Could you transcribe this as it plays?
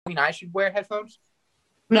I should wear headphones?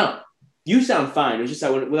 No, you sound fine. It's just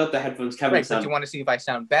that without the headphones, Kevin Right, sounds. but you want to see if I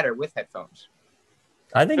sound better with headphones?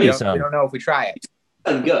 I think We you don't sound. know if we try it.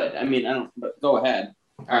 Sound good. I mean, I don't. But go ahead.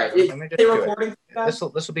 All right. Let me just Say do recording. This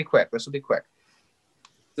will be quick. This will be quick.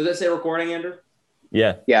 Does it say recording, Andrew?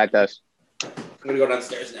 Yeah. Yeah, it does. I'm gonna go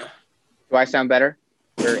downstairs now. Do I sound better?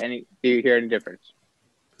 Do you hear any difference?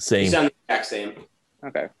 You Same. sound the exact same.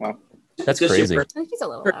 Okay, well. That's Just crazy. your I think he's a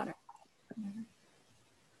little louder.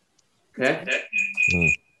 Okay.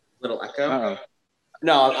 Little echo. Uh-oh.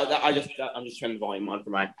 No, I'm just turning the volume on for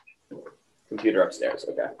my computer upstairs.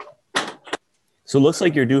 Okay. So it looks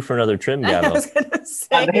like you're due for another trim, I Gabo. was gonna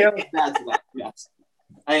say. Yes.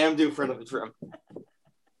 I am due for another trim.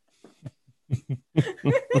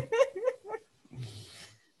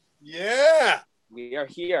 Yeah. We are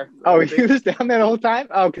here. Oh, he was down there the whole time?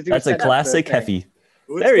 Oh, because That's a classic Heffy.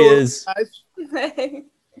 What's There he going on, is. guys?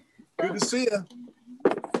 Good to see you.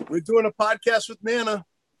 We're doing a podcast with Nana.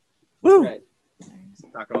 Woo! Right.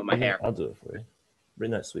 Talking about my hair. I'll do it for you.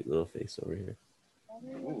 Bring that sweet little face over here.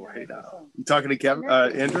 Ooh, hey now. You talking to Kevin,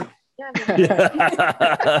 Andrew?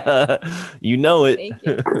 You know it. Thank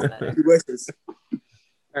you. He wishes.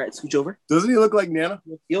 All right, scooch over. Doesn't he look like Nana?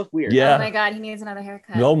 You look weird. Yeah. Oh my god, he needs another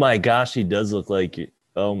haircut. Oh my gosh, he does look like you.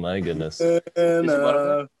 Oh my goodness. And, Is it one of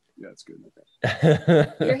them? yeah, it's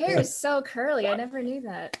good. Your hair is so curly. I never knew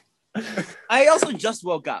that. I also just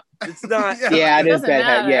woke up. It's not. Yeah, it It is doesn't bad.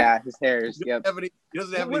 matter. Yeah, his hair is. He Yep.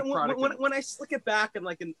 doesn't have any product. When I slick it back and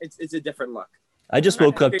it's a different look. I just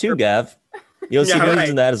woke up too, Gav. You'll see Yeah, me right.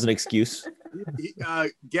 using that as an excuse.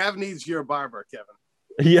 Gav needs your barber, Kevin.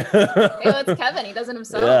 Yeah. Hey, it's Kevin. He does it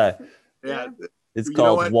himself. Yeah. Yeah. It's You know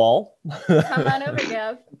called what? Wall. Come on over,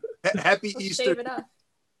 Gav. Happy Let's Easter. shave it off.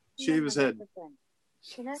 Shave his head.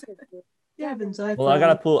 Well, I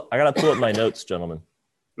gotta pull up my notes, gentlemen.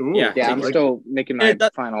 Ooh, Yeah. Yeah, I'm like- still making my It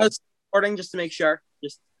does- final. That's recording just to make sure.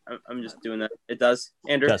 I'm just doing that. It does.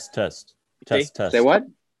 Andrew, Test. See? Say what?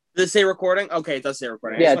 does it say recording? Okay, it does say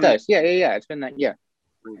recording. I Yeah, just it wanna- does. Yeah. It's been that. Yeah.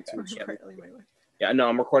 Yeah, no,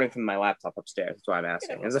 I'm recording from my laptop upstairs. That's why I'm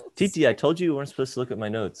asking. Is it? TT, I told you you weren't supposed to look at my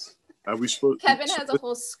notes. Are we supposed? Kevin has a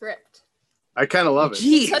whole script. I kind of love it.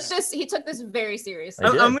 Jeez. He took this very seriously.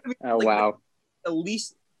 I did. I'm gonna be Oh wow. at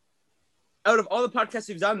least out of all the podcasts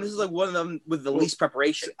we've done, this is like one of them with the least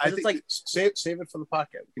preparation. I 'Cause think it's like save it for the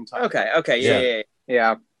podcast. We can talk. okay, yeah.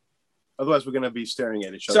 Yeah. Otherwise, we're gonna be staring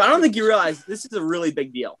at each other. So I don't think you realize this is a really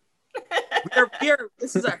big deal.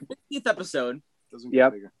 This is our 50th episode. Doesn't get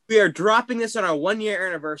Yep. bigger. We are dropping this on our 1-year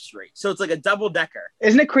anniversary, so it's like a double decker.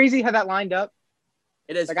 Isn't it crazy how that lined up?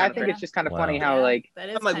 It is. Like kind I of think crazy. it's just kind of Wow. funny how Yeah, like that We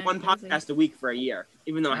is have like kind one of crazy. podcast a week for a year,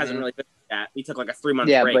 even though it hasn't Mhm. really been like that. We took like a 3-month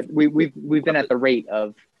yeah, break. but we've been at the rate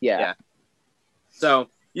of Yeah. So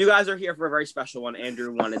you guys are here for a very special one.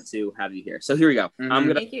 Andrew wanted to have you here, so here we go. Mhm. I'm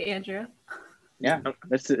gonna. Thank you, Andrew.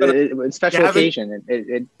 It's a special Gavin- occasion.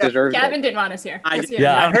 It deserves Gavin it. didn't want us here. I Just did- you.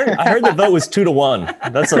 Yeah, I heard the vote was 2-1.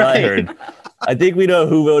 That's what I heard. I think we know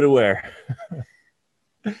who voted where.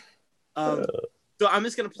 So I'm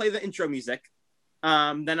just gonna play the intro music.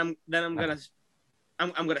 Then I'm gonna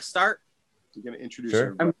start. You're gonna introduce Sure.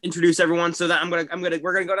 everybody. Introduce everyone so that we're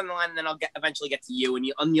gonna go down the line and then I'll eventually get to you and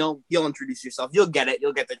you'll introduce yourself. You'll get it.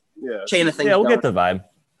 You'll get the Yeah. chain of things. Yeah, we'll going. get the vibe.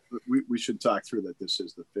 We should talk through that. This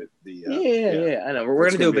is the fit. Yeah. I know. We're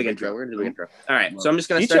It's gonna do a gonna be big a intro. big We're gonna do a one. big intro. All right. So I'm just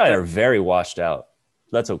gonna TT and I start. are very washed out.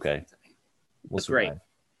 That's okay. We'll That's great. survive.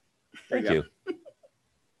 There Thank you you.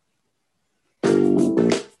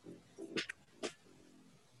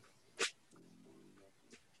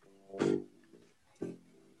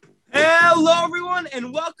 Hello, everyone,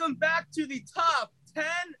 and welcome back to the top 10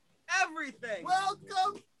 everything.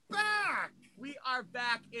 Welcome back. We are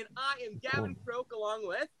back, and I am Gavin Croak along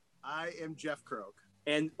with, I am Jeff Croak.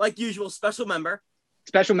 and like usual, special member.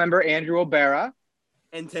 Special member Andrew O'Bara.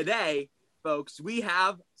 And today, folks, we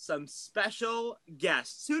have some special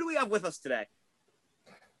guests. Who do we have with us today?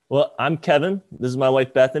 Well, I'm Kevin. This is my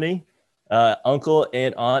wife, Bethany, uncle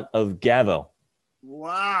and aunt of Gavo.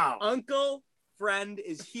 Wow. Uncle Friend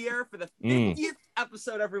is here for the 50th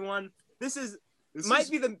episode, everyone. This might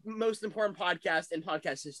be the most important podcast in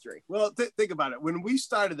podcast history. Well, think about it. When we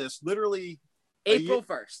started this, literally April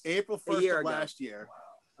 1st. April A 1st year of ago. last year.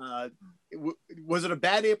 Was it a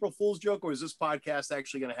bad April Fool's joke, or is this podcast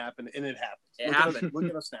actually going to happen? And it happened. It happened. Look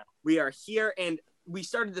at us now. We are here, and we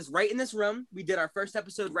started this right in this room. We did our first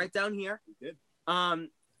episode right down here. We did.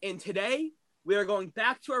 And today we are going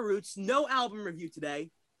back to our roots. No album review today.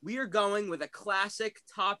 We are going with a classic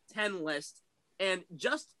top 10 list. And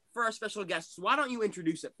just for our special guests, why don't you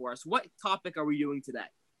introduce it for us? What topic are we doing today?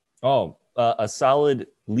 Oh, a solid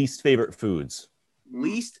least favorite foods.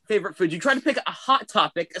 least favorite foods. You try to pick a hot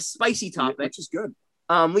topic, a spicy topic. Which is good.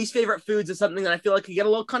 Least favorite foods is something that I feel like could get a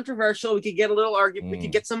little controversial. We could get a little argument. We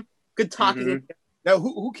could get some good talking. Mhm. Now,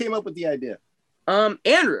 who came up with the idea?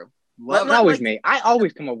 Andrew. Love It's always me. I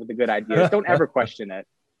always come up with the good ideas. Don't ever question it.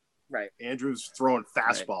 Right. Andrew's throwing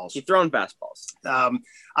fastballs. He's throwing fastballs.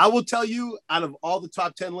 I will tell you, out of all the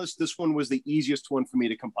top 10 lists, this one was the easiest one for me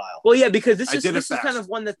to compile. Well, yeah, because I did it this is fast. kind of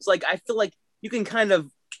one that's like I feel like you can kind of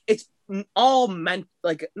it's all meant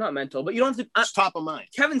like not mental, but you don't have to. It's top of mind.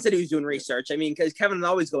 Kevin said he was doing research. I mean, because Kevin's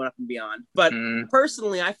always going up and beyond. But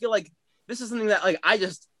personally, I feel like this is something that like I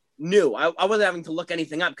just knew. I wasn't having to look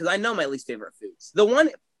anything up because I know my least favorite foods. The one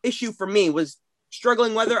issue for me was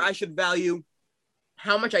struggling whether I should value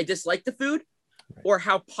how much I dislike the food or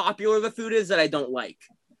how popular the food is that I don't like.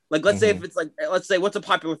 Like, let's say if it's like, let's say what's a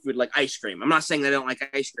popular food? Like ice cream. I'm not saying that I don't like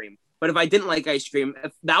ice cream, but if I didn't like ice cream,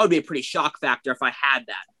 that would be a pretty shock factor if I had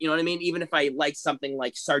that. You know what I mean? Even if I like something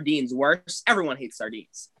like sardines worse, everyone hates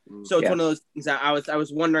sardines. So it's one of those things that I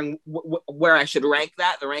was wondering where I should rank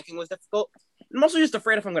that. The ranking was difficult. I'm also just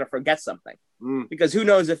afraid if I'm going to forget something because who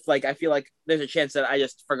knows if like, I feel like there's a chance that I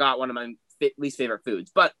just forgot one of my least favorite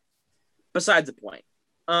foods, but besides the point.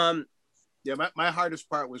 Yeah, my hardest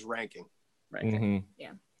part was ranking. Right.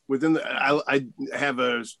 Within I have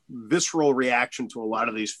a visceral reaction to a lot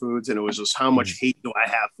of these foods, and it was just how much hate do I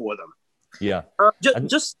have for them? Yeah.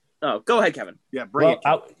 Go ahead, Kevin. Yeah, bring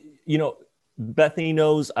it. Bethany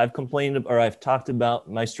knows I've complained or I've talked about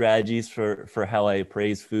my strategies for how I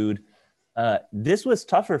appraise food. This was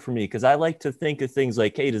tougher for me because I like to think of things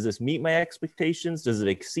like, hey, does this meet my expectations? Does it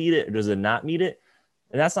exceed it? Or does it not meet it?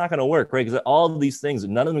 And that's not going to work, right? Because all of these things,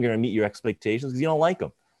 none of them are going to meet your expectations because you don't like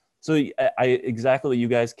them. So I exactly what you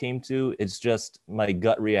guys came to. It's just my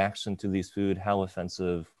gut reaction to these food. How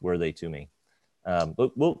offensive were they to me?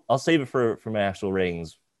 But I'll save it for my actual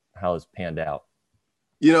ratings, how it's panned out.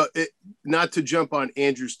 Not to jump on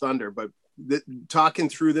Andrew's thunder, but talking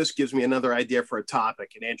through this gives me another idea for a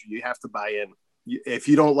topic. And Andrew, you have to buy in. If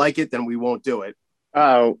you don't like it, then we won't do it.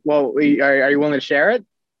 Oh, well, are you willing to share it?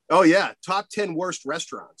 Oh, yeah. Top 10 worst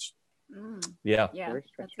restaurants. Yeah.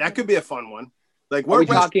 That could be a fun one. Like, are we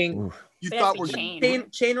talking? You They thought have we're to chain.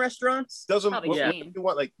 Chain restaurants? doesn't Probably what, chain.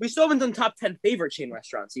 what, like We still haven't done top 10 favorite chain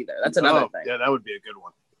restaurants either. That's another thing. Yeah, that would be a good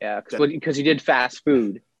one. Yeah, because you did fast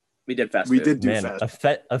food. We did fast We food. did do Man, fast.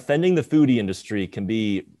 offending the foodie industry can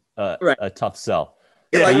be a tough sell.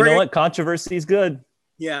 Yeah, But you know we're- what? Controversy is good.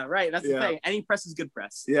 Yeah, right. That's the Yeah. thing. Any press is good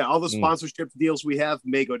press. Yeah, all the sponsorship deals we have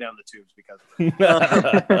may go down the tubes because of it.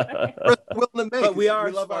 We're willing to make But we it.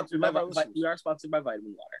 are love our sponsored by listeners. we are sponsored by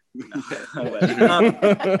Vitamin Water.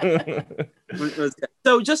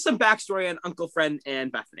 So just some backstory on Uncle Friend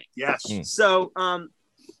and Bethany. Yes. So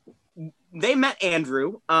they met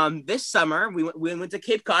Andrew this summer. We went to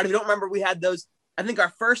Cape Cod. If you don't remember, we had those. I think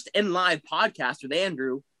our first in live podcast with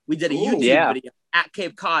Andrew. We did a YouTube video at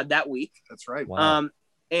Cape Cod that week. That's right. Wow.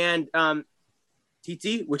 And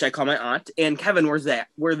Titi, which I call my aunt, and Kevin were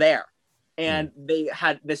there. And they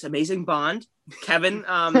had this amazing bond. Kevin,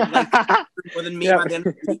 like more than me by the end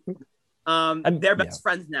of the week. They're best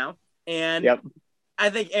friends now. And I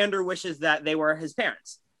think Andrew wishes that they were his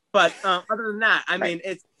parents. But other than that, I mean,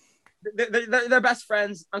 it's they're best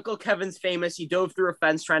friends. Uncle Kevin's famous. He dove through a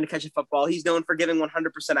fence trying to catch a football. He's known for giving 100%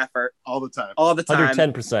 effort All the time. all the time.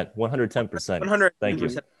 110%. 110%. 100%. Thank you.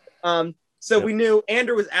 So we knew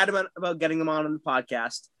Andrew was adamant about getting them on the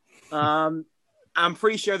podcast. I'm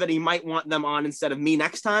pretty sure that he might want them on instead of me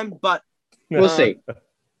next time, but We'll see.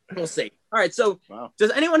 we'll see. All right. So does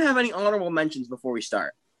anyone have any honorable mentions before we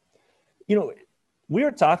start? We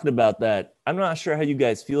were talking about that. I'm not sure how you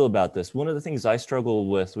guys feel about this. One of the things I struggle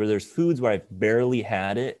with where there's foods where I've barely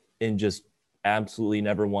had it and just absolutely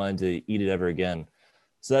never wanted to eat it ever again.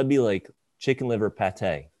 So that'd be like chicken liver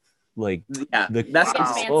pate. Like Yeah, the that's We're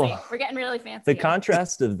getting fancy. We're getting really fancy. the here.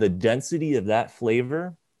 contrast of the density of that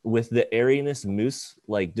flavor with the airiness mousse,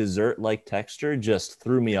 like dessert-like texture, just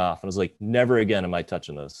threw me off. And I was like, never again am I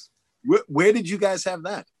touching this. Where did you guys have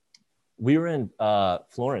that? We were in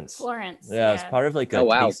Florence. Florence. Yeah, it's part of like a Oh,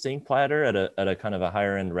 wow. tasting platter at a kind of a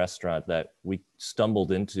higher end restaurant that we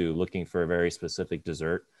stumbled into looking for a very specific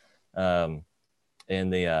dessert. And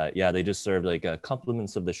they just served like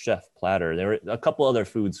compliments of the chef platter. There were a couple other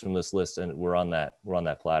foods from this list, and we're on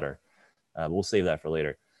that platter. We'll save that for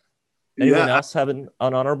later. Anyone else have an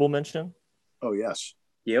honorable mention? Oh yes.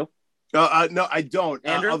 You? No, I don't.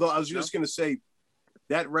 Andrew? Although I was just going to say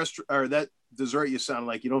that restaurant or that dessert you sound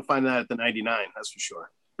like you don't find that at the 99. That's for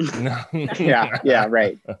sure. Yeah,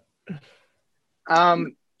 right.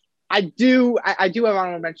 I do have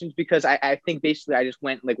honorable mentions because I think basically I just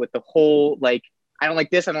went like with the whole like I don't like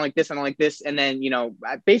this, I don't like this, I don't like this. And then,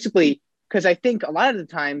 basically, because I think a lot of the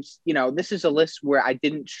times, this is a list where I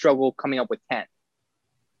didn't struggle coming up with 10.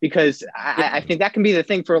 Because I think that can be the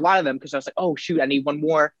thing for a lot of them, because I was like, oh, shoot, I need one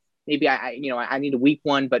more. Maybe I need a weak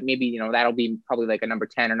one, but maybe, that'll be probably like a number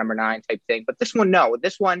 10 or number 9 type thing. But this one, no.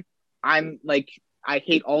 This one, I'm like, I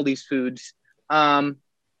hate all these foods. But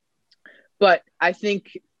I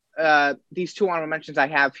think these 2 honorable mentions I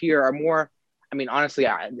have here are more, I mean, honestly,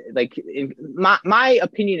 in my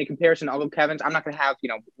opinion in comparison to Uncle Kevin's, I'm not going to have,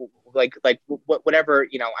 whatever,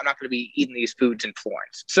 I'm not going to be eating these foods in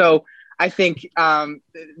Florence. So I think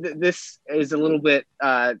this is a little bit,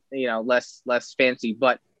 less fancy,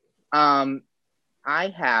 but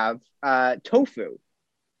I have tofu,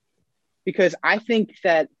 because I think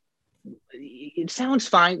that it sounds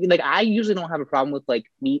fine. Like, I usually don't have a problem with like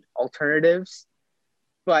meat alternatives,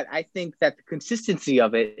 but I think that the consistency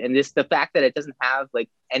of it and the fact that it doesn't have like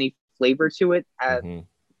any flavor to it,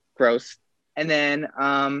 gross. And then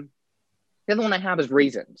the other one I have is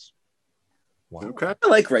raisins. Wow. Okay. I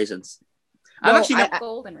like raisins. Well, I've actually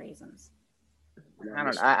Golden raisins. I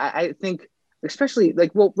don't know. I think, especially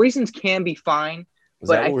raisins can be fine, Is but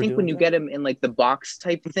that what I we're think when doing you here? get them in like the box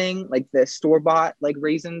type thing, like the store-bought like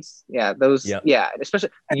raisins, those, especially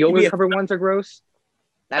yogurt covered ones are gross.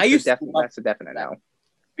 That's a definite no.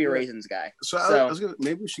 be a raisins guy. So I was gonna,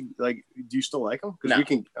 maybe we should like. Do you still like them? Because we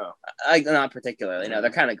can. Not particularly. No,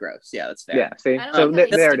 they're kind of gross. Yeah, that's fair. Yeah. See, I don't so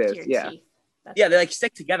like how they there stick it to is. your Yeah. teeth. That's Yeah, they like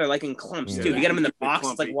stick together like in clumps Yeah. too. If you get them in the They're box,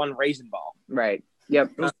 it's like clumpy. one raisin ball. Right.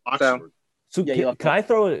 Yep. Those So Oxford. So Yeah, you love can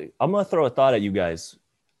I I'm going to throw a thought at you guys.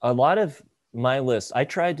 A lot of my list, I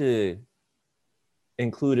tried to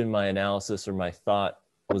include in my analysis, or my thought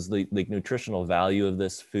was the nutritional value of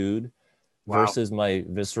this food versus my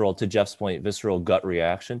visceral, to Jeff's point, visceral gut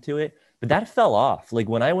reaction to it. But that fell off. Like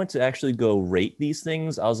when I went to actually go rate these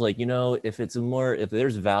things, I was like, if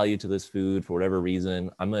there's value to this food for whatever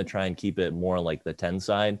reason, I'm going to try and keep it more like the 10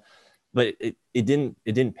 side. But it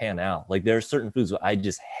didn't pan out. Like there are certain foods that I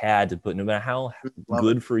just had to put, no matter how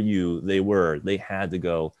good for you they had to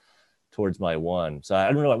go towards my 1. So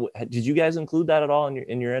I don't know. Did you guys include that at all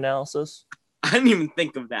in your analysis? I didn't even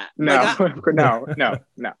think of that. no, Like,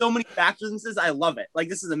 no. so many factors. I love it. Like,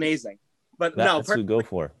 this is amazing. But That's what we go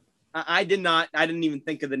for. I didn't even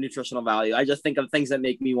think of the nutritional value. I just think of things that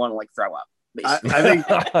make me want to like throw up. I Basically. think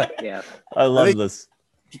Yeah. I love this.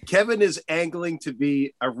 Kevin is angling to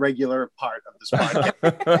be a regular part of this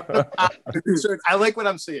podcast. So I like what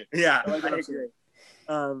I'm seeing. Yeah, I like what I I'm seeing.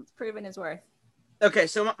 agree. It's proven his worth. Okay,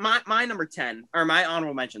 so my number 10, or my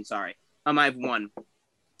honorable mention, sorry. I have 1.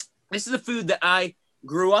 This is a food that I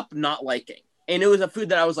grew up not liking. And it was a food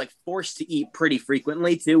that I was like forced to eat pretty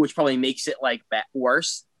frequently too, which probably makes it like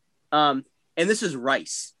worse. And this is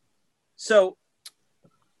rice. So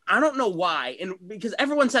I don't know why. And because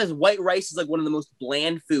everyone says white rice is like one of the most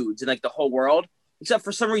bland foods in like the whole world, except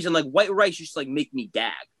for some reason, like white rice used to like make me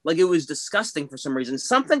gag. Like it was disgusting for some reason.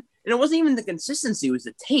 And it wasn't even the consistency, it was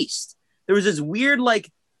the taste. There was this weird, like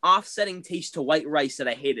offsetting taste to white rice that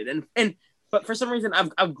I hated. But for some reason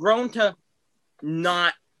I've grown to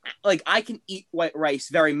not like, I can eat white rice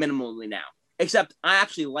very minimally now, except I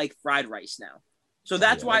actually like fried rice now. So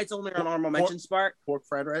that's why it's only on honorable mention spot. Pork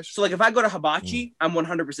fried rice. So like if I go to hibachi, I'm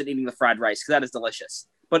 100% eating the fried rice because that is delicious.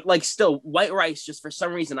 But like still, white rice, just for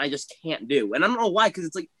some reason, I just can't do. And I don't know why, because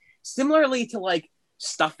it's like similarly to like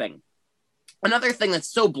stuffing. Another thing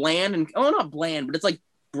that's so bland and not bland, but it's like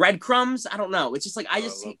breadcrumbs. I don't know. It's just like I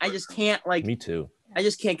just can't like. Me too. I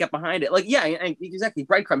just can't get behind it. Like exactly,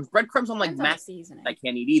 breadcrumbs. Breadcrumbs, I'm like Depends matt. on the seasoning. I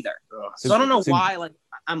can't eat either. Ugh. So I don't know why like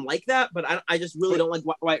I'm like that, but I just really don't like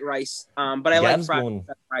white rice. But I like Gab's fried. going-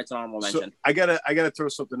 Fried's an honorable So mention. I gotta throw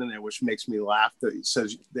something in there which makes me laugh. That it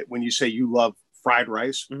says that when you say you love fried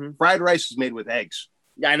rice, Mhm. fried rice is made with eggs,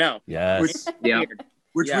 Yeah, I know. Yes. Yeah. Weird.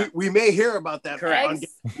 which Yeah. we may hear about that. Correct. on-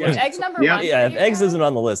 Eggs number Yeah. 1. Yeah, for if you, eggs Gab? isn't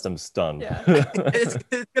on the list, I'm stunned. Yeah.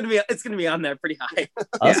 It's gonna be on there pretty high.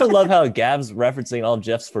 I also love how Gab's referencing all of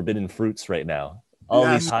Jeff's forbidden fruits right now. All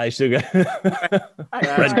Yes. these high sugar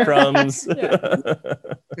I- breadcrumbs.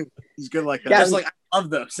 He's good like that. Yeah. Just like I love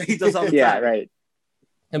those. He does all the Yeah. time. Right.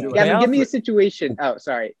 And Yeah, may I Gavin, give me a offer- situation. Oh,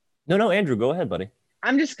 sorry. No, Andrew, go ahead, buddy.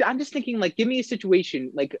 I'm just thinking like, give me a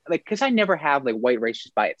situation like because I never have like white rice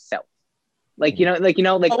just by itself. Like Oh.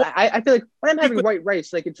 I feel like when I'm having white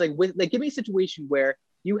rice, like it's like with like give me a situation where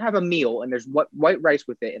you have a meal and there's white rice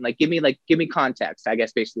with it, and like give me context. I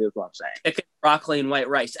guess basically is what I'm saying. Chicken, broccoli, and white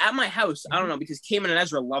rice at my house. I don't know because Cayman and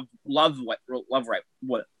Ezra love white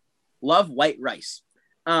rice.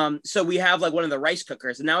 So we have like one of the rice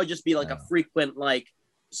cookers, and that would just be like a frequent like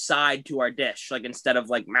side to our dish. Like instead of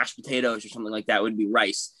like mashed potatoes or something like that, would be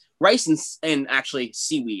rice. rice and actually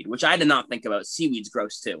seaweed, which I did not think about. Seaweed's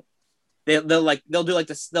gross too. They'll do like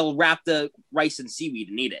this. They'll wrap the rice in seaweed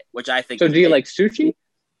and eat it, which I think. So do you like sushi?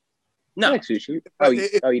 No, I like sushi. Oh,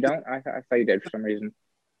 you don't? I thought you did for some reason.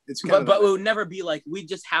 It's kind but of it would never be like we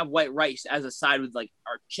just have white rice as a side with like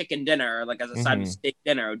our chicken dinner, or like as a side with steak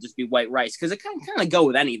dinner. It would just be white rice because it kind of go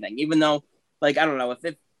with anything. Even though, like, I don't know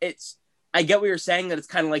if it's. I get what you're saying that it's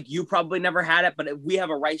kind of like you probably never had it, but if we have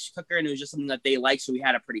a rice cooker and it was just something that they like, so we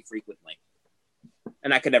had it pretty frequently,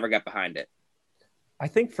 and I could never get behind it. I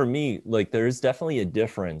think for me, like there's definitely a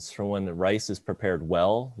difference from when the rice is prepared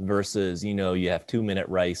well versus, you know, you have 2-minute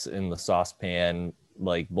rice in the saucepan,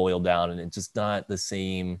 like boiled down, and it's just not the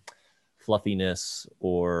same fluffiness,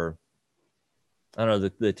 or I don't know,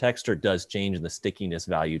 the texture does change and the stickiness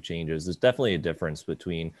value changes. There's definitely a difference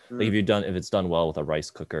between like if it's done well with a rice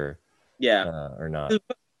cooker, or not.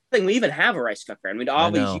 We even have a rice cooker, and we'd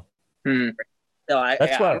always. So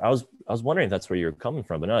that's why I was wondering if that's where you're coming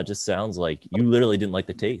from, but no, it just sounds like you literally didn't like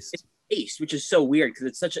the taste. Which is so weird because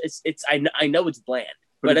it's such it's I know it's bland,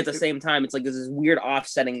 but at the same time it's like there's this weird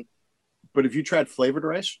offsetting. But have you tried flavored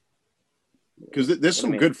rice? Because there's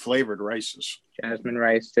some good flavored rices. Jasmine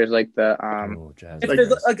rice. There's like the jasmine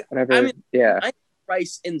like, whatever. I mean, yeah, I like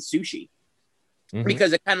rice in sushi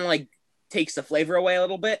because it kind of like takes the flavor away a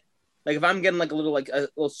little bit. Like if I'm getting like a little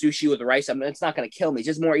sushi with rice, it's not gonna kill me. It's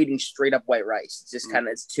just more eating straight up white rice. It's just kind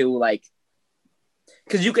of it's too like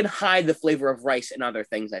because you can hide the flavor of rice in other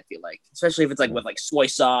things. I feel like, especially if it's like with like soy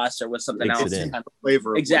sauce or with something else. Kind of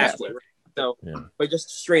flavor exactly. So, but just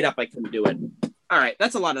straight up, I couldn't do it. All right,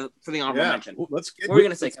 that's a lot for the honorable mention. Well, what were you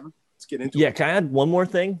gonna say, Kevin? Let's get into it. Can I add one more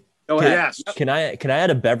thing? Go ahead. Yes. Can I add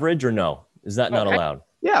a beverage or no? Is that not allowed?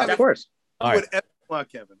 Yeah, of course. All right. Whatever you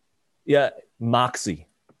want, Kevin. Yeah, Moxie.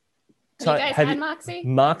 You guys had Moxie?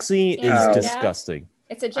 Moxie is disgusting.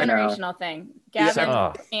 It's a generational thing.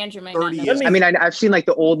 Gavin, Andrew might not know. I mean, I've seen like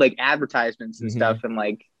the old like advertisements and stuff, and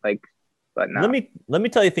like, but no. Let me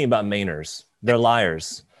tell you a thing about Mainers. They're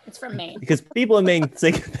liars. It's from Maine. Because people in Maine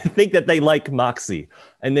think that they like Moxie,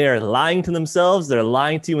 and they're lying to themselves. They're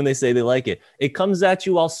lying to you when they say they like it. It comes at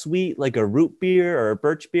you all sweet like a root beer or a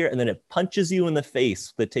birch beer, and then it punches you in the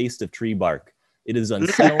face with the taste of tree bark. It is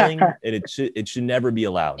unsettling, and it should never be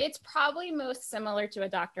allowed. It's probably most similar to a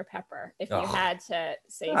Dr. Pepper if you had to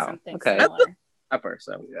say something okay. similar. Pepper,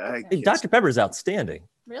 so Dr. Pepper is outstanding.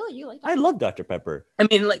 Really, you like? I love Dr. Pepper. I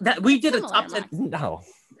mean, like that. We did a top 10. No,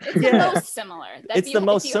 it's the most similar. It's the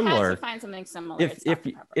most similar. Had to find something similar.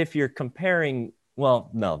 If you're comparing, well,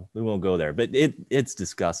 no, we won't go there. But it's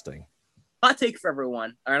disgusting. Hot take for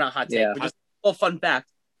everyone, or not hot take, but just a little fun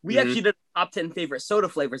fact. We actually did a top 10 favorite soda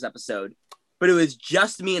flavors episode, but it was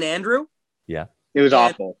just me and Andrew. Yeah, it was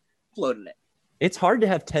awful. Uploaded it. It's hard to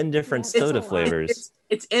have 10 different soda flavors.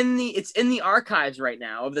 It's in the archives right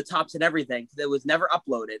now of the tops and everything that was never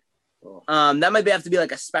uploaded. That might have to be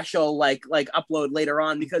like a special like upload later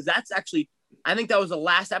on, because that's actually I think that was the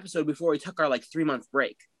last episode before we took our like 3-month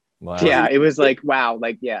break. Wow. Yeah, it was like wow,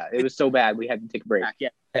 like it was so bad we had to take a break. Yeah,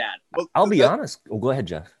 bad. Well, I'll be honest. Oh, go ahead,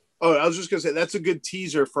 Jeff. Oh, I was just gonna say that's a good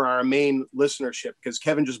teaser for our main listenership because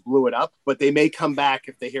Kevin just blew it up, but they may come back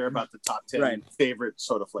if they hear about the top 10 favorite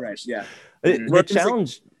soda flavors. Right. Yeah. The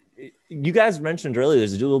challenge you guys mentioned earlier,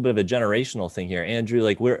 there's a little bit of a generational thing here. Andrew,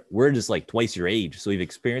 like we're just like twice your age, so we've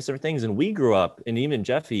experienced different things, and we grew up, and even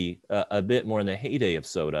Jeffy, a bit more in the heyday of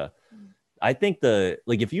soda. I think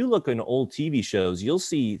if you look in old TV shows, you'll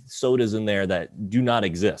see sodas in there that do not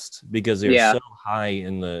exist because they're so high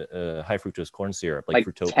in the high fructose corn syrup, like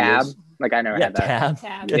Fruitopias. Tab. Like I never had that.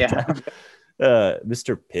 Tab. Tab.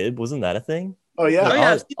 Mr. Pibb, wasn't that a thing? Oh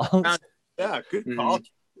yeah. Yeah, good call.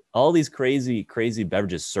 All these crazy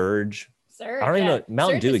beverages. Surge. I don't even know.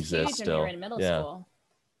 Mountain Dew was exists huge still. When we were in middle school.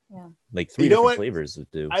 Yeah. Like 3 different flavors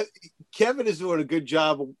of Dew. Kevin is doing a good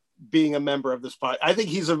job being a member of this pod. I think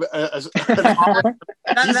he's he's gonna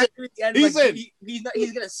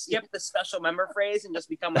skip the special member phrase and just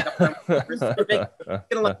become like a permanent member. He's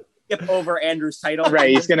gonna like skip over Andrew's title. Right.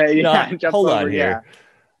 He's gonna jump hold over, on here.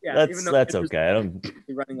 Yeah, that's okay. I don't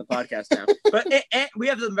be running the podcast now. But we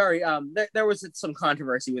have some very there was some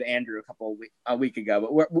controversy with Andrew a week ago,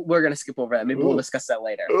 but we're gonna skip over that. Maybe we'll discuss that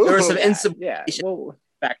later. There was some insubordination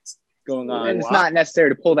effects going on. And it's not necessary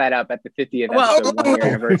to pull that up at the 50th episode 1 year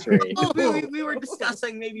anniversary. we were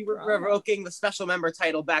discussing maybe revoking the special member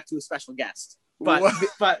title back to a special guest. But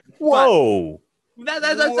whoa.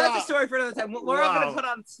 That's a story for another time. We're all going to put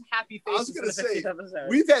on happy faces for the 50th episode.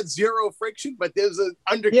 We've had zero friction, but there's an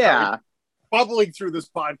undercurrent bubbling through this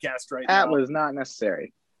podcast right now. That was not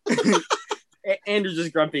necessary. Andrew's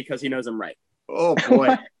just grumpy because he knows I'm right. Oh,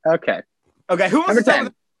 boy. Okay. Who wants Number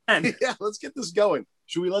to 10? Yeah, let's get this going.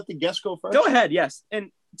 Should we let the guests go first? Go ahead, yes.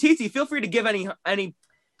 And Titi, feel free to give any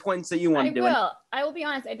points that you want to do. I will be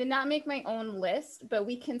honest. I did not make my own list, but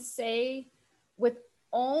we can say with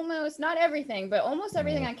almost not everything, but almost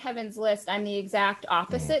everything on Kevin's list, I'm the exact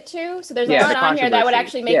opposite to. So there's a lot on here that would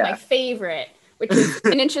actually make my favorite, which is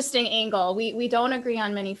an interesting angle. We don't agree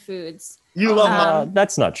on many foods. You love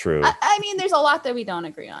that's not true. I mean, there's a lot that we don't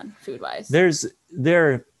agree on food-wise.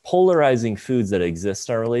 There are polarizing foods that exist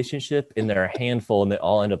in our relationship, and there are a handful, and they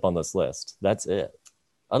all end up on this list. That's it.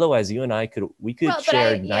 Otherwise, you and I could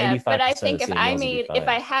share 95%. But I think if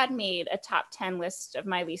I had made a top 10 list of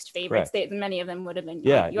my least favorites, many of them would have been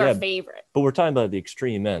your favorite. But we're talking about the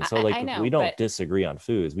extreme end. So I know, we don't disagree on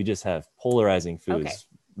foods. We just have polarizing foods.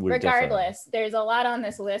 Okay. Regardless, there's a lot on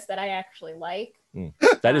this list that I actually like.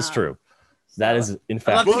 That is true. That is, in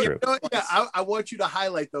fact, true. I want you to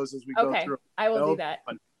highlight those as we go through. I will do that.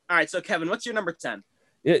 All right, so Kevin, what's your number 10?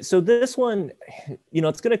 Yeah, so this one,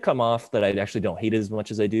 it's going to come off that I actually don't hate it as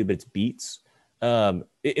much as I do, but it's beets. And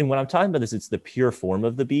when I'm talking about this, it's the pure form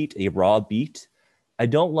of the beet, a raw beet. I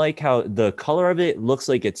don't like how the color of it looks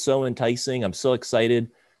like it's so enticing. I'm so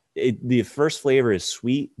excited. The first flavor is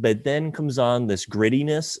sweet, but then comes on this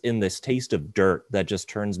grittiness and this taste of dirt that just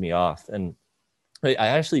turns me off. And I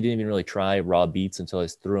actually didn't even really try raw beets until I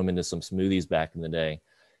threw them into some smoothies back in the day.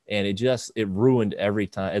 And it ruined every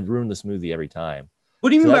time. It ruined the smoothie every time. What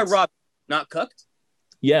do you mean by raw? Not cooked?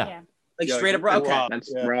 Yeah. Like straight up raw? Okay.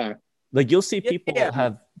 That's raw. Like you'll see people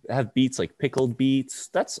have beets, like pickled beets.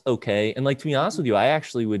 That's okay. And like, to be honest with you, I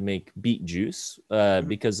actually would make beet juice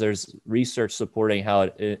because there's research supporting how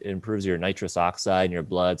it improves your nitrous oxide in your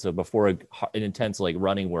blood. So before an intense like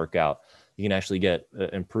running workout, you can actually get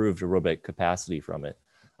improved aerobic capacity from it.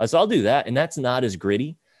 So I'll do that. And that's not as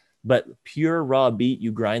gritty, but pure raw beet,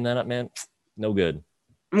 you grind that up, man, no good.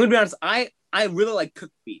 I'm going to be honest. I really like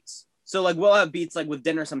cooked beets. So like we'll have beets like with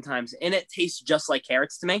dinner sometimes, and it tastes just like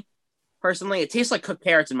carrots to me. Personally, it tastes like cooked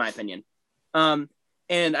carrots in my opinion. And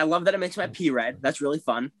I love that it makes my pee red. That's really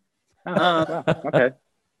fun. Okay.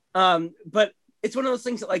 But it's one of those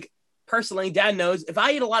things that like personally, Dad knows if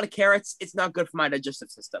I eat a lot of carrots, it's not good for my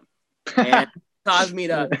digestive system. And it caused me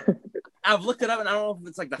to. I've looked it up, and I don't know if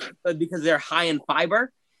it's like because they're high in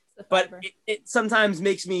fiber, but it sometimes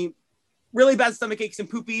makes me really bad stomach aches and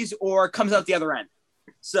poopies, or comes out the other end.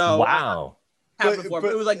 So wow. But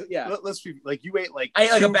it was like let's be like you ate I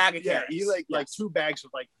ate like a bag of carrots. You like 2 bags of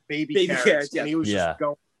like baby carrots. And he was just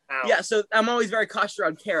going out. Yeah, so I'm always very cautious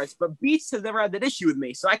around carrots, but beets have never had that issue with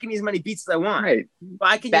me, so I can eat as many beets as I want. Right. But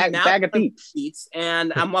I can bag of beets,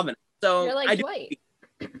 and I'm loving it. So you're like Dwight.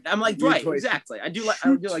 I'm like Dwight, exactly. I do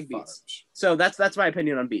like beets. So that's my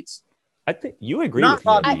opinion on beets. I think you agree with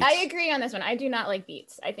me. I agree on this one. I do not like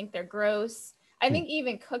beets. I think they're gross. I think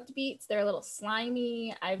even cooked beets, they're a little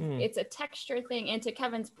slimy. It's a texture thing. And to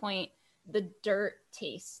Kevin's point, the dirt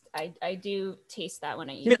taste. I do taste that when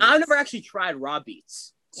I eat. Beets. I've never actually tried raw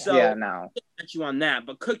beets. So no. I get you on that.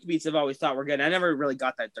 But cooked beets I've always thought were good. I never really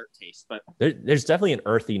got that dirt taste. But there's definitely an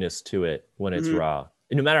earthiness to it when it's raw.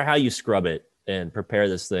 And no matter how you scrub it and prepare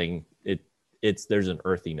this thing, there's an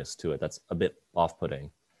earthiness to it that's a bit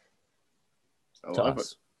off-putting. To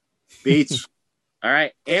us. Beets. All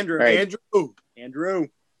right, Andrew. Right. Andrew.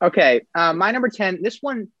 Okay, my number 10. This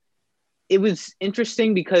one, it was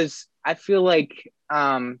interesting because I feel like,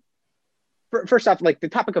 first off, like the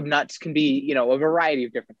topic of nuts can be, a variety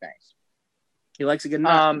of different things. He likes a good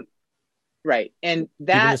nut. Right, and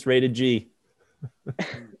that even this rated G.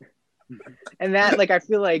 And that, like, I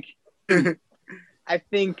feel like, I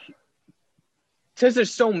think, because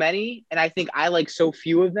there's so many, and I think I like so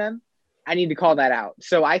few of them, I need to call that out.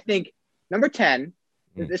 So I think number 10,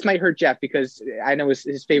 this might hurt Jeff because I know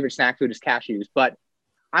his favorite snack food is cashews, but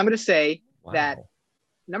I'm going to say that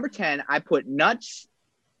number 10, I put nuts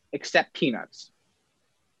except peanuts.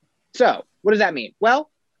 So what does that mean?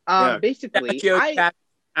 Well, basically,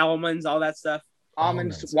 almonds, all that stuff.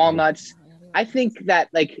 Almonds, walnuts. I think that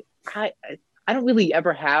like I don't really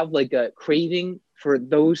ever have like a craving for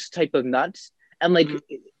those type of nuts, and like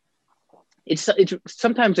it's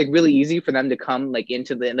sometimes like really easy for them to come like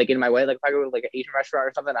into in my way. Like if I go to like an Asian restaurant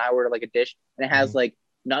or something, I order like a dish and it has like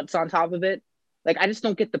nuts on top of it. Like I just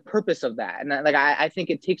don't get the purpose of that, and like I think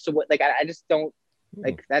it takes away. Like I just don't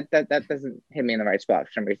like that doesn't hit me in the right spot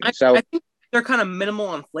for some reason. So I think they're kind of minimal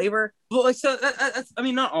on flavor. Well, like so that's, I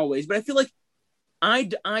mean, not always, but I feel like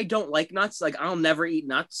I don't like nuts. Like I'll never eat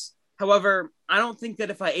nuts. However, I don't think that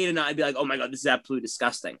if I ate a nut, I'd be like, oh my God, this is absolutely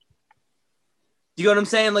disgusting. Do you know what I'm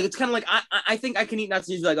saying? Like, it's kind of like, I think I can eat nuts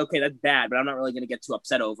and just be like, okay, that's bad, but I'm not really going to get too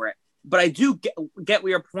upset over it. But I do get where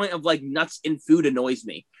your point of like nuts in food annoys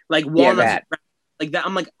me. Like walnuts, like that.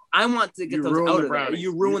 I'm like, I want to get You those ruin out the of there. brownie.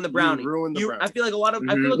 You ruin the brownie. You ruin the brownie. I feel like a lot of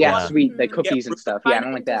I feel like a Yeah, lot of sweet, like cookies and stuff. Yeah, I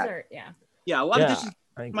don't like that. Dessert, yeah. a lot of dishes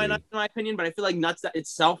I agree. might not, in my opinion, but I feel like nuts that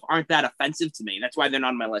itself aren't that offensive to me. That's why they're not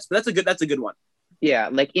on my list. But that's a good one. Yeah,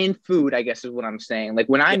 like in food, I guess is what I'm saying. Like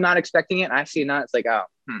when I'm not expecting it, I see a nut, it's like, oh,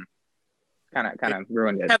 kind of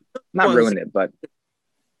ruined it. Not ruined it, but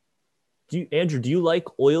Andrew, do you like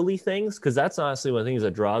oily things? Because that's honestly one of the things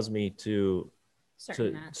that draws me to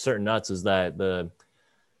certain nuts is that the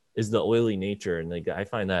oily nature, and like I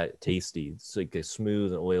find that tasty. It's like a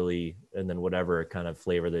smooth and oily, and then whatever kind of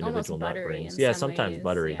flavor the individual nut brings. Yeah, sometimes ways,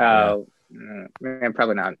 buttery. yeah. man,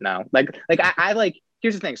 probably not. No, like I like.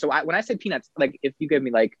 Here's the thing. So when I say peanuts, like if you give me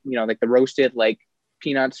like like the roasted like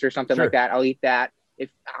peanuts or something like that, I'll eat that. If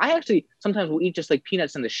I actually sometimes will eat just like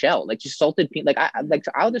peanuts in the shell, like just salted peanut,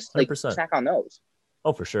 I'll just like 100%. snack on those.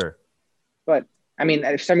 Oh, for sure. But I mean,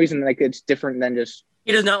 for some reason, like it's different than just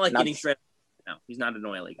He does not like nuts. eating straight. No, he's not an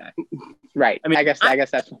oily guy. Right. I mean, I guess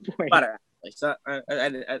that's my point. Butter. Actually. So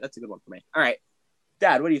that's a good one for me. All right,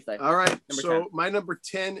 Dad, what do you think? All right. Number So 10. my number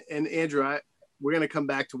 10, and Andrew, we're going to come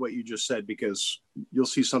back to what you just said because you'll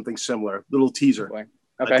see something similar. Little teaser. Boy.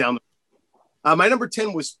 Okay. Down my number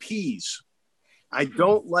 10 was peas. I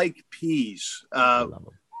don't like peas. I love 'em.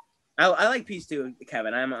 I like peas too,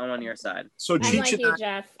 Kevin. I'm on your side. So I'm like Cheech you, and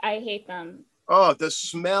Jeff. I hate them. the Like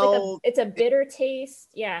smell. it's a bitter taste.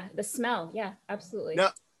 Yeah, the smell. Yeah, absolutely. Now,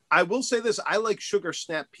 I will say this. I like sugar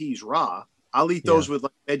snap peas raw. I'll eat those with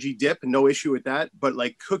like veggie dip, no issue with that. But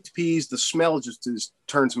like cooked peas, the smell just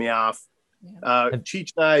turns me off. Yeah.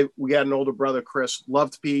 Cheech and I, we got an older brother, Chris,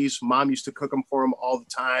 loved peas. Mom used to cook them for him all the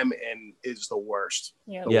time and is the worst.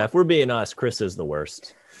 Yeah. Yeah, if we're being honest, Chris is the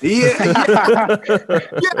worst. Yeah.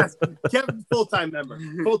 Yes. Kevin's full-time member.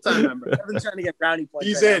 Kevin's trying to get brownie points.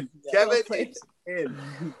 He's right in. now. Kevin is in.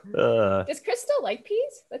 Does Chris still like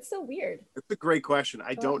peas? That's so weird. That's a great question.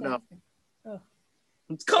 I don't know.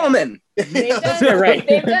 It's common. They've done, Yeah, right.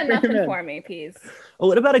 they've done nothing for me, peas. Oh,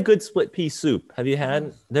 what about a good split pea soup? Have you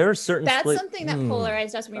had? There are certain That's split. something that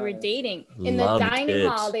polarized us when we were dating. In the Loved dining it.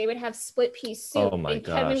 hall, they would have split pea soup, Oh my and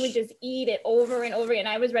Kevin gosh. would just eat it over and over again.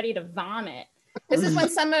 I was ready to vomit. This is when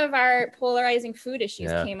some of our polarizing food issues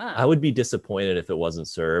came up. I would be disappointed if it wasn't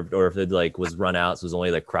served, or if it like was run out, so it was only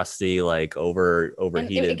like crusty, like And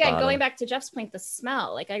overheated. again, bottom. going back to Jeff's point, the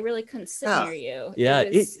smell. Like I really couldn't sit near you. Yeah,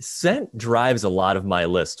 It was- scent drives a lot of my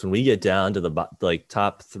list. When we get down to the like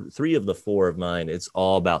top three of the four of mine, it's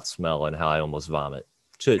all about smell and how I almost vomit.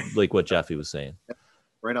 To like what Jeffy was saying.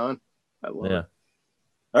 Right on. I love Yeah. it.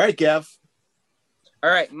 All right, Gav. All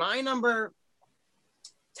right, my number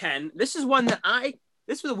 10. This is one that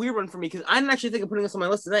this was a weird one for me because I didn't actually think of putting this on my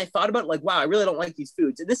list. And then I thought about it like, wow, I really don't like these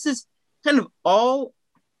foods. And this is kind of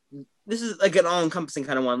this is like an all-encompassing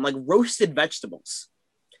kind of one, like roasted vegetables.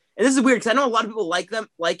 And this is weird because I know a lot of people like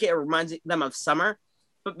it. It reminds them of summer.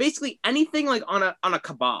 But basically anything like on a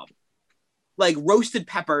kebab, like roasted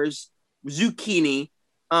peppers, zucchini,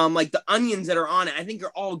 like the onions that are on it, I think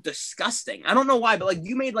are all disgusting. I don't know why, but like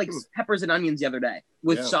you made like peppers and onions the other day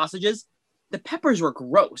with sausages. The peppers were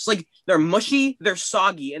gross. Like they're mushy, they're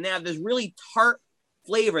soggy, and they have this really tart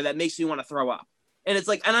flavor that makes me want to throw up. And it's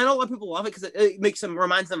like, and I know a lot of people love it because it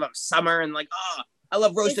reminds them of summer and like, I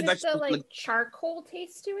love roasted vegetables. The like charcoal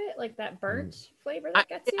taste to it, like that burnt flavor that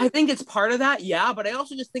gets you. I think it's part of that, yeah. But I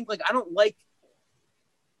also just think like I don't like.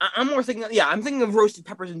 I'm more thinking, I'm thinking of roasted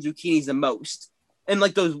peppers and zucchinis the most. And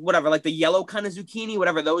like those, whatever, like the yellow kind of zucchini,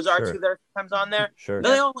 whatever those are too, they're sometimes on there. Sure.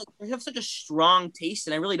 They all like they have such a strong taste,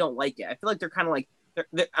 and I really don't like it. I feel like they're kind of like they're,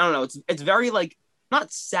 I don't know. It's very like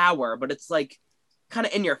not sour, but it's like kind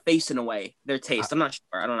of in your face in a way. Their taste. I'm not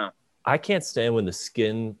sure. I don't know. I can't stand when the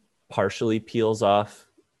skin partially peels off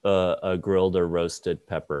a grilled or roasted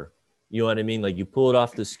pepper. You know what I mean? Like you pull it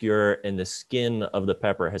off the skewer and the skin of the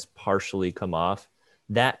pepper has partially come off.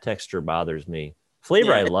 That texture bothers me.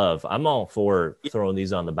 Flavor I love. I'm all for throwing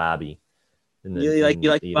these on the bobby. You like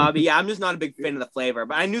Bobby? Yeah, I'm just not a big fan of the flavor,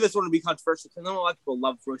 but I knew this one would be controversial because I know a lot of people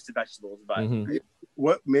love roasted vegetables, but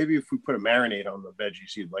What maybe if we put a marinade on the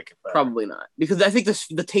veggies, you'd like it better. probably not because I think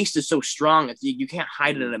the taste is so strong. You can't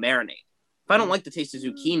hide it in a marinade. If I don't like the taste of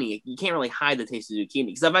zucchini, you can't really hide the taste of zucchini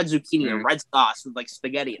because I've had zucchini in red sauce with like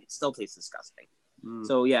spaghetti and it still tastes disgusting.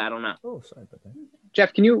 So yeah, I don't know. Oh, sorry about that.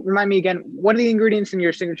 Jeff, can you remind me again? What are the ingredients in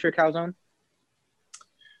your signature calzone?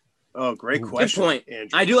 Oh, great Good question. point. Andrew.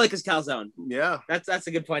 I do like his calzone. Yeah. That's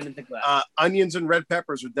a good point. I didn't think of that. Onions and red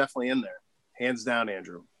peppers are definitely in there. Hands down,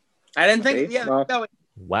 Andrew. I didn't think. See? Yeah, Well- no,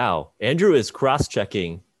 Wow. Andrew is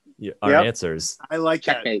cross-checking our Yep. answers. I like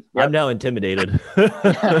that. Checkmate. I'm Yep. now intimidated. Keeping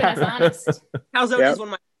us honest. calzone Yep. is one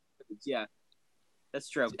of my favorites. Yeah. That's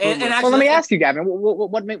true. And actually, Well, let me ask you, Gavin.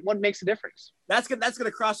 What makes a difference? That's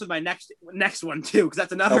gonna cross with my next one too, because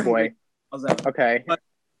that's another. Oh boy. Okay. But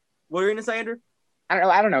what were you gonna say, Andrew?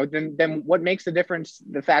 I don't know. Then what makes the difference?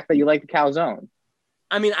 The fact that you like the calzone.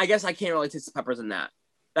 I mean, I guess I can't really taste the peppers in that.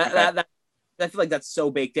 Okay. That I feel like that's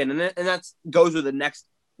so baked in, and that's goes with the next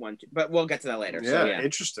one too. But we'll get to that later. Yeah, So, yeah.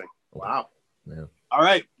 interesting. Wow. Yeah. All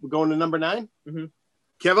right, we're going to number 9. Mm-hmm.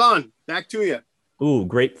 Kevon, back to you. Ooh,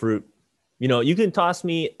 grapefruit. You know, you can toss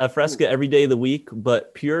me a Fresca every day of the week,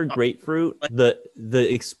 but pure grapefruit,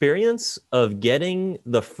 the experience of getting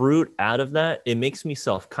the fruit out of that, it makes me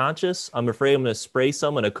self-conscious. I'm afraid I'm going to spray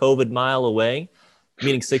someone a COVID mile away,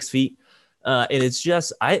 meaning 6 feet. And it's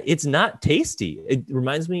just, it's not tasty. It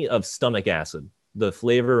reminds me of stomach acid. The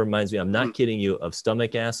flavor reminds me, I'm not kidding you, of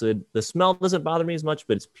stomach acid. The smell doesn't bother me as much,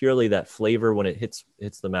 but it's purely that flavor when it hits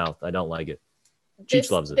the mouth. I don't like it.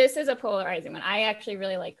 Cheech loves it. This is a polarizing one. I actually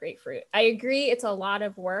really like grapefruit. I agree it's a lot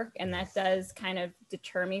of work, and that does kind of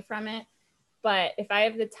deter me from it. But if I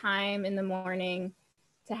have the time in the morning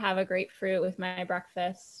to have a grapefruit with my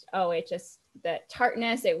breakfast, the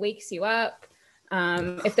tartness, it wakes you up.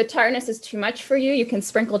 If the tartness is too much for you, you can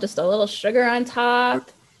sprinkle just a little sugar on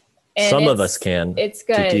top. And some of us can. It's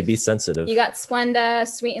good. To be sensitive. You got Splenda,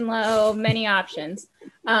 Sweet and Low, many options.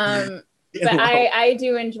 But I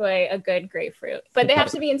do enjoy a good grapefruit, but they have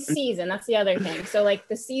to be in season. That's the other thing. So like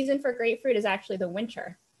the season for grapefruit is actually the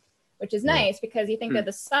winter, which is nice because you think that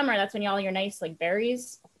the summer, that's when all your nice like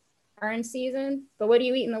berries are in season. But what do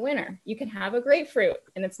you eat in the winter? You can have a grapefruit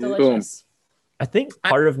and it's delicious. I think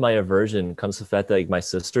part of my aversion comes to the fact that like my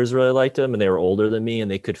sisters really liked them and they were older than me and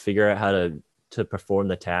they could figure out how to perform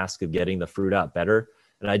the task of getting the fruit out better.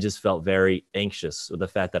 And I just felt very anxious with the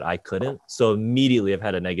fact that I couldn't. So immediately I've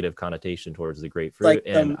had a negative connotation towards the grapefruit,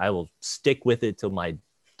 and I will stick with it till my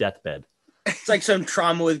deathbed. It's like some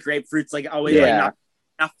trauma with grapefruits, like always like not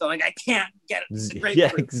enough. Like I can't get it.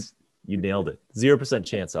 Yeah, you nailed it. 0%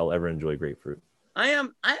 chance I'll ever enjoy grapefruit. I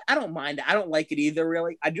don't mind it. I don't like it either,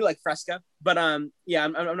 really. I do like Fresca, but I'm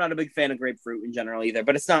not a big fan of grapefruit in general either.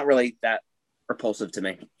 But it's not really that repulsive to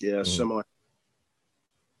me. Yeah, similar.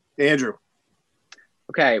 Andrew.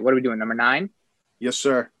 Okay, what are we doing? Number 9? Yes,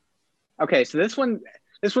 sir. Okay, so this one's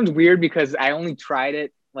weird because I only tried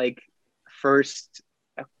it like first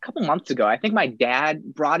a couple months ago. I think my dad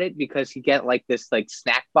brought it because he get like this like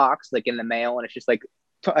snack box like in the mail, and it's just like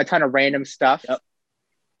a ton of random stuff. Yep.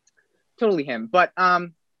 Totally him. But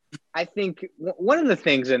I think one of the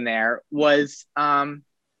things in there was salmon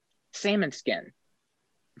skin.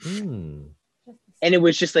 And it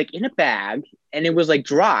was just like in a bag, and it was like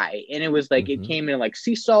dry, and it was like it came in like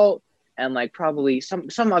sea salt and like probably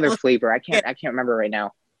some other flavor. I can't remember right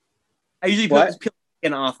now. I usually put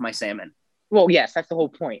skin off my salmon. Well, yes, that's the whole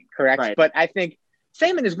point, correct? Right. But I think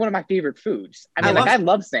salmon is one of my favorite foods. I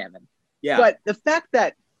love salmon. Yeah. But the fact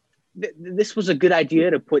that this was a good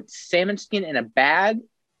idea to put salmon skin in a bag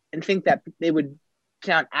and think that it would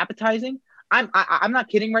sound appetizing, I'm not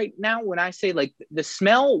kidding right now when I say like the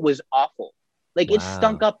smell was awful. Like it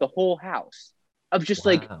stunk up the whole house of just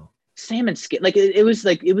like salmon skin. Like it was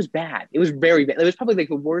bad. It was very bad. It was probably like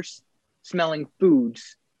the worst smelling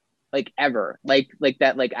foods like ever. Like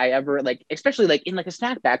that. Like I ever like, especially like in like a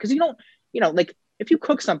snack bag. Cause you don't, like if you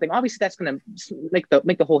cook something, obviously that's going to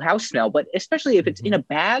make the whole house smell. But especially if it's in a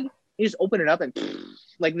bag, you just open it up and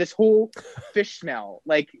like this whole fish smell.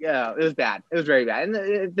 Like it was bad. It was very bad.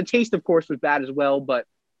 And the taste of course was bad as well. But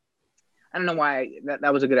I don't know why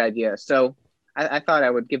that was a good idea. So I thought I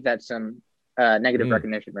would give that some negative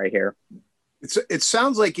recognition right here. It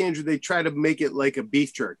sounds like, Andrew, they try to make it like a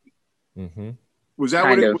beef jerky. Was that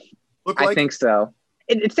kind what of. it looked like? I think so.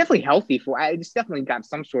 It's definitely healthy it's definitely got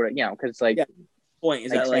some sort of, because like point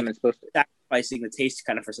is like that like supposed to sacrificing the taste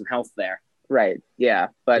kind of for some health there. Right. Yeah.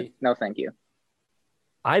 But no, thank you.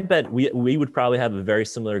 I bet we would probably have a very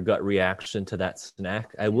similar gut reaction to that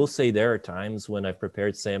snack. I will say there are times when I've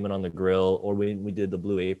prepared salmon on the grill, or when we did the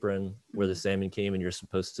Blue Apron where the salmon came and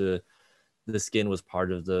the skin was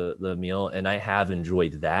part of the meal, and I have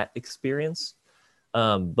enjoyed that experience.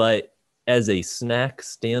 But as a snack,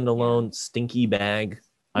 standalone, stinky bag,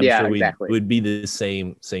 I'm sure we would be the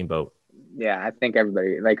same boat. Yeah, I think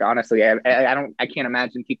everybody, like, honestly, I can't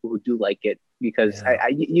imagine people who do like it, because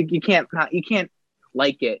you can't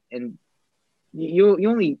like it, and you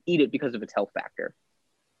only eat it because of its health factor.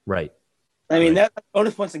 Right. I mean, that's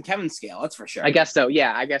bonus points in Kevin's scale, that's for sure. I guess so.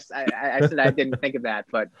 Yeah, I guess I said I didn't think of that,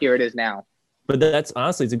 but here it is now. But that's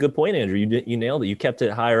honestly, it's a good point, Andrew. You nailed it. You kept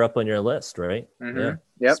it higher up on your list, right? Yeah.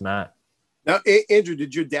 Yep. Smart. Now, Andrew,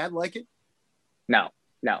 did your dad like it? No,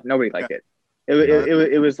 nobody liked it.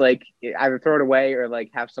 It was like either throw it away or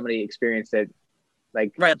like have somebody experience it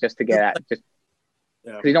like Right. just to get at just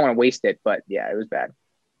Yeah. because you don't want to waste it. But yeah, it was bad.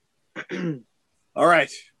 All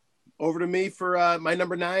right. Over to me for my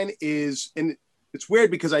number 9 is, and it's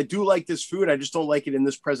weird because I do like this food. I just don't like it in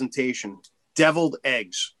this presentation. Deviled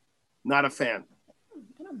eggs. Not a fan.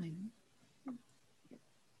 I don't mind.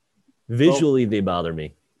 Visually, they bother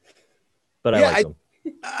me, but I Yeah, like them.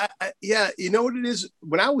 Yeah, you know what it is?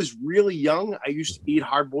 When I was really young, I used to eat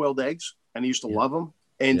hard-boiled eggs, and I used to love them.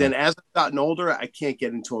 And then as I've gotten older, I can't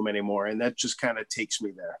get into them anymore, and that just kind of takes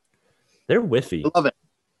me there. They're whiffy. I love it,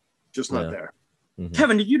 just not Yeah. there. Mhm.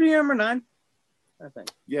 Kevin, did you do your number 9? I think.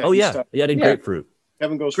 Yeah. Oh you yeah, start- yeah, I did Yeah. grapefruit.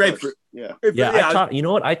 Kevin goes Grapefruit. first. Yeah. Yeah, I talked. You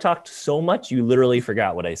know what? I talked so much, you literally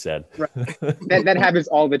forgot what I said. That happens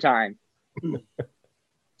all the time. Don't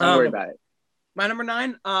worry about it. My number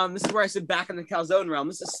 9, this is where I sit back in the calzone realm.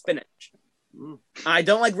 This is spinach. Mm. I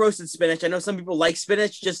don't like roasted spinach. I know some people like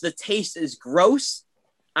spinach, just the taste is gross.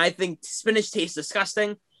 I think spinach tastes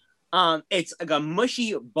disgusting. It's like a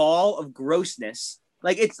mushy ball of grossness.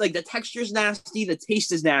 Like it's like the texture is nasty, the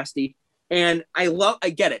taste is nasty. And I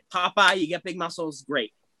get it. Popeye, you get big muscles,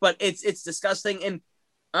 great. But it's disgusting. And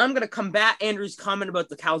I'm gonna combat Andrew's comment about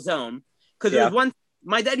the calzone. Because there was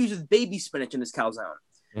my dad uses baby spinach in his calzone.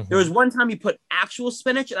 Mhm. There was one time he put actual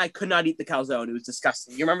spinach, and I could not eat the calzone. It was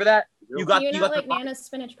disgusting. You remember that? Do you not like Nana's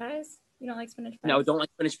spinach pies? You don't like spinach pies? No, don't like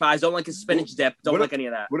spinach pies. Don't like his spinach dip. Don't like any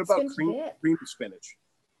of that. What about Spinach dip. cream spinach?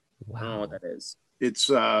 I don't know what that is. It's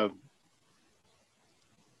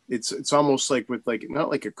almost like with like not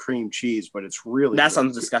like a cream cheese, but it's really That good.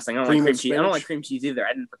 sounds disgusting. I don't Cream like cream and cheese. I don't spinach? like cream cheese either.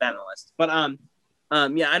 I didn't put that on the list. But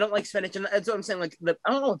yeah, I don't like spinach, and that's what I'm saying. Like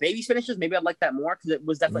I don't know what baby spinach is. Maybe I'd like that more because it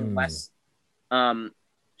was definitely less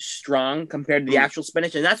strong compared to the actual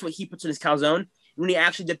spinach, and that's what he puts in his calzone. When he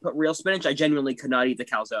actually did put real spinach, I genuinely could not eat the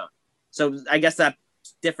calzone. So I guess that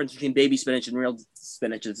difference between baby spinach and real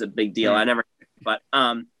spinach is a big deal. I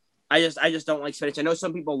just don't like spinach. I know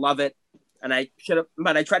some people love it, and I should have,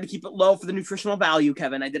 but I tried to keep it low for the nutritional value,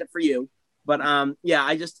 Kevin. I did it for you, but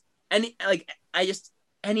yeah,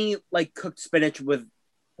 any cooked spinach with,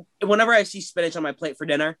 whenever I see spinach on my plate for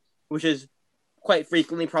dinner, which is quite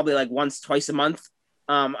frequently, probably like once, twice a month,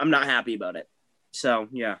 I'm not happy about it. So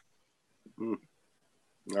yeah.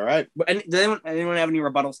 All right. But does anyone have any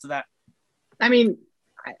rebuttals to that? I mean,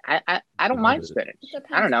 I don't mind spinach.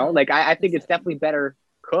 I don't know. Like I think it's definitely better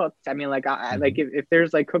cooked. I mean, like like if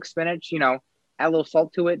there's like cooked spinach, you know, add a little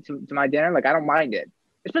salt to it to my dinner, like I don't mind it.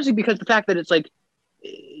 Especially because the fact that it's like,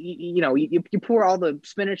 you know, you pour all the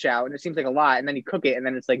spinach out and it seems like a lot, and then you cook it and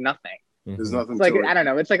then it's like nothing. There's nothing. It's like to it. I don't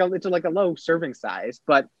know. It's like a low serving size,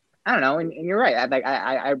 but I don't know. And you're right.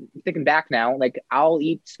 I'm thinking back now. Like I'll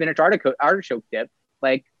eat spinach artichoke dip,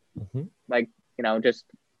 like you know, just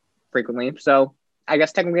frequently. So I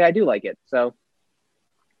guess technically I do like it. So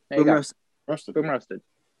there you go. Roasted. Boom roasted.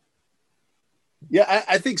 Yeah,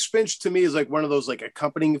 I think spinach to me is like one of those like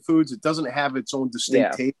accompanying foods. It doesn't have its own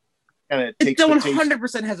distinct taste. And it takes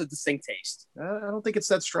 100% has a distinct taste. I don't think it's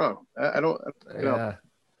that strong. I don't. You know. Yeah.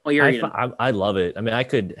 Well, you're eating. I love it. I mean, I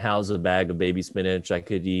could house a bag of baby spinach. I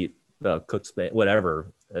could eat cooked spinach,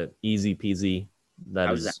 whatever. Easy peasy.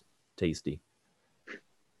 That is tasty.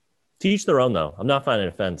 To each their own, though. I'm not finding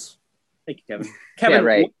offense. Thank you, Kevin. Kevin,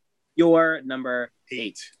 right. Your number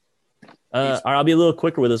 8. I'll be a little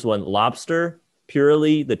quicker with this one. Lobster,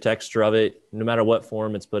 purely the texture of it, no matter what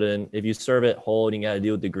form it's put in. If you serve it whole and you got to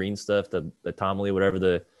deal with the green stuff, the tomoli, whatever,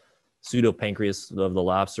 the pseudopancreas of the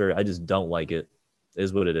lobster, I just don't like it. It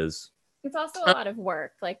is what it is. It's also a lot of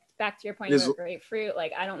work. Like back to your point about grapefruit,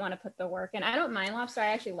 like I don't want to put the work in. I don't mind lobster. I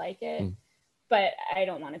actually like it, but I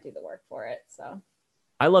don't want to do the work for it. So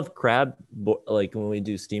I love crab. Like when we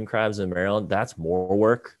do steamed crabs in Maryland, that's more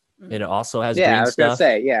work. And it also has green I was gonna stuff.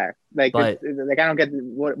 say, like I don't get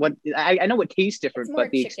what I know what tastes different,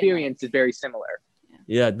 but the experience is very similar.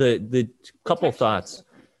 Yeah, the couple thoughts.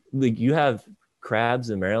 Like you have crabs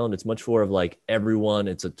in Maryland, it's much more of like everyone.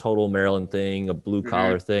 It's a total Maryland thing, a blue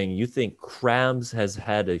collar thing. You think crabs has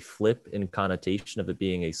had a flip in connotation of it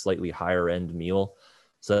being a slightly higher end meal,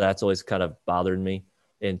 so that's always kind of bothered me.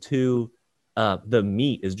 And two, the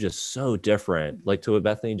meat is just so different. Like to what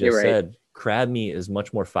Bethany just said. Crab meat is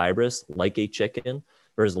much more fibrous, like a chicken,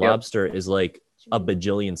 whereas lobster is like a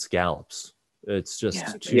bajillion scallops. It's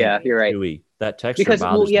just you're right. Chewy. That texture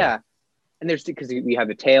bothers me. And there's because you have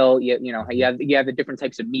the tail, you know, you have the different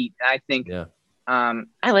types of meat. And I think,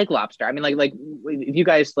 I like lobster. I mean, like if you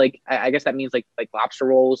guys like, I guess that means like lobster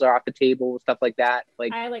rolls are off the table, stuff like that.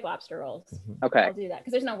 Like I like lobster rolls. Okay, I'll do that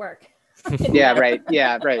because there's no work. Yeah, right.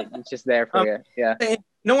 It's just there for you. Yeah.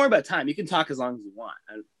 Don't worry about time. You can talk as long as you want.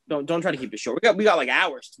 Don't try to keep it short. We got like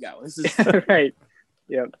hours to go. This is right.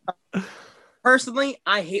 Yep. Personally,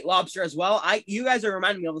 I hate lobster as well. You guys are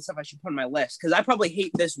reminding me of the stuff I should put on my list because I probably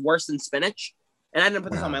hate this worse than spinach, and I didn't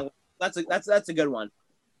put this on my list. That's a good one.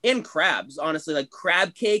 And crabs, honestly, like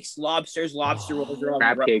crab cakes, lobsters, lobster rolls are all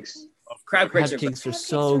Crab cakes. Crab Cakes are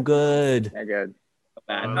so good. They're good.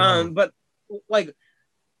 bad. But like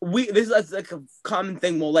this is like a common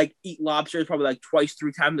thing. We'll like eat lobsters probably like twice,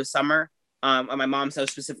 3 times a summer. And my mom's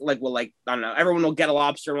house specifically, like we'll like, I don't know, everyone will get a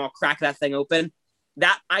lobster and we'll crack that thing open.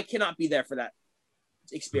 That I cannot be there for that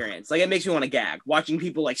experience. Like it makes me want to gag watching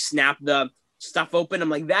people like snap the stuff open. I'm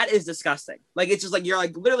like, that is disgusting. Like it's just like you're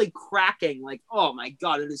like literally cracking. Like, oh my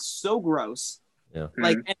god, it is so gross. Yeah.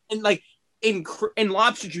 Like and like in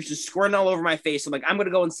lobster juice is squirting all over my face. I'm like, I'm gonna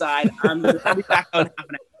go inside. I'll be back out in half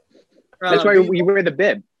an hour. That's why you wear the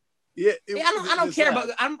bib. Yeah, I don't care about.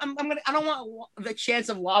 I don't want the chance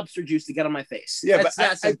of lobster juice to get on my face. Yeah, but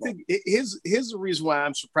I think here's the reason why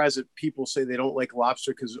I'm surprised that people say they don't like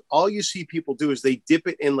lobster, because all you see people do is they dip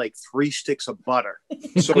it in like 3 sticks of butter.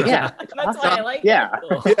 So Yeah, That's why I like yeah.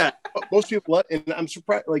 it. yeah, most people love, and I'm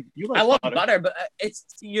surprised. Like you like I love butter. butter, but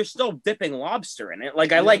you're still dipping lobster in it.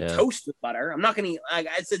 Like I like toast with butter. I'm not gonna eat. Like,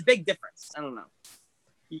 it's a big difference. I don't know.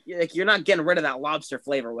 Like you're not getting rid of that lobster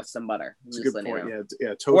flavor with some butter. That's a good point. You know. Yeah.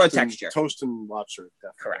 Toast or and, texture. Toast and lobster,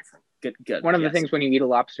 definitely. Correct. Good. One of the things when you eat a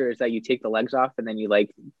lobster is that you take the legs off and then you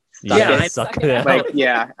like Suck it it out. out. like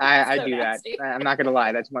I So do nasty. that. I'm not gonna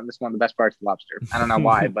lie. That's one of the best parts of lobster. I don't know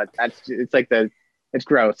why, but it's like it's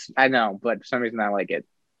gross. I know, but for some reason I like it.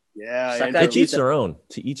 Yeah, Suck and that To each their own.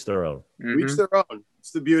 To each their own. each their own.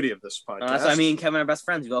 It's the beauty of this podcast. That's why me and Kevin are best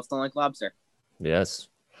friends. We both don't like lobster. Yes.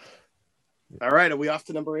 All right, are we off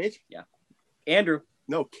to number 8? Andrew.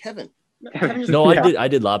 No, Kevin. No, Yeah. I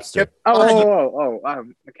did lobster.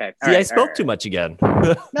 Okay. See, I spoke too much again.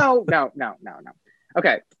 No.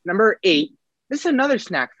 Okay, number 8. This is another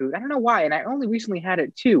snack food. I don't know why, and I only recently had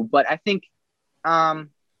it too. But I think, I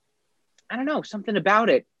don't know, something about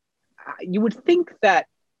it. You would think that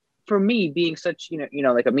for me, being such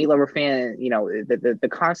like a meat lover fan, the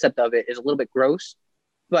concept of it is a little bit gross.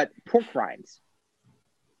 But pork rinds.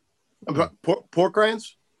 Pork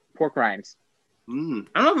rinds. Pork rinds. I don't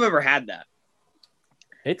know if I've ever had that.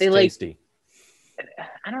 It's They like- tasty.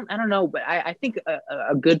 I don't know, but I think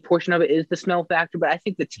a good portion of it is the smell factor, but I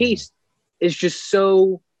think the taste is just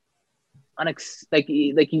so like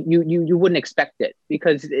you wouldn't expect it,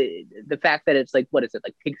 because the fact that it's like, what is it,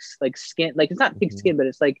 like pig's like skin, like it's not pig skin, but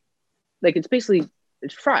it's like it's basically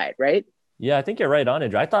it's fried, right? Yeah, I think you're right on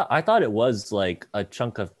it. I thought it was like a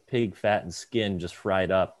chunk of pig fat and skin just fried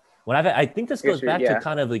up. I think this goes back to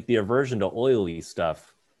kind of like the aversion to oily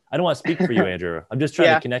stuff. I don't want to speak for you, Andrew. I'm just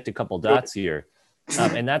trying to connect a couple dots here.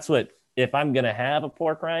 And that's what, if I'm going to have a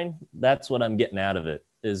pork rind, that's what I'm getting out of it,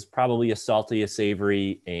 is probably a salty, a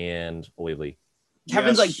savory, and oily.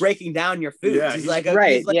 Kevin's like breaking down your food. Yeah, he's like,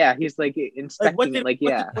 Right. He's like inspecting what did it.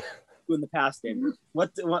 oil do in the past, Andrew?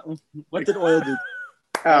 What did oil do?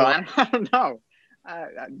 I don't know.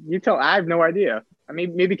 You tell. I have no idea. I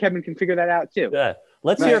mean, maybe Kevin can figure that out too. Yeah.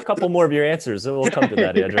 Let's hear a couple more of your answers, and we'll come to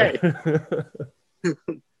that, Andrew.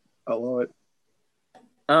 I love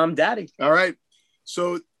it. Daddy. All right.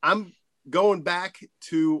 So I'm going back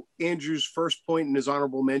to Andrew's first point in his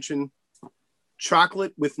honorable mention,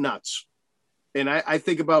 chocolate with nuts. And I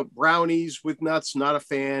think about brownies with nuts, not a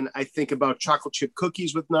fan. I think about chocolate chip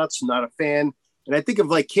cookies with nuts, not a fan. And I think of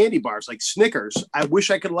like candy bars, like Snickers. I wish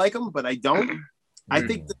I could like them, but I don't. I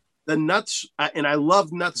think the nuts, and I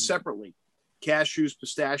love nuts separately. Cashews,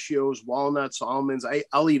 pistachios, walnuts, almonds.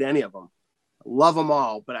 I'll eat any of them. Love them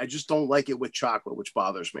all, but I just don't like it with chocolate, which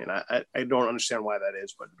bothers me. And I don't understand why that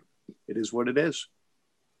is, but it is what it is.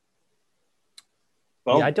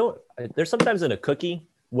 Well, Yeah, there's sometimes in a cookie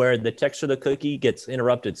where the texture of the cookie gets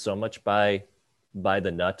interrupted so much by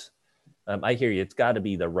the nut. I hear you. It's got to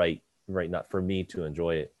be the right nut for me to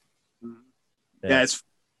enjoy it. Yeah,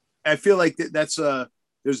 I feel like that's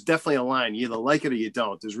there's definitely a line. You either like it or you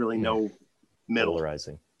don't. There's really no middle.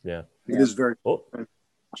 Polarizing. Yeah. It is very. Oh,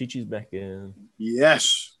 Chi-Chi's back in.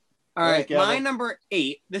 Yes. All right, Gavin. my number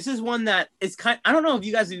 8. This is one that is I don't know if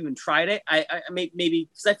you guys have even tried it. I maybe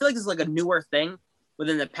because I feel like this is like a newer thing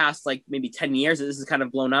within the past like maybe 10 years that this is kind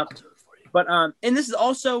of blown up. But and this is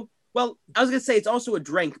also, well, I was gonna say it's also a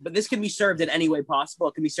drink, but this can be served in any way possible.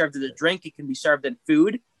 It can be served as a drink. It can be served in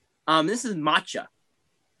food. This is matcha.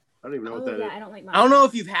 I don't even know what that is. I don't like. I don't know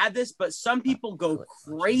if you've had this, but some people go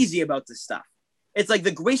crazy about this stuff. It's like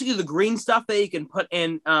basically the green stuff that you can put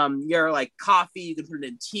in your like coffee. You can put it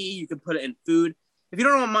in tea. You can put it in food. If you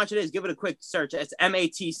don't know what matcha is, give it a quick search. It's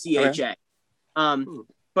MATCHA.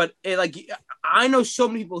 But it, like I know so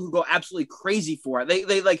many people who go absolutely crazy for it.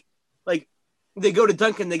 They like they go to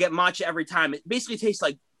Dunkin', they get matcha every time. It basically tastes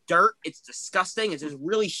like dirt. It's disgusting. It's just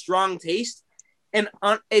really strong taste. And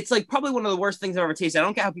it's like probably one of the worst things I've ever tasted. I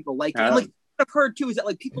don't get how people like it. And like what I've heard too is that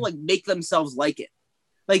like people like make themselves like it.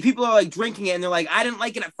 Like people are like drinking it and they're like, I didn't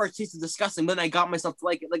like it at first. It tasted disgusting, but then I got myself to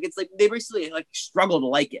like it. Like it's like they basically like struggle to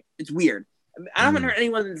like it. It's weird. I haven't heard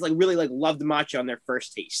anyone that's like really like loved matcha on their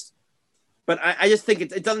first taste. But I just think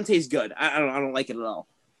it doesn't taste good. I don't like it at all.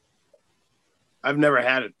 I've never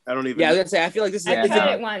had it. I don't even. Yeah, I was gonna say I feel like this is. I've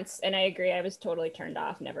had it once, and I agree. I was totally turned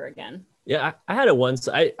off. Never again. Yeah, I had it once.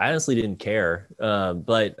 I honestly didn't care,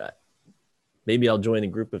 but maybe I'll join the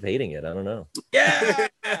group of hating it. I don't know. Yeah.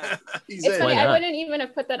 It's funny. I wouldn't even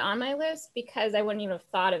have put that on my list because I wouldn't even have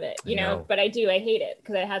thought of it, you know. But I do. I hate it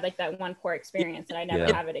because I had like that one poor experience and I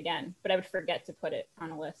never have it again. But I would forget to put it on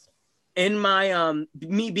a list. In my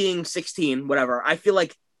me being 16, whatever, I feel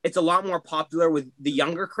like it's a lot more popular with the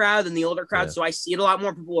younger crowd than the older crowd. Yeah. So I see it a lot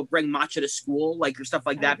more. People will bring matcha to school, like or stuff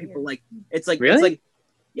like that. People like it's like really? It's like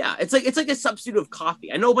yeah, it's like a substitute of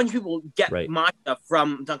coffee. I know a bunch of people get matcha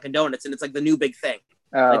from Dunkin' Donuts, and it's like the new big thing.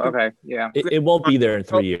 Oh, okay, yeah. It won't be there in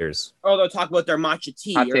 3 years. Or they'll talk about their matcha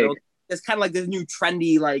tea. It's kind of like this new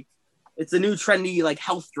trendy, like it's a new trendy like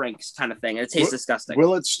health drinks kind of thing, and it tastes disgusting.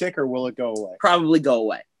 Will it stick or will it go away? Probably go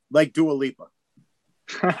away. Like Dua Lipa.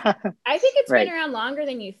 I think it's been around longer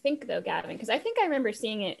than you think, though, Gavin, because I think I remember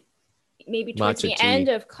seeing it maybe towards the end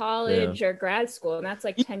of college or grad school, and that's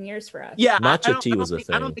like 10 years for us. Yeah, matcha tea was a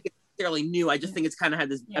thing. I don't think it's necessarily new. I just think it's kind of had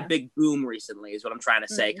this a big boom recently, is what I'm trying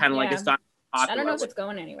to say. Kind of like it's not popular. I don't know if it's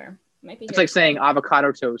going anywhere. It might be. It's like saying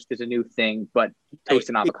avocado toast is a new thing, but toast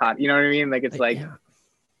and avocado. You know what I mean? Like it's like,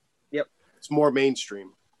 it's more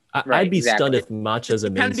mainstream. I'd be stunned if matcha is a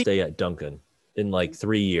mainstay at Dunkin' in like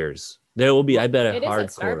 3 years. There will be, I bet, a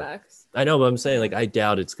hardcore. I know, but I'm saying, like, I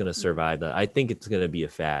doubt it's going to survive that. I think it's going to be a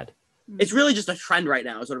fad. It's really just a trend right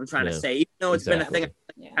now, is what I'm trying to say. Even though it's been a thing,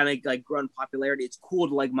 kind of like grown popularity, it's cool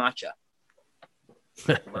to like matcha.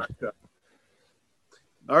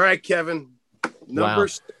 All right, Kevin. Number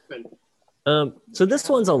 7. So this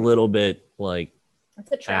one's a little bit like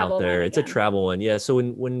it's a travel out there. One it's a travel one. Yeah. So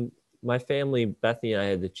when my family, Bethany and I,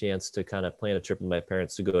 had the chance to kind of plan a trip with my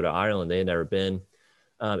parents to go to Ireland, they had never been.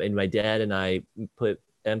 And my dad and I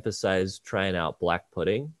emphasized trying out black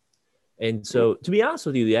pudding. And so, to be honest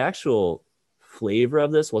with you, the actual flavor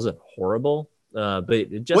of this wasn't horrible. But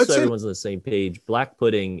so everyone's on the same page, black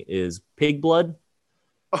pudding is pig blood,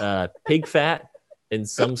 pig fat, and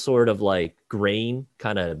some sort of like grain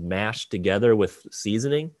kind of mashed together with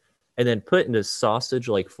seasoning, and then put into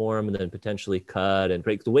sausage-like form, and then potentially cut and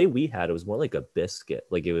break. The way we had it was more like a biscuit.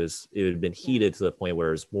 Like it had been heated to the point where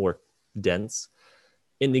it was more dense.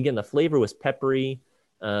 And again, the flavor was peppery.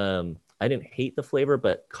 I didn't hate the flavor,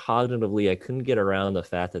 but cognitively, I couldn't get around the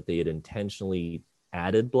fact that they had intentionally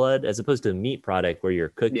added blood, as opposed to a meat product where you're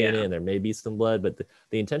cooking it and there may be some blood. But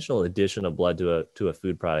the intentional addition of blood to a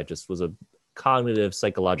food product just was a cognitive,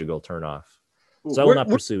 psychological turnoff. So I will not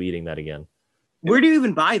pursue eating that again. Where do you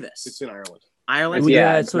even buy this? It's in Ireland. Ireland?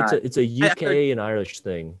 Yeah, so it's a UK and Irish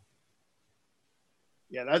thing.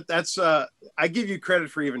 Yeah, that's I give you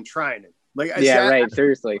credit for even trying it. Like,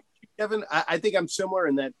 seriously, Kevin, I think I'm similar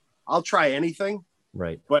in that I'll try anything,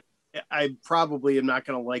 right? But I probably am not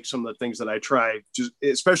going to like some of the things that I try, just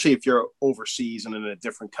especially if you're overseas and in a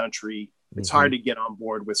different country. It's hard to get on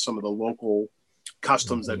board with some of the local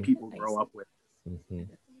customs that people grow up with.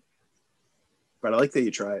 But I like that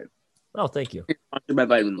you try it. Oh, thank you. You're a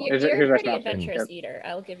pretty adventurous eater.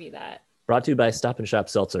 I'll give you that. Brought to you by Stop and Shop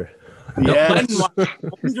Seltzer. Yeah.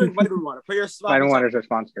 Drink vitamin water. Put your vitamin water is a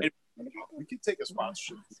sponsor. We can take a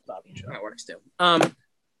sponsorship. That works too.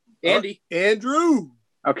 Andy. Andrew.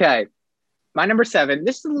 Okay. My number 7.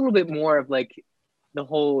 This is a little bit more of like the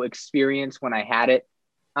whole experience when I had it.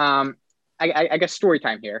 I guess story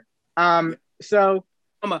time here. So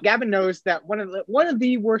Gavin knows that one of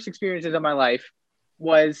the worst experiences of my life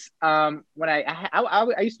was when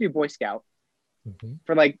I used to be a Boy Scout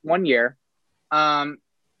for like 1 year.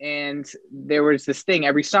 And there was this thing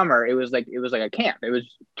every summer. It was like a camp. It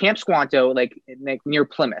was Camp Squanto, like near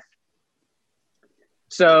Plymouth.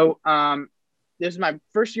 So this is my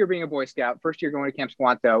first year being a Boy Scout, first year going to Camp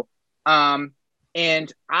Squanto.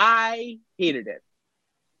 And I hated it.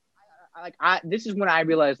 This is when I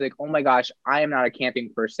realized, like, oh my gosh, I am not a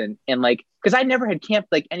camping person. And like, because I never had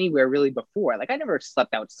camped like anywhere really before. Like I never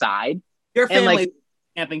slept outside. Your family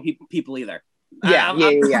camping people either. Yeah.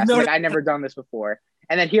 So, like I never done this before.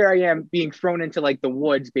 And then here I am being thrown into like the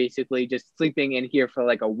woods, basically just sleeping in here for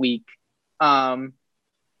like a week. I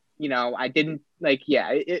didn't like,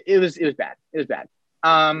 it was bad. It was bad.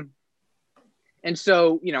 And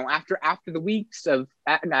so, after the week of,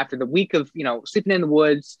 sleeping in the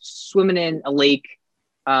woods, swimming in a lake,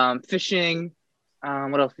 fishing,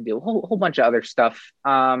 what else we do? A whole bunch of other stuff.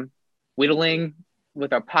 Whittling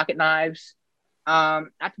with our pocket knives.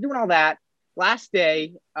 After doing all that, last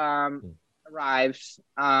day arrives.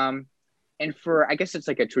 And I guess it's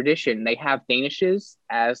like a tradition. They have Danishes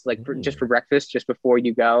as like just for breakfast, just before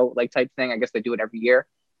you go, like type thing. I guess they do it every year.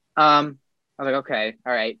 I was like, okay,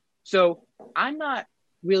 all right. So I'm not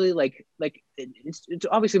really like it's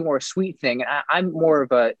obviously more a sweet thing. I'm more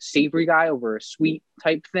of a savory guy over a sweet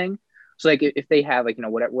type thing. So like if they have like,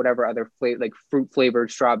 whatever other flavor, like fruit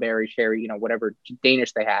flavored, strawberry, cherry, whatever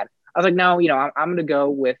Danish they had, I was like, no, I'm going to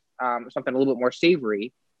go with something a little bit more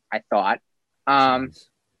savory. I thought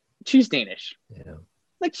cheese Danish. Yeah.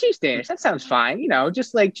 Like cheese Danish, that sounds fine.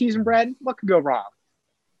 Just like cheese and bread, what could go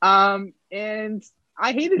wrong? And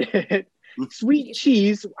I hated it. Sweet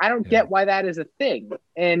cheese, I don't get why that is a thing.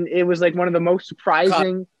 And it was like one of the most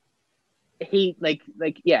surprising it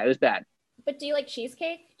was bad. But do you like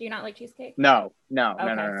cheesecake? Do you not like cheesecake? No.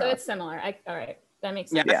 Okay, so it's similar. All right, that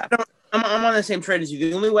makes sense. Yeah. I'm on the same trade as you.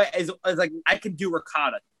 The only way is like I could do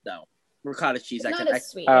ricotta though. Ricotta cheese. It's not as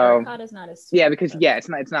sweet. Ricotta's not as sweet. Yeah, because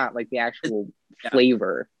it's not like the actual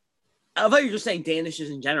flavor. I thought you were just saying Danishes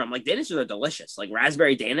in general. I'm like, Danishes are delicious. Like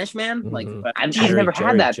raspberry Danish, man. Like I've never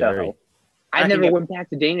had that though. I never went back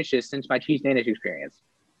to Danishes since my cheese Danish experience.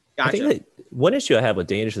 Gotcha. I think that one issue I have with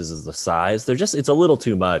Danishes is the size. It's a little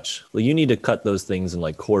too much. Like you need to cut those things in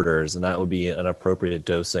like quarters, and that would be an appropriate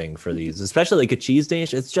dosing for these, especially like a cheese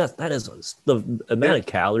Danish. It's just that is the amount of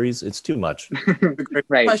calories. It's too much.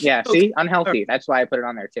 Right? Yeah. See, unhealthy. That's why I put it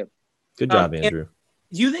on there too. Good job, Andrew.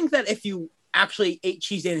 Do you think that if you actually ate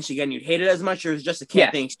cheese Danish again, you'd hate it as much, or is it just a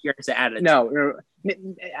camping experience that added? No.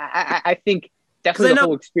 I think definitely the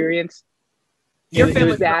whole experience. Your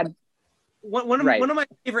family, dad. One of my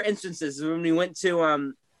favorite instances is when we went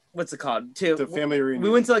to what's it called? The family reunion. We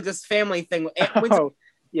went to like this family thing.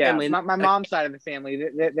 Family. My mom's side of the family,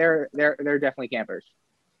 they're definitely campers.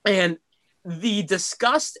 And the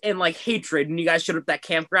disgust and like hatred when you guys showed up at that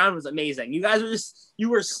campground was amazing. You guys were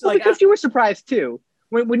because you were surprised too.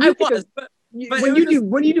 When you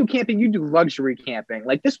do camping, you do luxury camping.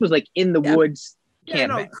 Like this was like in the woods. Yeah,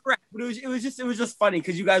 no, correct. But it was just funny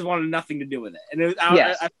because you guys wanted nothing to do with it, and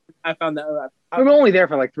I found that we were only there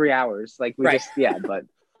for like 3 hours. Like we but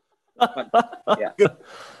yeah, it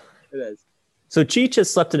is. So Cheech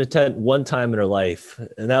has slept in a tent one time in her life,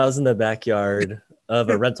 and that was in the backyard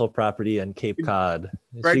of a rental property in Cape Cod.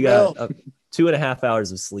 She got 2.5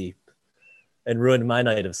 hours of sleep and ruined my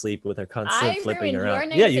night of sleep with her constant flipping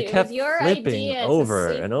around. Yeah, you kept flipping over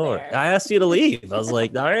and over. I asked you to leave. I was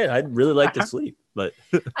like, all right, I'd really like to sleep. But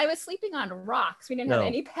I was sleeping on rocks. We didn't have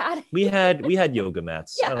any padding. We had yoga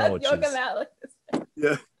mats. Yeah, I don't know what yoga mat.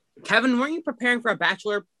 Yeah. Kevin, weren't you preparing for a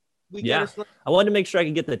bachelor weekend? Yeah. I wanted to make sure I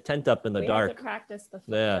could get the tent up in the dark. Had to practice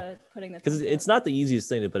putting the because it's not the easiest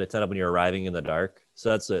thing to put a tent up when you're arriving in the dark. So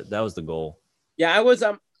that was the goal. Yeah, I was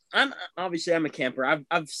I'm a camper.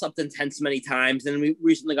 I've slept in tents many times, and we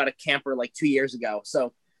recently got a camper like 2 years ago.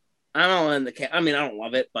 So I'm all in the camp. I mean, I don't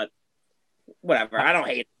love it, but whatever. I don't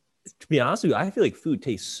hate it. To be honest with you, I feel like food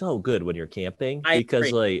tastes so good when you're camping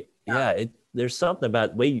because there's something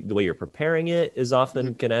about the way you're preparing it is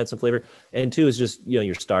often can add some flavor. And two is just,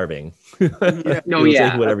 you're starving. Whatever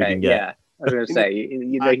you can get. Yeah. I was going to say,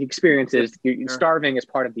 the experience is starving is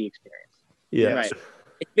part of the experience. Yeah. Right.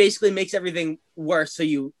 It basically makes everything worse. So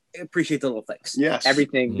you appreciate the little things. Yes.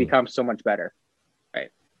 Everything becomes so much better.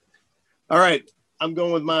 Right. All right. I'm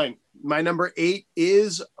going with mine. My number 8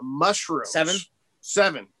 is mushrooms.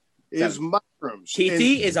 7 is mushrooms.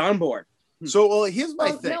 TT is on board. So, here's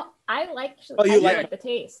my thing. No, I like the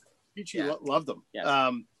taste. You love them.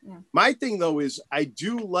 Yes. My thing though is I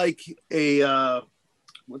do like a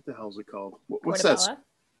what the hell is it called? What's that?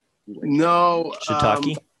 No,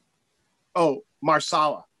 shiitake.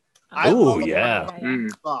 marsala. Oh yeah,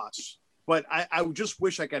 sauce. But I just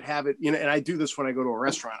wish I could have it. And I do this when I go to a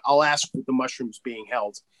restaurant. I'll ask with the mushrooms being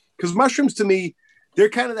held because mushrooms to me, they're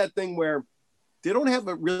kind of that thing where they don't have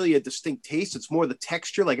really a distinct taste. It's more the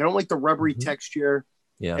texture. Like I don't like the rubbery texture.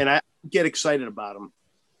 Yeah. And I get excited about them.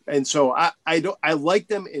 And so I like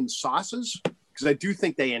them in sauces because I do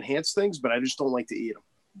think they enhance things, but I just don't like to eat them.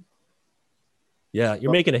 Yeah,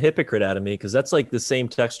 you're making a hypocrite out of me because that's like the same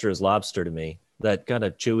texture as lobster to me. That kind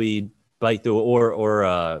of chewy bite through,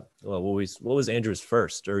 or what was Andrew's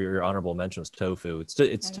first or your honorable mention was tofu. It's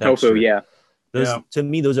texture. Tofu, yeah. To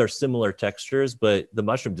me, those are similar textures, but the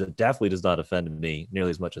mushroom definitely does not offend me nearly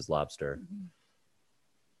as much as lobster.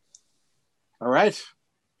 All right.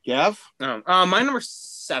 Gav? My number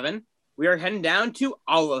 7 we are heading down to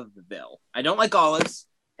Oliveville. I don't like olives.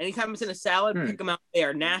 Anytime it's in a salad, pick them out. They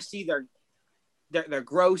are nasty. They're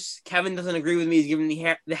gross. Kevin doesn't agree with me. He's giving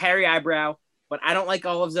the hairy eyebrow, but I don't like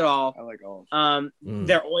olives at all. I like olives.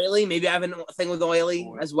 They're oily. Maybe I have a thing with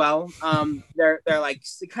oily as well. They're like,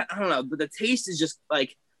 I don't know, but the taste is just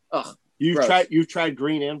like, ugh. You've tried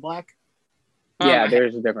green and black? Yeah,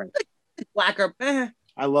 there's a difference. Black or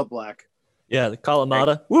I love black. Yeah, the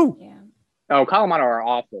Kalamata. Woo. Yeah. Oh, Kalamata are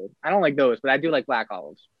awful. I don't like those, but I do like black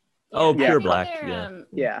olives. Oh, I pure think black. they're,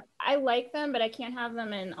 Yeah. I like them, but I can't have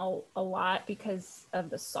them in a lot because of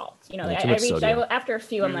the salt. You know, Yeah, I too much reached sodium. after a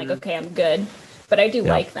few. I'm like, okay, I'm good, but I do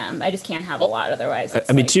like them. I just can't have a lot otherwise.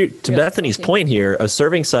 I mean, to Bethany's point here, a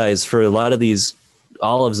serving size for a lot of these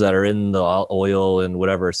olives that are in the oil and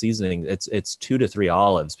whatever seasoning, it's 2 to 3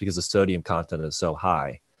 olives because the sodium content is so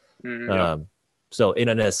high. So in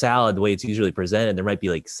a salad, the way it's usually presented, there might be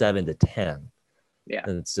like 7 to 10. Yeah.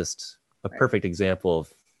 And it's just a perfect example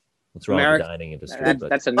of what's wrong with the dining industry.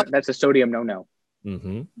 That's a sodium no.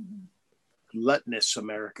 Gluttonous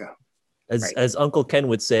America. As Uncle Ken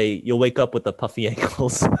would say, you'll wake up with the puffy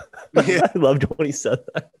ankles. I loved when he said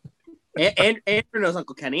that. And Andrew knows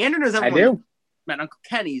Uncle Kenny. Andrew knows everyone. I do. Met Uncle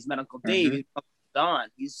Kenny. He's met Uncle Dave. He's met Don.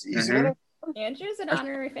 He's Andrew's an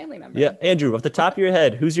honorary family member. Yeah, Andrew, off the top of your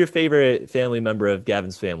head, who's your favorite family member of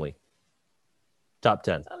Gavin's family? Top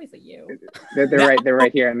 10. It's obviously you. They're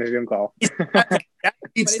right here in the Zoom call. That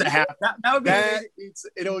needs to happen. That would be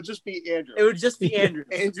It'll just be Andrew. It would just be Andrew.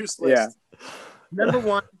 Andrew's list. Number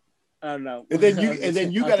one. I don't know. And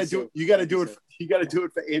then you got to do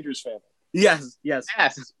it for Andrew's family. Yes. Yes,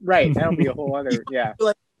 right. That'll be a whole other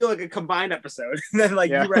Like a combined episode. And then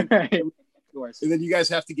you read yours. And then you guys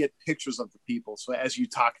have to get pictures of the people. So as you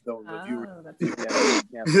talk to them, the viewers.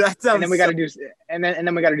 That sounds. And then we got to do, and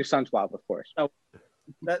then we got to do Sun Swap, of course. Oh,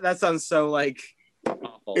 that sounds so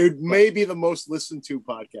awful. It may be the most listened to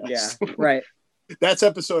podcast. Yeah, right. That's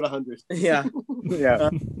episode 100. Yeah. Yeah.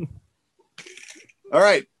 All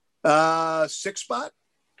right. 6th spot.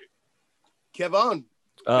 Kevon.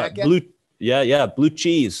 Blue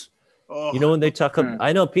cheese. Oh. You know when they talk about,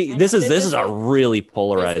 I know Pete, this is a really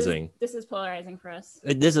polarizing. This is polarizing for us.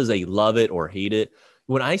 This is a love it or hate it.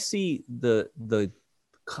 When I see the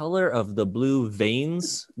color of the blue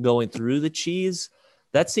veins going through the cheese,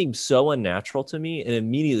 that seems so unnatural to me. And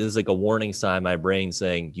immediately there's like a warning sign in my brain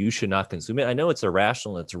saying you should not consume it. I know it's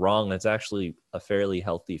irrational, it's wrong. It's actually a fairly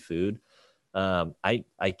healthy food. I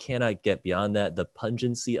cannot get beyond that. The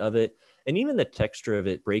pungency of it. And even the texture of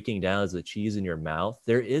it breaking down as the cheese in your mouth,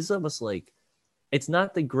 there is almost like, it's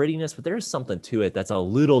not the grittiness, but there's something to it that's a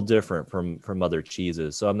little different from other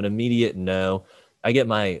cheeses. So I'm an immediate no. I get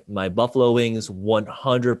my buffalo wings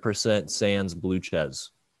 100% sans blue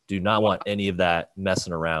cheese. Do not want any of that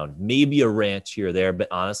messing around. Maybe a ranch here or there, but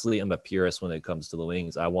honestly, I'm a purist when it comes to the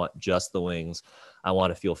wings. I want just the wings. I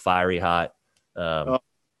want to feel fiery hot.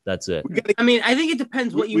 That's it. I mean, I think it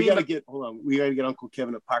depends what you mean. We gotta get Uncle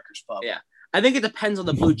Kevin at Parker's Pub. Yeah, I think it depends on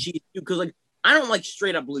the blue cheese too, because I don't like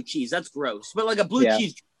straight up blue cheese. That's gross. But a blue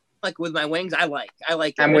cheese, with my wings, I like.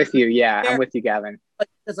 I'm with you. Yeah, I'm with you, Gavin.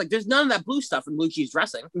 It's there's none of that blue stuff in blue cheese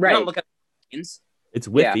dressing. Right. Don't look at it's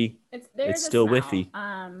whiffy. Yeah. It's still whiffy.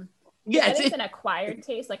 It's an acquired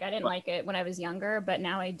taste. I didn't like it when I was younger, but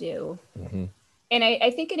now I do. Mm-hmm. And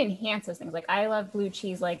I think it enhances things. I love blue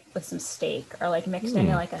cheese with some steak or mixed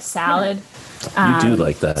into a salad. You do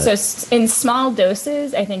like that. So in small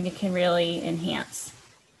doses, I think it can really enhance.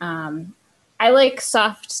 I like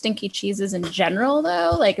soft, stinky cheeses in general,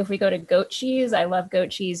 though. If we go to goat cheese, I love goat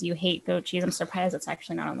cheese. You hate goat cheese. I'm surprised it's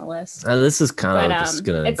actually not on the list. This is kind of just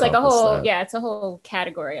going to it's a whole, it's a whole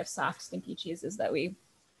category of soft, stinky cheeses that we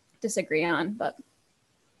disagree on, but.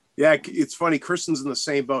 Yeah, it's funny. Kristen's in the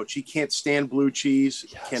same boat. She can't stand blue cheese.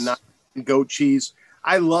 Yes. Cannot stand goat cheese.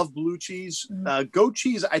 I love blue cheese. Mm-hmm. Goat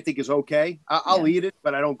cheese, I think, is okay. I'll eat it,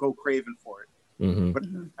 but I don't go craving for it. Mm-hmm. But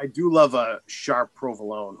I do love a sharp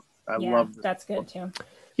provolone. I love that's good too.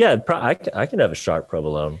 Yeah, I can have a sharp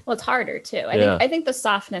provolone. Well, it's harder too. I think the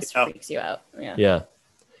softness freaks you out. Yeah.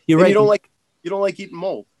 You're right. You don't like eating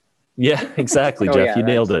mold. Yeah, exactly, Jeff. You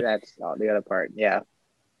nailed it. That's the other part. Yeah.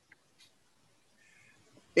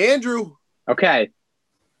 Andrew. Okay.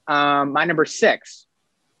 My number 6.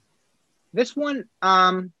 This one,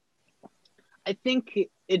 I think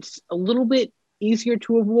it's a little bit easier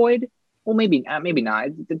to avoid. Well, maybe not.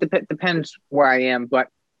 It depends where I am, but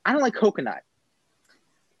I don't like coconut.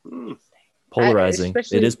 Polarizing.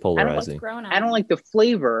 It is polarizing. I don't like the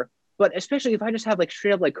flavor, but especially if I just have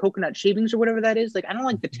straight up coconut shavings or whatever that is, I don't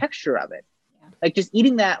like the texture of it. Just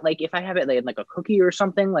eating that, if I have it in a cookie or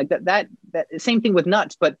something that same thing with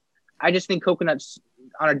nuts, but I just think coconuts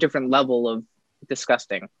on a different level of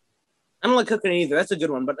disgusting. I don't like coconut either. That's a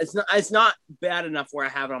good one, but it's not bad enough where I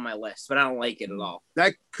have it on my list, but I don't like it at all.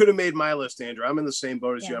 That could have made my list, Andrew. I'm in the same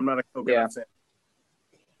boat as you. I'm not a coconut fan.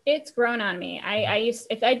 It's grown on me.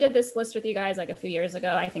 If I did this list with you guys like a few years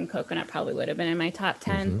ago, I think coconut probably would have been in my top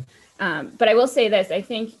 10. But I will say this, I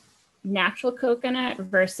think natural coconut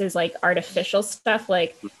versus like artificial stuff,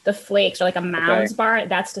 like the flakes or like a Mounds bar,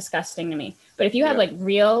 that's disgusting to me. But if you have like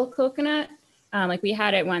real coconut, like we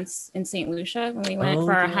had it once in St. Lucia when we went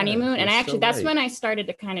for our honeymoon. And that's when I started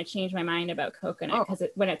to kind of change my mind about coconut, because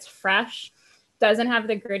when it's fresh, doesn't have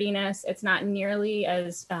the grittiness. It's not nearly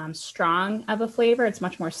as strong of a flavor. It's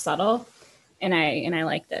much more subtle. And I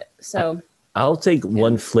liked it. So I'll take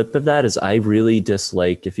one flip of that is I really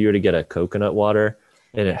dislike if you were to get a coconut water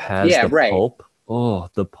and it has the pulp. Oh,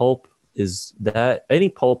 the pulp is that any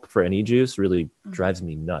pulp for any juice really drives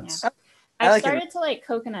me nuts. Yeah. I started to like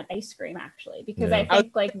coconut ice cream actually, because I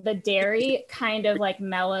think like the dairy kind of like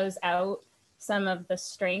mellows out some of the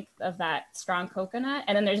strength of that strong coconut,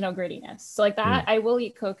 and then there's no grittiness. So like that, I will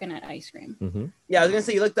eat coconut ice cream. Yeah, I was gonna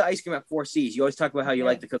say you like the ice cream at 4 C's. You always talk about how you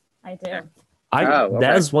like the coconut. I do.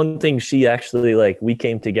 That is one thing she actually like we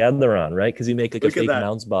came together on, right? Because you make like a fake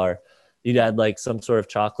Mounds bar. You'd add like some sort of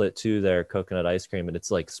chocolate to their coconut ice cream, and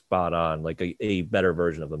it's like spot on, like a better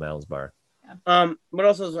version of a Mounds bar. But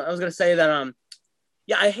also I was gonna say that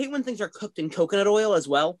I hate when things are cooked in coconut oil as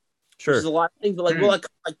well. Sure. There's a lot of things, but like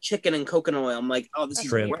chicken and coconut oil. I'm like, oh, this is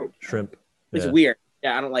shrimp. It's weird.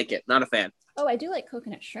 Yeah, I don't like it. Not a fan. Oh, I do like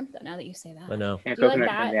coconut shrimp though. Now that you say that, I know. Do you like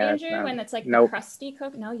that, Andrew? When it's like the crusty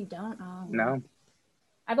coconut? No, you don't. Oh, no.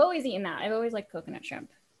 I've always eaten that. I've always liked coconut shrimp,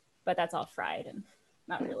 but that's all fried and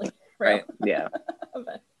not really. Right. Yeah.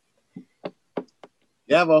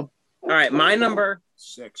 Yeah. Well. All right. My number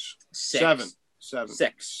six. Seven. My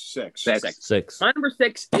number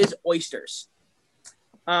 6 is oysters.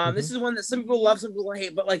 This is one that some people love, some people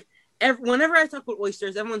hate, but like whenever I talk about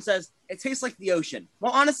oysters, everyone says it tastes like the ocean.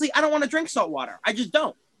 Well, honestly, I don't want to drink salt water. I just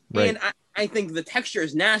don't. Right. And I think the texture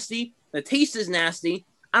is nasty. The taste is nasty.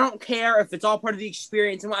 I don't care if it's all part of the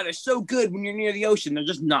experience and why they're so good when you're near the ocean. They're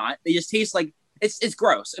just not. They just taste like it's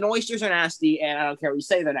gross. And oysters are nasty, and I don't care what you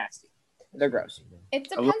say, they're nasty. They're gross. It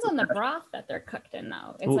depends on the broth that they're cooked in,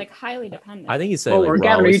 though. It's like highly dependent. I think you say like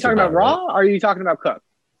Gavin, are you talking about raw or are you talking about cooked?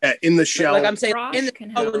 In the shell. Like I'm saying,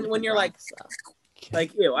 when you're like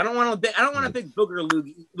ew, I don't want a big booger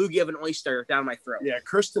loogie of an oyster down my throat. Yeah,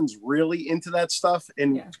 Kristen's really into that stuff,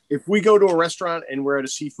 and if we go to a restaurant and we're at a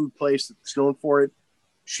seafood place that's known for it,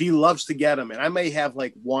 she loves to get them, and I may have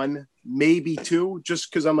like one, maybe two, just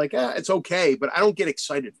because I'm like, it's okay, but I don't get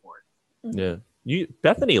excited for it. Yeah.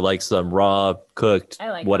 Bethany likes them raw, cooked,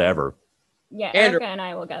 whatever. Them. Yeah, Erica and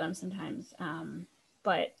I will get them sometimes.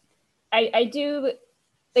 But I do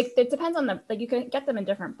like it depends on you can get them in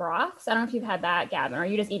different broths. I don't know if you've had that, Gavin, or are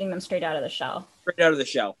you just eating them straight out of the shell? Straight out of the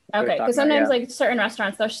shell. Okay, because sometimes like certain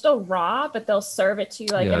restaurants they're still raw, but they'll serve it to you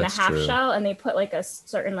like in the half shell, and they put like a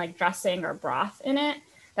certain like dressing or broth in it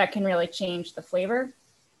that can really change the flavor,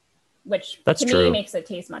 which to me makes it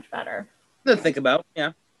taste much better. Something to think about,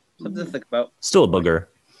 yeah. Something to think about. Still a booger.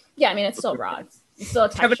 Yeah, I mean it's still raw. It's still a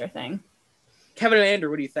texture thing. Kevin and Andrew,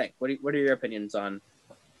 what do you think? What are your opinions on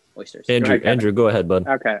oysters? Andrew, go ahead, bud.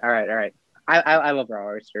 Okay, all right. I love raw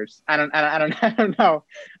oysters. I don't know.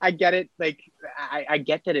 I get it. Like I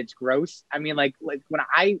get that it's gross. I mean, like when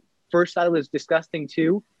I first thought it was disgusting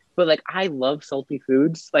too, but like I love salty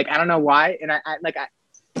foods. Like I don't know why, and I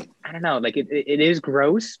don't know. Like it is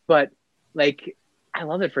gross, but like I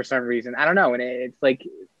love it for some reason. I don't know, and it's like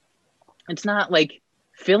it's not like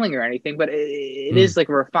filling or anything, but it is like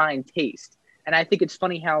a refined taste. And I think it's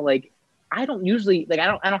funny how like I don't usually like I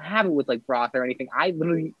don't have it with like broth or anything. I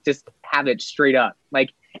literally just have it straight up.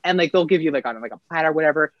 Like and like they'll give you like on like a platter or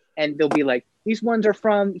whatever, and they'll be like these ones are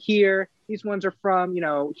from here, these ones are from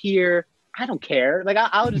here. I don't care. Like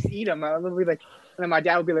I'll just eat them. I'll be like, and then my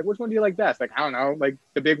dad would be like, "Which one do you like best?" Like I don't know, like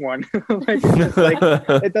the big one. Like, it's like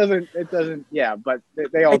it doesn't. Yeah, but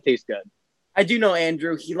they all taste good. I do know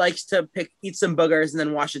Andrew. He likes to eat some boogers and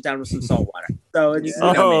then wash it down with some salt water. So it's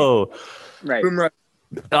right.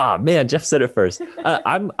 Oh man, Jeff said it first.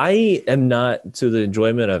 I am not to the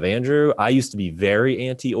enjoyment of Andrew. I used to be very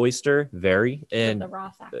anti-oyster, and the raw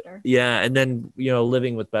factor. Yeah, and then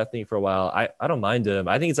living with Bethany for a while, I don't mind them.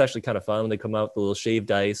 I think it's actually kind of fun when they come out with the little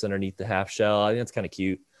shaved ice underneath the half shell. I think it's kind of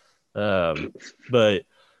cute. But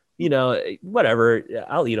whatever,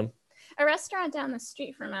 I'll eat them. A restaurant down the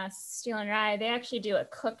street from us, Steel and Rye, they actually do a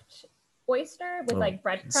cooked oyster with like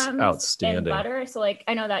breadcrumbs and butter. So like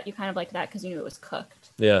I know that you kind of like that because you knew it was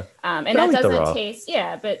cooked. Yeah. And that doesn't taste.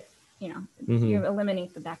 Yeah, but you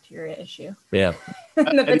eliminate the bacteria issue. Yeah.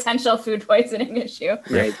 The potential food poisoning issue.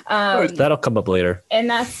 Right. That'll come up later. And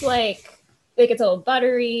that's like it's a little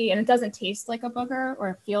buttery and it doesn't taste like a booger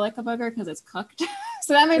or feel like a booger because it's cooked.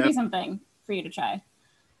 So that might be something for you to try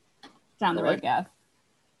down the road, Gav.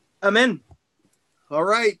 I'm in. All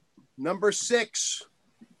right. Number 6,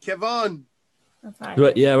 Kevon.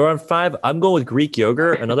 But yeah, we're on 5. I'm going with Greek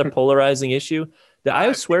yogurt, another polarizing issue.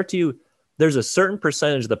 I swear to you, there's a certain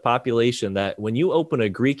percentage of the population that when you open a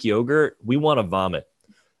Greek yogurt, we want to vomit.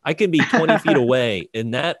 I can be 20 feet away,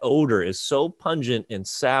 and that odor is so pungent and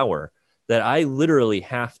sour that I literally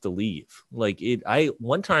have to leave.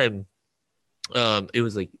 One time, it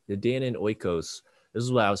was like the Dan and Oikos. This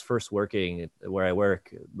is when I was first working where I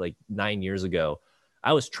work, like 9 years ago.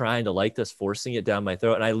 I was trying to like this, forcing it down my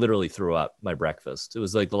throat, and I literally threw up my breakfast. It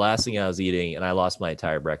was like the last thing I was eating, and I lost my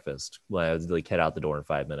entire breakfast when I was like head out the door in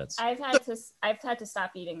 5 minutes. I've had to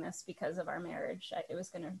stop eating this because of our marriage. It was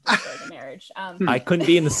going to destroy the marriage. I couldn't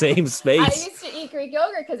be in the same space. I used to eat Greek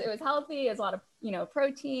yogurt because it was healthy. It's a lot of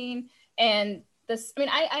protein, and this. I mean,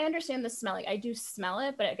 I understand the smell. Like I do smell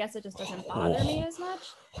it, but I guess it just doesn't bother me as much.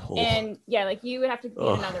 And yeah, like you would have to be in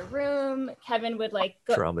another room. Kevin would go.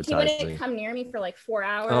 He wouldn't come near me for like 4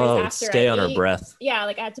 hours after stay I on ate. her breath. Yeah,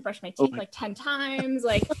 like I had to brush my teeth like 10 times.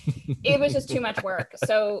 Like it was just too much work.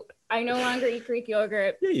 So I no longer eat Greek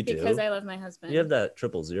yogurt because I love my husband. You have that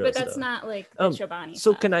 000, but that's not like the Chobani.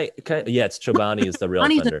 So can I? Yeah, it's Chobani is the real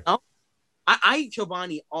offender. I eat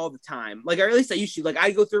Chobani all the time. Like, or at least I used to. Like,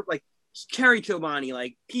 I go through like cherry Chobani,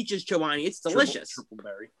 like peaches Chobani. It's delicious. Triple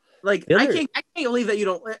berry. Like I can't believe that you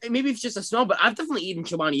don't. Maybe it's just a smell, but I've definitely eaten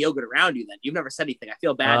Chobani yogurt around you. Then you've never said anything. I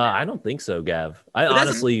feel bad. I don't think so, Gav. I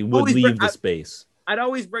honestly would leave the space. I'd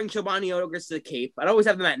always bring Chobani yogurts to the Cape. I'd always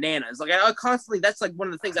have them at Nana's. Like I constantly. That's like one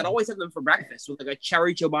of the things. I'd always have them for breakfast with like a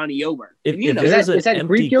cherry Chobani yogurt. Is that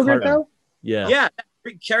Greek yogurt though? Yeah.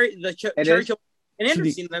 Cherry. The cherry Chobani. And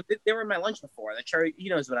Andrew's seen them. They were in my lunch before. The cherry, he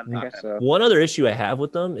knows what I'm talking about. One other issue I have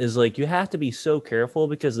with them is like you have to be so careful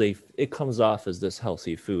because it comes off as this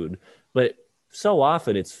healthy food, but so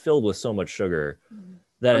often it's filled with so much sugar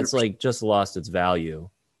that 100%. It's like just lost its value.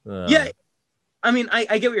 Yeah. I mean,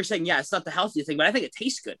 I get what you're saying. Yeah, it's not the healthiest thing, but I think it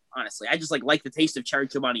tastes good, honestly. I just like the taste of cherry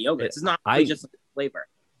Chobani yogurt. It's not just like flavor.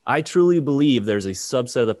 I truly believe there's a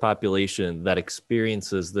subset of the population that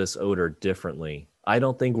experiences this odor differently. I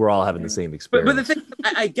don't think we're all having the same experience. But the thing,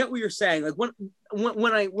 I get what you're saying. Like but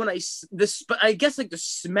I guess like the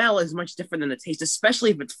smell is much different than the taste,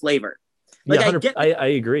 especially if it's flavored. Like I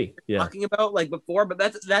agree. Yeah, talking about like before, but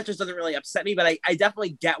that just doesn't really upset me. But I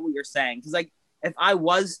definitely get what you're saying because like if I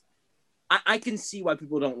was, I can see why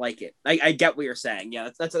people don't like it. I get what you're saying.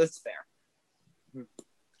 Yeah, that's fair.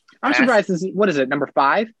 I'm surprised. What is it? Number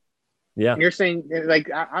 5? Yeah, and you're saying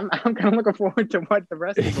like I'm kind of looking forward to what the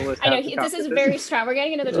rest of the list. I know this is very strong. We're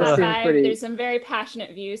getting into the top 5. There's some very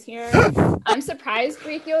passionate views here. I'm surprised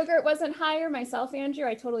Greek yogurt wasn't higher myself, Andrew.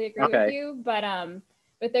 I totally agree with you,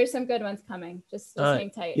 but there's some good ones coming. Just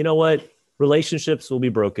hang tight. You know what? Relationships will be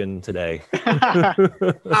broken today. As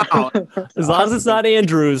long as it's not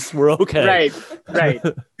Andrew's, we're okay. Right.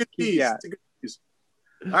 Good piece. Yeah.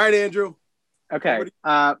 All right, Andrew. Okay.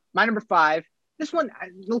 My number 5. This one,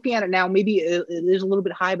 looking at it now, maybe it is a little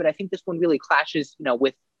bit high, but I think this one really clashes,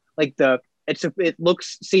 with like it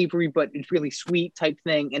looks savory, but it's really sweet type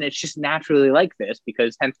thing. And it's just naturally like this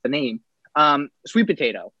because hence the name, sweet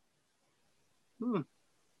potato.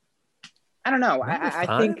 I don't know.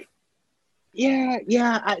 I think,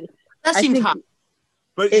 that seems hot.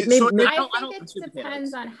 But I think it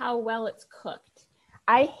depends on how well it's cooked.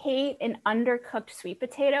 I hate an undercooked sweet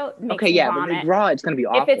potato. It makes me vomit. But raw, it's going to be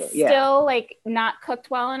awful. If it's still like not cooked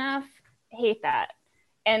well enough, hate that.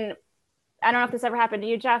 And I don't know if this ever happened to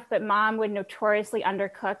you, Jeff, but Mom would notoriously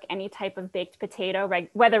undercook any type of baked potato,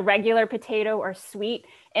 whether regular potato or sweet,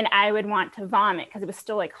 and I would want to vomit because it was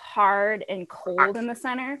still like hard and cold in the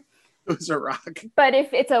center. It was a rock. But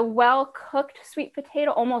if it's a well-cooked sweet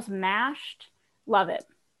potato, almost mashed, love it.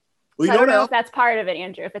 Well, so I don't know if that's part of it,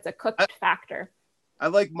 Andrew, if it's a cooked factor. I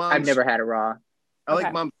like Mom's. I've never had a raw. I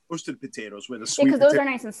like Mom's roasted potatoes with a sweet because those are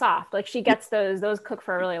nice and soft. Like she gets those cook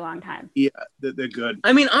for a really long time. Yeah, they're good.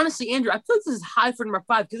 I mean, honestly, Andrew, I feel like this is high for number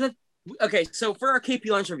 5 because so for our KP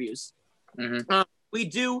lunch reviews, we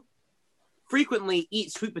do frequently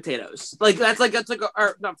eat sweet potatoes. That's like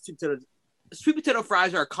our not sweet potatoes. Sweet potato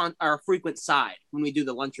fries are a frequent side when we do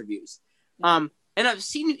the lunch reviews. And I've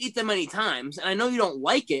seen you eat them many times, and I know you don't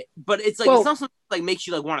like it, but it's like it's not something that like makes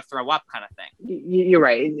you like want to throw up kind of thing. You're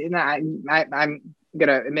right. And I'm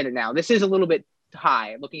gonna admit it now. This is a little bit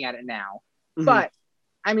high looking at it now, but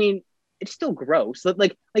I mean, it's still gross.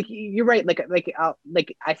 Like you're right. Like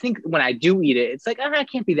I think when I do eat it, it's like, it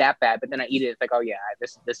can't be that bad. But then I eat it, it's like, oh yeah,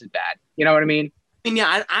 this is bad. You know what I mean? I mean,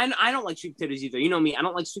 yeah, I don't like sweet potatoes either. You know me. I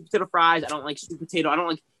don't like sweet potato fries. I don't like sweet potato. I don't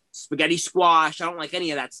like spaghetti squash. I don't like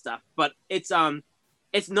any of that stuff. But it's not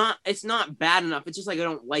bad enough. It's just like I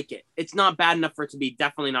don't like it. It's not bad enough for it to be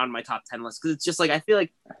definitely not on my top 10 list because it's just like I feel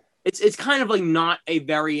like it's kind of like not a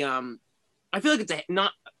very I feel like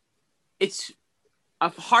it's a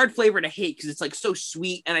hard flavor to hate because it's like so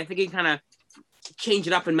sweet, and I think it kind of change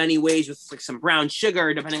it up in many ways with like some brown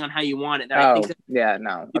sugar depending on how you want it. Yeah,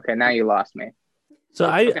 no. Okay, now you lost me. So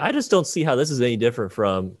I just don't see how this is any different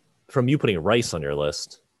from you putting rice on your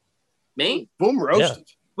list. Me? Boom roasted.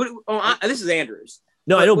 Yeah. This is Andrew's.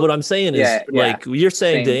 No, I know. What I'm saying is, yeah. you're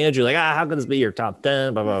saying Same. to Andrew, like, how can this be your top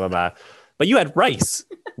 10? Blah, blah, blah, blah. But you had rice,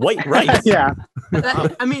 white rice. Yeah.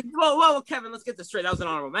 I mean, well, Kevin, let's get this straight. That was an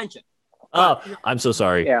honorable mention. Oh, I'm so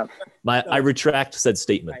sorry. Yeah. I retract said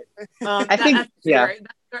statement. I think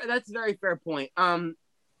that's a very fair point.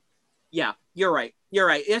 Yeah, you're right.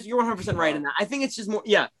 Yes, you're 100% right in that. I think it's just more.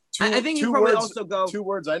 Yeah, I think you probably also go 2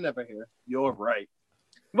 words I never hear. You're right.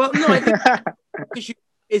 Well, no, I think the issue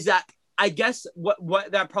is that I guess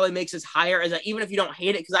what that probably makes us higher is that even if you don't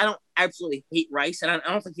hate it, because I don't absolutely hate rice, and I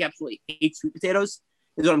don't think you absolutely hate sweet potatoes.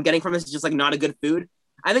 Is what I'm getting from this. It's just like not a good food.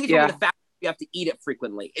 I think it's probably the fact that you have to eat it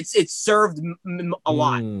frequently. It's served a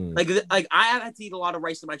lot. Like I had to eat a lot of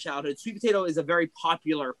rice in my childhood. Sweet potato is a very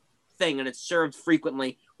popular thing, and it's served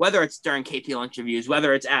frequently, whether it's during KP lunch reviews,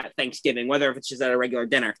 whether it's at Thanksgiving, whether if it's just at a regular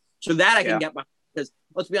dinner. So that I can get behind, because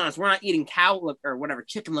let's be honest, we're not eating cow liver or whatever,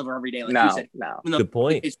 chicken liver every day. Like you said. No. Good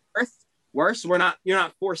point. It's worse. You're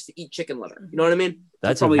not forced to eat chicken liver. You know what I mean?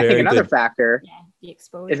 That's I think another factor the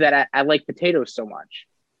exposure is that I like potatoes so much.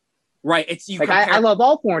 Right. It's you. Like I love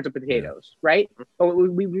all forms of potatoes, right? But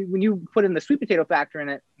when you put in the sweet potato factor in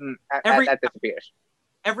it, that disappears.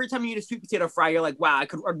 Every time you eat a sweet potato fry, you're like, wow, I'd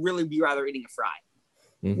really be rather eating a fry.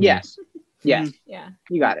 Mm-hmm. Yes. Yeah.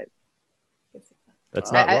 You got it.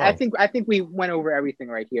 That's not wrong. I think we went over everything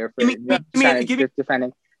right here for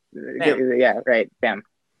defending. Bam. Yeah, right. Bam.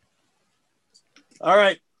 All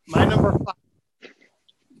right. My number 5,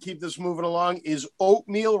 keep this moving along, is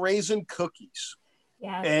oatmeal raisin cookies.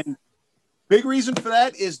 Yes. And big reason for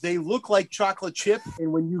that is they look like chocolate chip,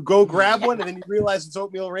 and when you go grab one and then you realize it's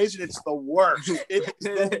oatmeal raisin, it's the worst. It's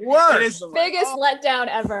the worst. It is the biggest letdown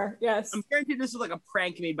ever. Yes. I'm guaranteed this is like a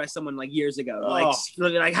prank made by someone like years ago.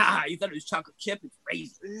 Like, ha, you thought it was chocolate chip? It's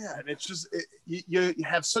raisin. Yeah, and it's just you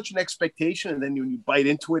have such an expectation, and then when you bite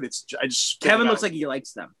into it, I just Kevin looks like he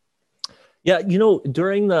likes them. Yeah,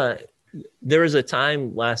 there was a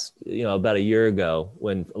time about a year ago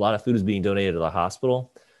when a lot of food was being donated to the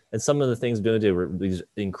hospital, and some of the things donated were these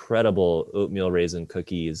incredible oatmeal raisin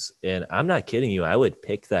cookies. And I'm not kidding you, I would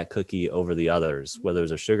pick that cookie over the others, whether it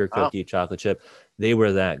was a sugar cookie, chocolate chip. They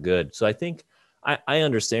were that good. So I think I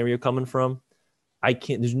understand where you're coming from.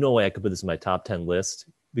 There's no way I could put this in my top 10 list,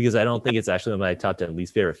 because I don't think it's actually my top 10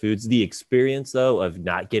 least favorite foods. The experience, though, of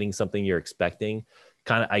not getting something you're expecting,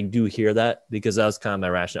 I do hear that, because that was kind of my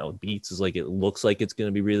rationale with beets, is like, it looks like it's going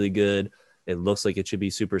to be really good. It looks like it should be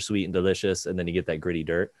super sweet and delicious. And then you get that gritty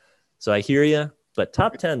dirt. So I hear you, but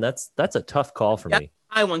top 10, that's a tough call for me.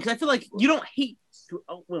 I won, because I feel like you don't hate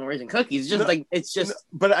oatmeal raisin cookies. It's just.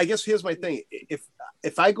 But I guess here's my thing.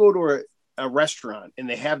 If I go to a restaurant and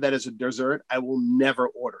they have that as a dessert, I will never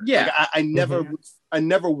order it. Yeah. Like, I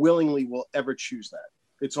never willingly will ever choose that.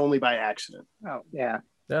 It's only by accident. Oh, yeah.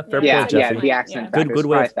 Yeah, fair point, Jeffrey. The accent factor, good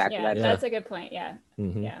way. That's a good point. Yeah.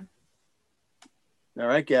 Mm-hmm. Yeah. All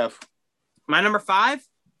right, Gav. My number 5,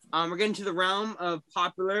 we're getting to the realm of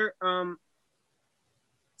popular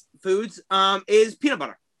foods, is peanut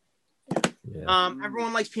butter. Yeah.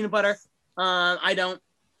 Everyone likes peanut butter. I don't.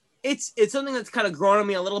 It's something that's kind of grown on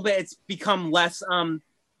me a little bit. It's become less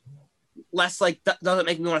like doesn't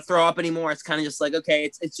make me want to throw up anymore. It's kind of just like, okay,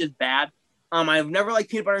 it's just bad. I've never liked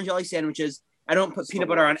peanut butter and jelly sandwiches. I don't put peanut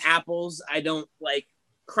butter on apples. I don't like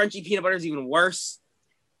crunchy peanut butter is even worse.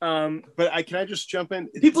 But can I just jump in?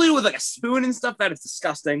 People eat it with like a spoon and stuff. That is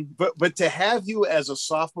disgusting. But to have you as a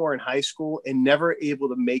sophomore in high school and never able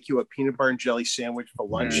to make you a peanut butter and jelly sandwich for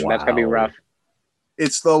lunch, that's gonna be rough.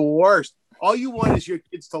 It's the worst. All you want is your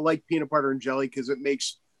kids to like peanut butter and jelly, because it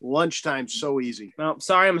makes lunchtime so easy. Well,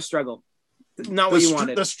 sorry, I'm a struggle. Not what you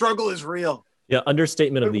wanted. The struggle is real. Yeah,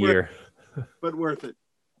 understatement of the year. But worth it.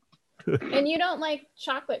 And you don't like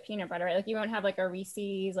chocolate peanut butter, right? Like you won't have like a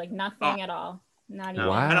Reese's, like nothing at all. Not even.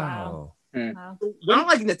 Wow. Wow. I don't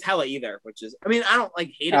like Nutella either, which is, I mean, I don't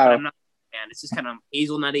like hate it, but I'm not a fan. It's just kind of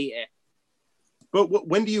hazelnutty. But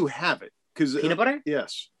when do you have it? Because peanut butter?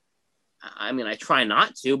 Yes. I mean, I try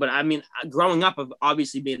not to, but I mean, growing up, I've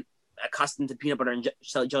obviously been accustomed to peanut butter and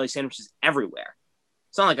jelly sandwiches everywhere.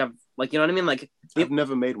 It's not like you know what I mean? Like, I've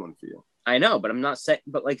never made one for you. I know, but I'm not saying,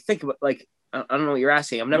 but like, think about, like, I don't know what you're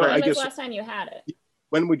asking. When was the last time you had it?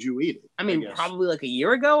 When would you eat it? I mean, probably like a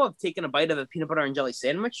year ago. I've taken a bite of a peanut butter and jelly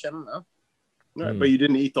sandwich. I don't know. Right, but you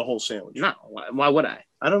didn't eat the whole sandwich. No, why would I?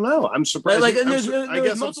 I don't know. I'm surprised. Like, I guess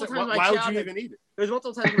why would you even eat it? There's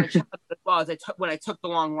multiple times in my childhood as well as when I took the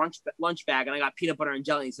long lunch bag and I got peanut butter and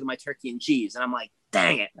jelly instead of my turkey and cheese, and I'm like,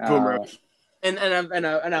 dang it. And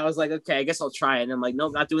I was like, okay, I guess I'll try it. And I'm like,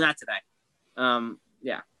 nope, not doing that today.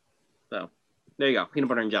 Yeah. So there you go, peanut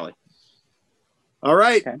butter and jelly. All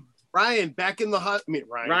right, okay. Ryan, back in the hot. I mean,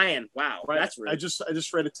 Ryan. Wow, that's rude. I just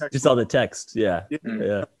read a text. You saw the text, yeah.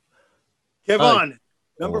 Kevon,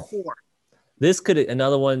 number 4. This could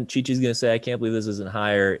another one. Chi-Chi's gonna say, I can't believe this isn't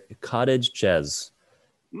higher. Cottage cheese.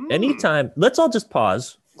 Anytime. Let's all just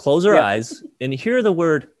pause, close our eyes, and hear the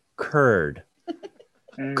word curd.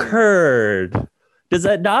 Curd. Does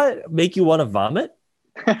that not make you want to vomit?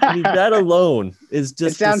 I mean, that alone is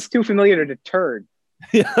just. It sounds too familiar to turd.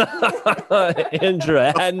 Andrew,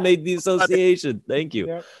 I hadn't made the association. Thank you.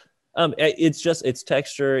 Yep. It's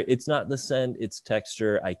texture. It's not the scent, it's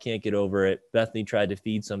texture. I can't get over it. Bethany tried to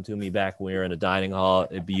feed some to me back when we were in a dining hall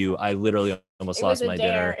at BU. I literally almost lost my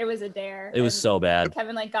dinner. It was a dare. It was so bad.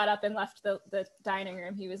 Kevin got up and left the dining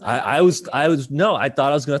room. He was. I thought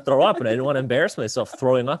I was going to throw up, and I didn't want to embarrass myself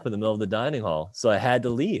throwing up in the middle of the dining hall. So I had to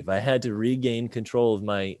leave. I had to regain control of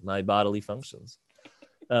my bodily functions.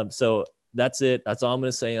 So that's it. That's all I'm going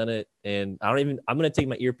to say on it. And I'm going to take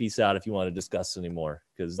my earpiece out if you want to discuss anymore.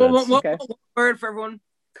 Because one word for everyone: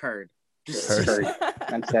 curd. Curd.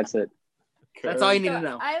 That's it. That's all you need to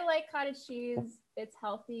know. I like cottage cheese. It's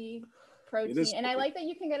healthy, protein, and I like that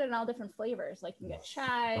you can get it in all different flavors. Like you can get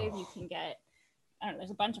chive, you can get, I don't know,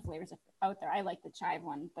 there's a bunch of flavors out there. I like the chive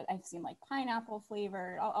one, but I've seen like pineapple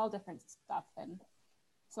flavored, all different stuff. And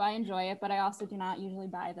so I enjoy it, but I also do not usually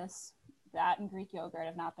buy that and Greek yogurt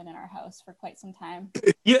have not been in our house for quite some time.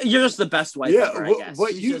 You're just the best wife ever, I guess.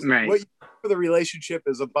 What you for the relationship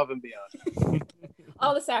is above and beyond.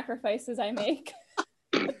 All the sacrifices I make.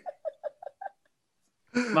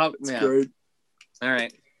 That's great. All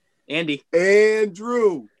right. Andy.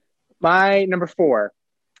 Andrew. My number 4.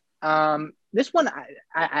 This one,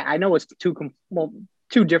 I know it's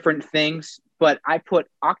two different things, but I put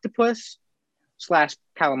octopus /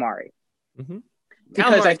 calamari. Mm-hmm.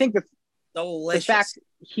 Because I think the fact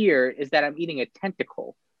here is that I'm eating a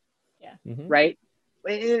tentacle. Yeah. Mm-hmm. Right?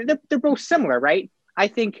 They're both similar, right? I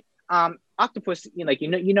think octopus, you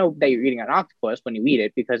know that you're eating an octopus when you eat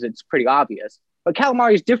it because it's pretty obvious. But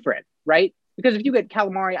calamari is different, right? Because if you get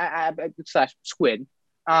calamari / squid,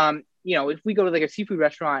 if we go to like a seafood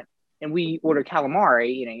restaurant and we order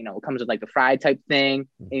calamari, it comes with like the fried type thing,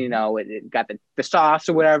 and it got the sauce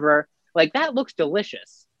or whatever. Like that looks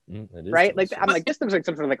delicious. Right? Like I'm like, this looks like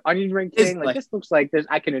some sort of like onion ring thing. Like this looks like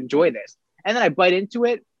I can enjoy this. And then I bite into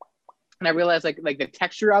it and I realize like the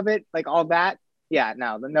texture of it, like all that. Yeah,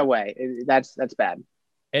 no way. That's bad.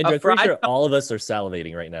 Andrew, I'm pretty sure all of us are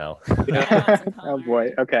salivating right now. Oh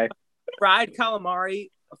boy. Okay. Fried calamari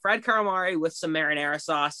with some marinara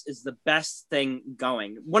sauce is the best thing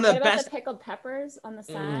going. One of the best. The pickled peppers on the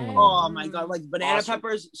side. Oh my god, like banana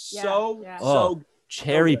peppers, so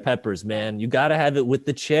cherry peppers, man. You got to have it with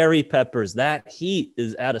the cherry peppers. That heat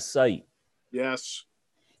is out of sight. Yes.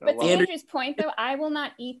 But to Andrew's point, though, I will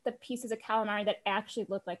not eat the pieces of calamari that actually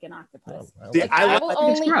look like an octopus. I will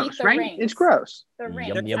only eat the rings. It's gross. The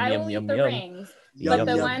rings. I will eat the rings. But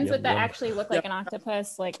the ones that actually look like an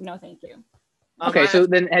octopus, like, no, thank you. Okay, so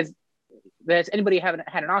then has anybody had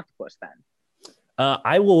an octopus then?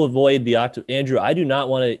 I will avoid the octopus. Andrew, I do not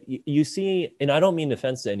want to, you see, and I don't mean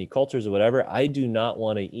offense to any cultures or whatever. I do not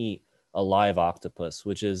want to eat a live octopus,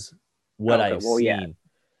 which is what I've seen. Yeah.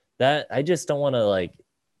 That I just don't want to like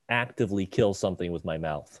actively kill something with my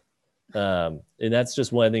mouth. And that's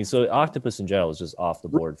just one thing. So octopus in general is just off the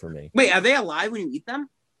board for me. Wait, are they alive when you eat them?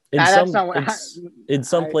 In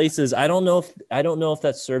some places, I don't know if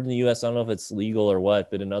that's served in the U.S. I don't know if it's legal or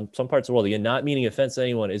what, but in some parts of the world, again, not meaning offense to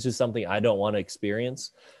anyone, it's just something I don't want to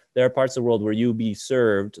experience. There are parts of the world where you be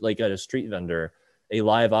served, like at a street vendor, a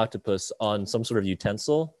live octopus on some sort of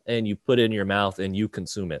utensil, and you put it in your mouth and you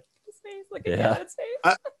consume it. Look at Kevin's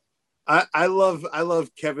face. I love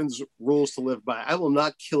Kevin's rules to live by. I will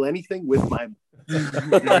not kill anything with my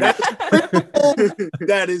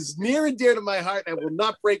that is near and dear to my heart. I will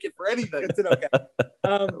not break it for anything.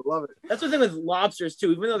 I love it. That's the thing with lobsters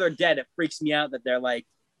too. Even though they're dead, it freaks me out that they're like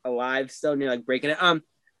alive still and you're like breaking it.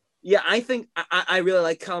 Yeah, I think I really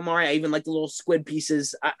like calamari. I even like the little squid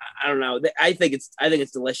pieces. I don't know. I think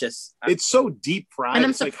it's delicious. It's so deep fried. And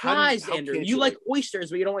I'm it's like, surprised, how Andrew. can't You like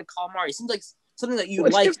oysters, but you don't like calamari. It seems like something that you Well,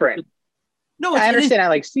 it's like. different. No, I it is understand. I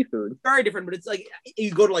like seafood. very different, but it's like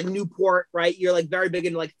you go to like Newport, right? You're like very big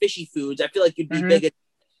into like fishy foods. I feel like you'd be big at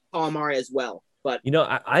calamari as well. But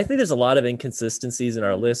I think there's a lot of inconsistencies in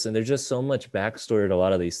our list, and there's just so much backstory to a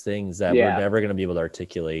lot of these things that we're never going to be able to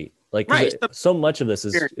articulate. Like, so much of this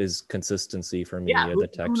is consistency for me. Yeah, the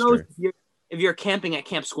texture. Who knows if you're camping at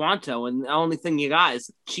Camp Squanto and the only thing you got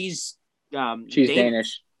is cheese. Cheese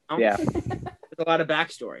Danish. Yeah, there's a lot of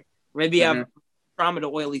backstory. Maybe you have trauma to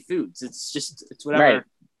oily foods. It's whatever. Right.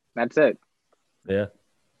 That's it. Yeah.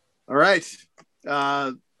 All right.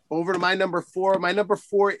 Over to my number 4. My number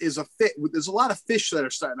 4 is a fish. There's a lot of fish that are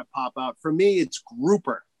starting to pop out. For me, it's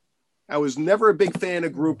grouper. I was never a big fan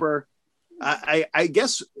of grouper. I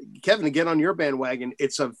guess, Kevin, to get on your bandwagon,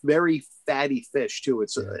 it's a very fatty fish too.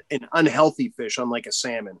 It's an unhealthy fish, unlike a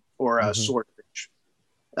salmon or a swordfish.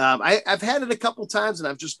 I've had it a couple times, and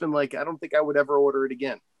I've just been like, I don't think I would ever order it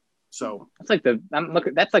again. So that's like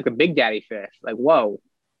that's like a big daddy fish. Like, whoa.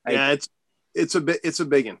 Yeah, it's a big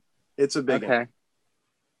one. It's a big one. Okay.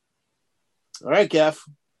 All right, Gaff.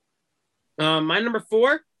 My number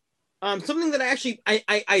 4, something that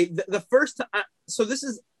the first time. So this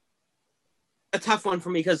is a tough one for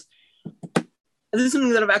me because this is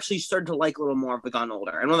something that I've actually started to like a little more as I've gotten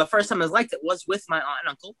older. And one of the first time I liked it was with my aunt and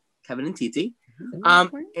uncle, Kevin and Titi.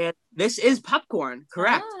 And this is popcorn,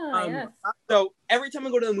 correct? Yes. So every time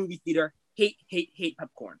I go to the movie theater, hate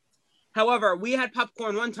popcorn. However, we had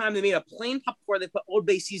popcorn one time. They made a plain popcorn. They put Old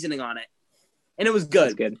Bay seasoning on it, and it was good.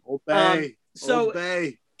 That's good. Old Bay. So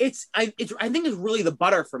I think it's really the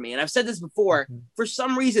butter for me. And I've said this before. For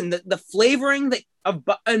some reason, the flavoring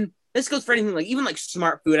and this goes for anything like even like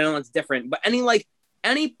Smart Food. I know it's different, but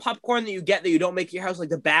any popcorn that you get that you don't make at your house, like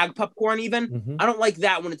the bag popcorn, even I don't like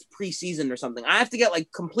that when it's pre-seasoned or something. I have to get like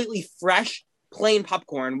completely fresh, plain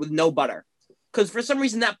popcorn with no butter, because for some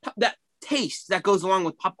reason that taste that goes along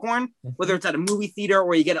with popcorn, whether it's at a movie theater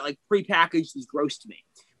or you get it like pre-packaged, is gross to me.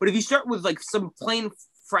 But if you start with like some plain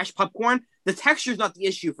fresh popcorn, the texture is not the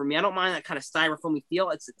issue for me. I don't mind that kind of styrofoamy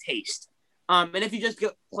feel. It's the taste. And if you just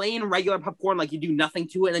get plain regular popcorn, like you do nothing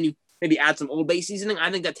to it, and then you maybe add some Old Bay seasoning,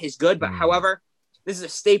 I think that tastes good. But however, this is a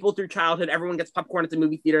staple through childhood. Everyone gets popcorn at the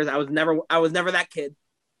movie theaters. I was never that kid.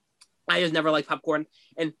 I just never liked popcorn.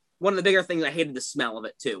 And one of the bigger things, I hated the smell of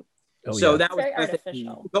it too. That was very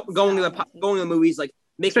artificial. Going to the movies, like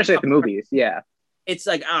especially at the movies. Yeah. It's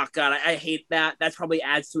like, oh god, I hate that. That probably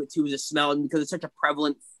adds to it too, as a smell, and because it's such a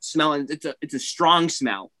prevalent smell, and it's a strong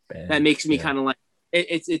smell that makes me kind of like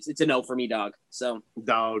it's a no for me, dog. So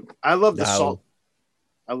dog, I love the salt.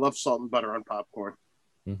 I love salt and butter on popcorn.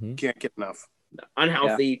 Can't get enough.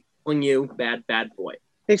 Unhealthy, on you, bad boy.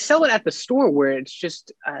 They sell it at the store where it's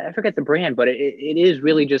just I forget the brand, but it is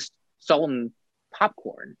really just salt and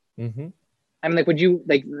popcorn. I mean, like, would you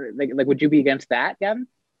like would you be against that, Gavin?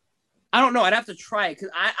 I don't know. I'd have to try it because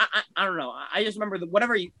I don't know. I just remember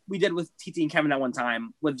whatever we did with TT and Kevin that one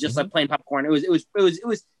time with just like plain popcorn. It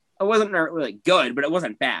wasn't really good, but it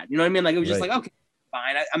wasn't bad. You know what I mean? Like it was just like, okay,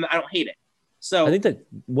 fine. I don't hate it. So I think that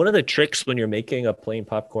one of the tricks when you're making a plain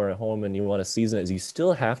popcorn at home and you want to season it is you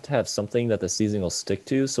still have to have something that the seasoning will stick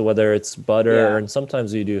to. So whether it's butter and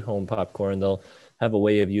sometimes you do home popcorn, they'll have a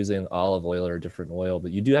way of using olive oil or a different oil,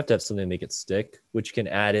 but you do have to have something to make it stick, which can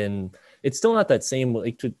add in. It's still not that same,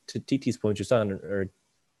 like to TT's point, just on or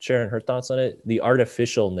sharing her thoughts on it. The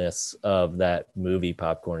artificialness of that movie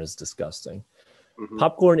popcorn is disgusting.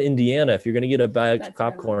 Popcorn Indiana, if you're going to get a bag of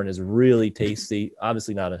popcorn, is really tasty.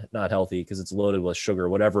 Obviously not healthy because it's loaded with sugar,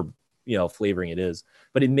 whatever flavoring it is.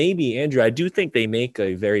 But it may be, Andrew, I do think they make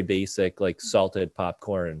a very basic like salted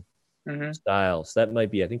popcorn style. So that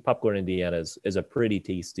might be, I think Popcorn Indiana is a pretty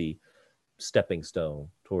tasty stepping stone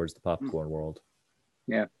towards the popcorn world.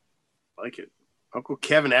 Yeah. I like it. Uncle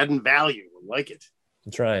Kevin adding value. I like it.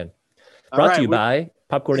 I'm trying. Brought to you by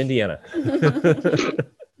Popcorn Indiana.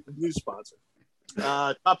 New sponsor.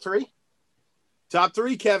 Top three,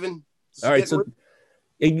 Kevin. All right, so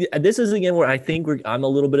this is again where I think I'm a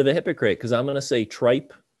little bit of a hypocrite because I'm going to say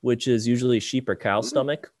tripe, which is usually sheep or cow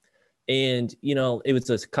stomach. And, it was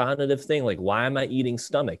a cognitive thing. Like, why am I eating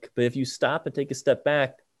stomach? But if you stop and take a step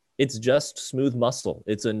back, it's just smooth muscle.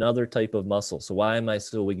 It's another type of muscle. So why am I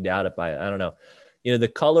so wigged out by it? I don't know. The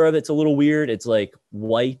color of it's a little weird. It's like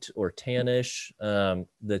white or tannish.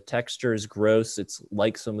 The texture is gross. It's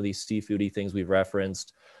like some of these seafoody things we've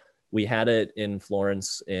referenced. We had it in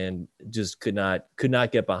Florence and just could not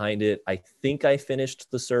get behind it. I think I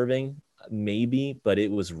finished the serving, maybe, but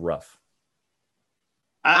it was rough.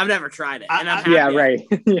 I've never tried it, and I'm happy. Yeah, right.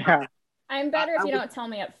 Yeah. I'm better if you don't tell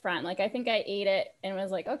me up front. Like, I think I ate it and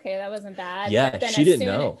was like, okay, that wasn't bad. Yeah, but then she didn't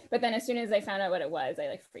know. But then as soon as I found out what it was, I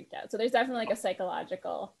like freaked out. So there's definitely like a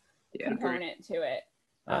psychological component to it.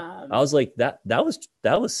 I was like, that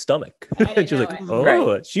was stomach. She was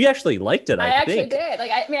like, she actually liked it. I actually think. did.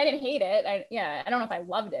 Like, I mean, I didn't hate it. I don't know if I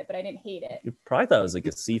loved it, but I didn't hate it. You probably thought it was like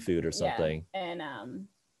a seafood or something. Yeah. And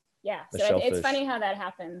The so shellfish. it's funny how that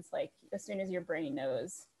happens. Like, as soon as your brain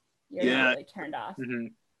knows, you're really turned off. Mm-hmm.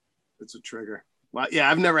 It's a trigger. Well, yeah,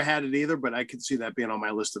 I've never had it either, but I could see that being on my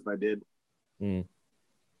list if I did.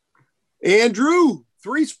 Andrew,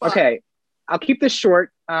 3 spots. Okay, I'll keep this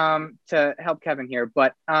short to help Kevin here,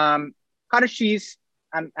 but cottage cheese,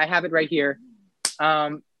 I have it right here.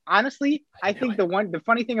 Honestly, I think the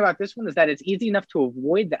funny thing about this one is that it's easy enough to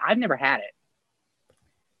avoid that I've never had it.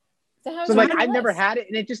 So like I've never had it,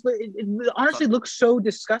 and it just it honestly looks so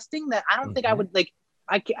disgusting that I don't think I would like.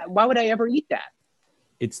 Why would I ever eat that?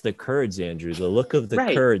 It's the curds, Andrew. The look of the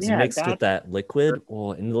curds mixed with that liquid.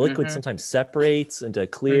 Oh, and the liquid sometimes separates into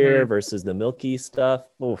clear versus the milky stuff.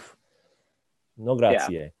 Oof. No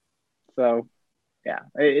grazie. Yeah. So, yeah,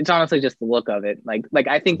 it's honestly just the look of it. Like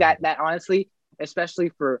I think that honestly, especially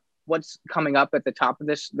for what's coming up at the top of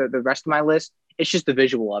this, the rest of my list, it's just the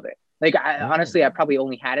visual of it. Like honestly, I probably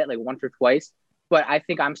only had it like once or twice, but I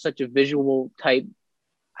think I'm such a visual type,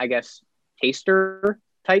 I guess, taster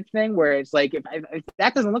type thing where it's like if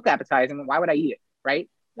that doesn't look appetizing, why would I eat it? Right.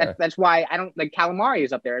 That's why I don't like calamari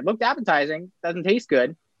is up there. It looked appetizing, doesn't taste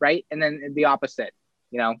good, right? And then the opposite,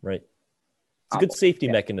 Right. It's a good safety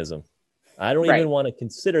mechanism. I don't even want to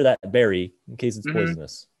consider that berry in case it's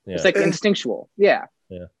poisonous. Yeah. It's like instinctual. Yeah.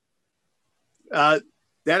 Yeah.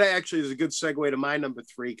 That actually is a good segue to my number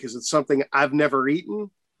 3 because it's something I've never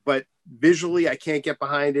eaten, but visually I can't get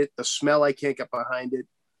behind it. The smell I can't get behind it.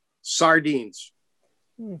 Sardines.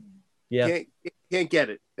 Yeah. Can't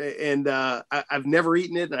get it. And I've never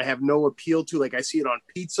eaten it and I have no appeal to. Like I see it on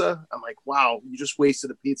pizza. I'm like, wow, you just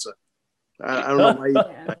wasted a pizza. I don't know why you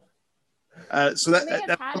so that I may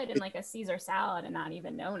have had it in like a Caesar salad and not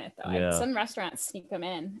even known it though. Yeah. Some restaurants sneak them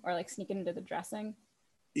in or like sneak it into the dressing.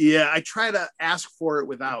 Yeah, I try to ask for it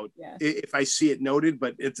without if I see it noted,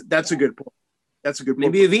 but that's a good point. That's a good point.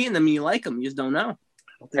 Maybe you've eaten them and you like them, you just don't know.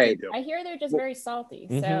 I hear they're just very salty,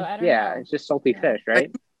 so I don't know. Yeah, it's just salty fish,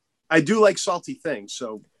 right? I do like salty things,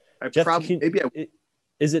 so Jeff, probably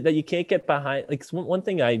is it that you can't get behind? Like one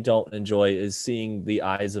thing I don't enjoy is seeing the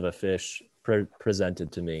eyes of a fish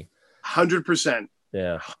presented to me. 100%.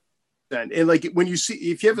 Yeah. And like when you see,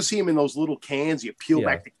 if you ever see them in those little cans, you peel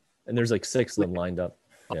back and there's like 6 of them lined up.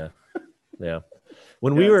 Yeah. Yeah.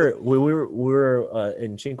 When we were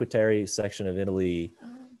in Cinque Terre section of Italy,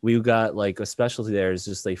 we got like a specialty there is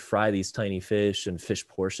just they fry these tiny fish and fish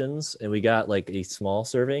portions, and we got like a small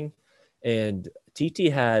serving, and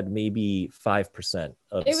TT had maybe 5%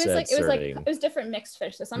 of serving. It was different mixed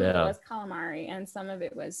fish. So some of it was calamari and some of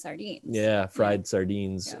it was sardines. Yeah, fried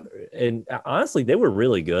sardines. Yeah. And honestly, they were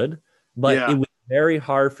really good, but it was very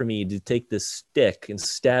hard for me to take this stick and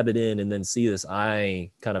stab it in and then see this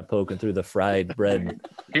eye kind of poking through the fried bread.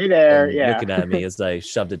 Hey there, looking at me as I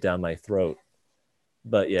shoved it down my throat.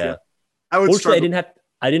 But I would. Fortunately,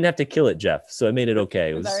 I didn't have to kill it, Jeff. So I made it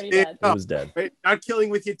okay. It was already dead. It was dead. Right? Not killing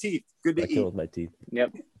with your teeth. Good to eat. Kill with my teeth.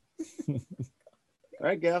 Yep. All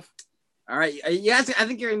right, Gaff. All right, you guys. I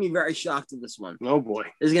think you're gonna be very shocked at this one. Oh boy,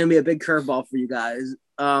 this is gonna be a big curveball for you guys.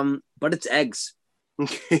 But it's eggs.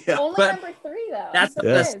 Only number 3 though. I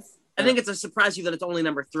think it's a surprise to you that it's only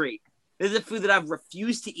number 3. This is a food that I've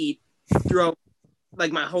refused to eat throughout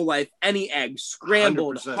like my whole life. Any eggs,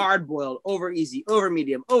 scrambled, 100%. hard boiled, over easy, over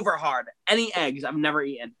medium, over hard. Any eggs I've never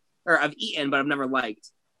eaten, or I've eaten but I've never liked.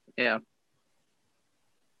 Yeah.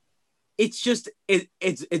 It's just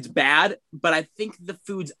it's bad, but I think the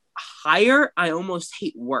foods higher I almost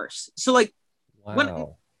hate worse. So like when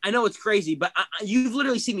I know it's crazy, but you've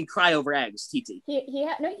literally seen me cry over eggs, TT. He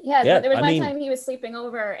has. Yeah, there was one time he was sleeping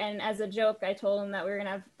over, and as a joke, I told him that we were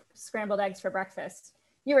gonna have scrambled eggs for breakfast.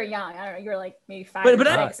 You were young. I don't know. You were like maybe 5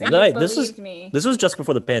 or 6. This was just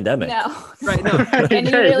before the pandemic. No. Right. No. And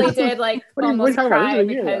you really did like almost cry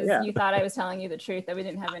because you thought I was telling you the truth that we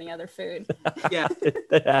didn't have any other food. Yeah.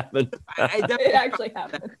 It happened. It actually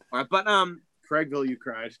happened. But Craigville, you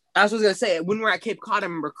cried. I was gonna say when we were at Cape Cod, I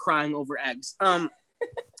remember crying over eggs.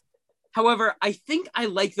 However, I think I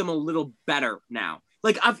like them a little better now.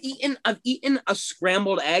 Like I've eaten a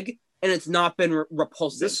scrambled egg and it's not been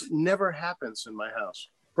repulsive. This never happens in my house.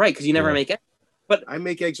 Right, because you never make it. But I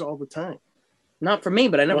make eggs all the time. Not for me,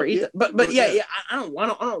 but I never eat them. But I don't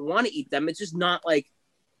want to eat them. It's just not like.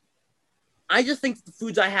 I just think the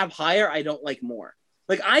foods I have higher, I don't like more.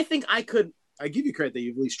 Like I think I could. I give you credit that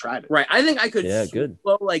you've at least tried it. Right. I think I could. Yeah, good.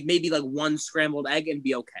 Like maybe like one scrambled egg and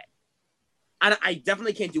be okay. I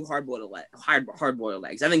definitely can't do hard boiled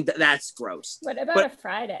eggs. I think that's gross. What about But- a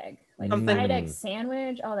fried egg? Like Something- fried egg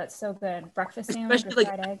sandwich? Oh, that's so good. Breakfast sandwich Especially with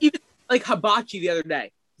like fried egg. even like hibachi the other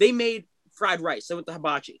day. They made fried rice. So with the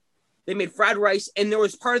hibachi, they made fried rice, and there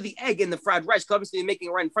was part of the egg in the fried rice. 'Cause obviously, they're making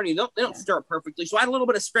it right in front of you. They don't stir it perfectly. So I had a little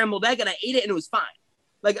bit of scrambled egg, and I ate it, and it was fine.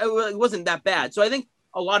 Like it wasn't that bad. So I think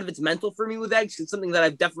a lot of it's mental for me with eggs. It's something that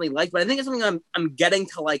I've definitely liked, but I think it's something I'm getting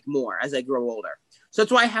to like more as I grow older. So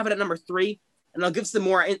that's why I have it at number 3, and I'll give some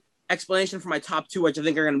more explanation for my top 2, which I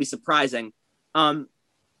think are going to be surprising.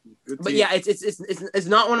 But yeah, it's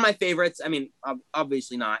not one of my favorites. I mean,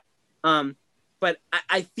 obviously not. But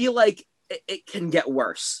I feel like it can get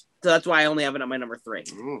worse. So that's why I only have it at my number 3.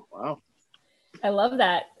 Ooh, wow. I love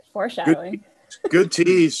that foreshadowing. Good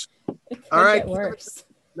tease. It could All right. get worse.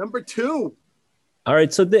 Number 2. All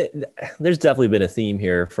right, so there's definitely been a theme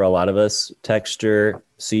here for a lot of us: texture,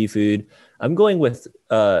 seafood. I'm going with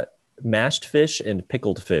mashed fish and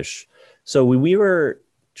pickled fish. So when we were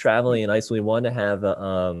traveling in Iceland, we wanted to have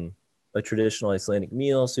a traditional Icelandic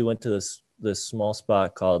meal. So we went to this small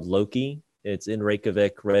spot called Loki. It's in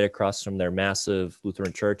Reykjavik, right across from their massive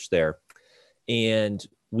Lutheran church there. And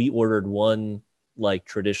we ordered one like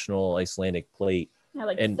traditional Icelandic plate. Yeah,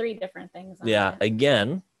 like And- 3 different things. On Yeah, it.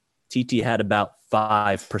 again, TT had about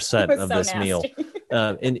 5% It was of so this meal. nasty.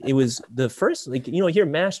 And it was the first, like, here,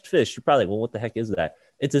 mashed fish, you're probably like, well, what the heck is that?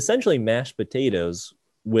 It's essentially mashed potatoes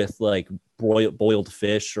with like boiled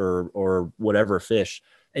fish or whatever fish.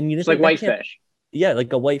 And you just It's like that white can't- fish. Yeah,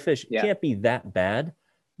 like a white fish. Yeah. It can't be that bad.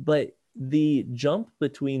 But the jump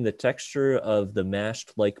between the texture of the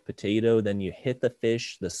mashed like potato, then you hit the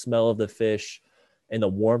fish, the smell of the fish, and the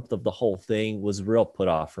warmth of the whole thing was real put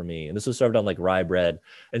off for me. And this was served on like rye bread.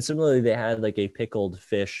 And similarly, they had like a pickled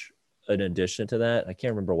fish in addition to that. I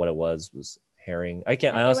can't remember what it was herring. I It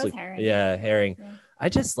was honestly, herring. yeah, herring. Yeah. I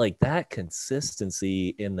just like that consistency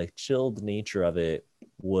in the chilled nature of it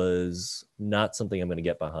was not something I'm going to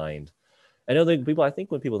get behind. I know that I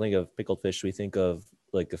think when people think of pickled fish, we think of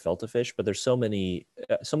like gefilte fish, but there's so many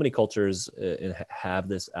cultures have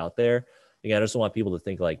this out there. Again, I just don't want people to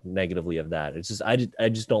think like negatively of that. It's just, I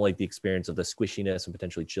just don't like the experience of the squishiness and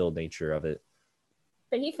potentially chilled nature of it.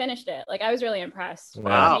 But he finished it. Like I was really impressed.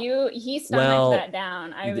 Wow. He stomached that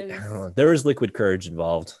down. I I don't was. know. There was liquid courage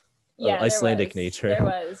involved. Yeah, there Icelandic was. nature. There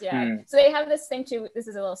was, yeah. Hmm. So they have this thing too. This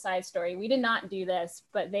is a little side story. We did not do this,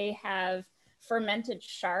 but they have fermented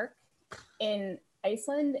shark in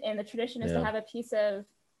Iceland, and the tradition is to Yeah. have a piece of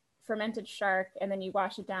fermented shark, and then you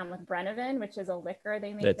wash it down with Brennivin, which is a liquor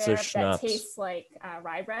they make That's there their schnapps. that tastes like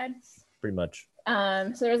rye bread. Pretty much.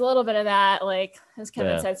 So there's a little bit of that, like as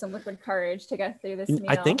Kevin Yeah. said, some liquid courage to get through this meal.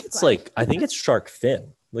 I think it's but- I think it's shark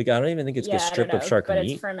fin. Like, I don't even think it's yeah, a I don't strip of know, shark but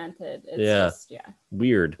meat. it's fermented. It's Yeah. just,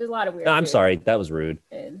 Weird. there's a lot of weird. I'm food sorry. That was rude.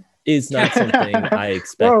 in- It's not something I Whoa,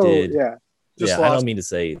 expected. yeah. Just Yeah, I lost- don't mean to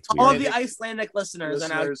say it's All weird. the Icelandic listeners are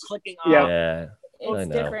now Listeners. clicking Yeah. off. Yeah, I It's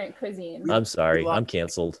know. different cuisine. I'm sorry. We lost- I'm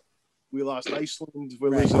canceled. We lost Iceland. We're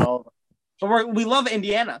losing all of them. But we love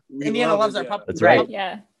Indiana. We Indiana love loves our Indiana. puppy. That's right.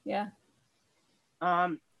 Yeah.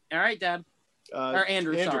 All right, Dad. Or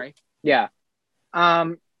Andrew, sorry. Yeah.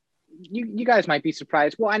 You guys might be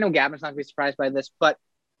surprised. Well, I know Gavin's not gonna be surprised by this, but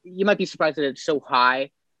you might be surprised that it's so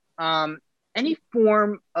high. Any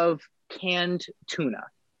form of canned tuna.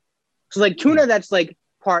 So like tuna that's like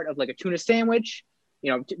part of like a tuna sandwich,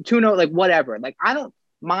 tuna, like whatever. Like I don't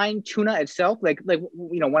mind tuna itself. Like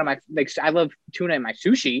one of my, like, I love tuna in my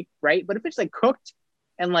sushi, right? But if it's like cooked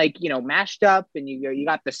and like, mashed up and you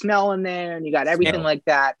got the smell in there and you got everything Smell. like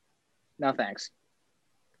that, no thanks.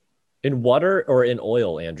 In water or in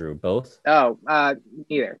oil, Andrew? Both? Oh,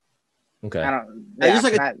 neither. Okay. I don't. I just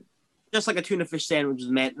like not- Just like a tuna fish sandwich,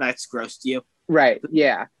 man, that's gross to you. right.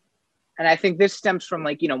 Yeah. And I think this stems from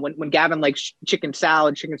like, when Gavin likes chicken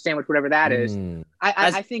salad, chicken sandwich, whatever that is. Mm.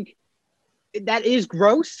 I think that is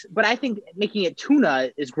gross, but I think making it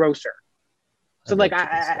tuna is grosser. So I like, love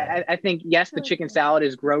chicken salad. I think, yes, the chicken salad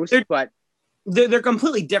is gross, They're- but They're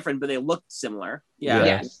completely different, but they look similar. Yeah.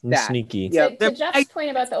 Yes, I'm that. sneaky. Yeah. To Jeff's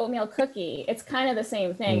point about the oatmeal cookie, it's kind of the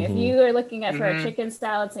same thing. Mhm. If you are looking at for Mhm. a chicken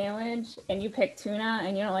salad sandwich and you pick tuna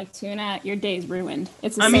and you don't like tuna, your day's ruined.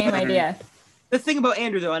 It's the I mean- same idea. The thing about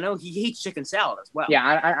Andrew, though, I know he hates chicken salad as well.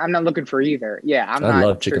 yeah, I'm not looking for either. Yeah, I'm I not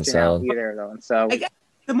love chicken searching out salad. either though. And so, I guess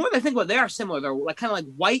the more I think about it, they are similar. They're like kind of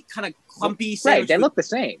like white, kind of clumpy right, sandwich they look the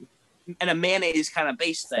same. and a mayonnaise kind of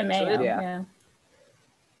base It's the thing. So mayo. it- Yeah.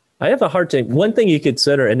 I have a hard time. One thing you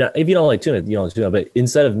consider, and if you don't like tuna, you don't like tuna, but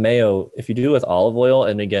instead of mayo, if you do it with olive oil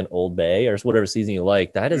and again, Old Bay or whatever seasoning you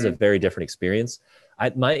like, that is a very different experience.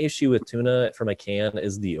 My issue with tuna from a can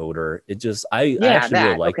is the odor. It just I Yeah, actually that.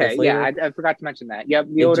 really like the Okay, flavor. yeah, I forgot to mention that. Yep,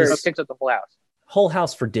 the It odor just- sticks up the whole house. Whole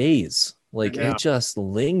house for days. Like Yeah. it just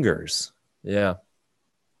lingers. Yeah.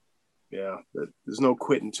 Yeah, there's no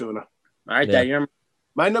quitting tuna. All right, Yeah. Dad, you're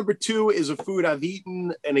My number 2 is a food I've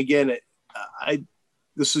eaten, and again,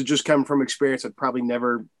 this is just coming from experience. I'd probably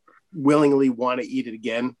never willingly want to eat it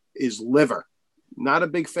again. Is liver. Not a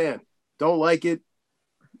big fan. Don't like it.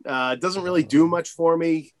 It doesn't really do much for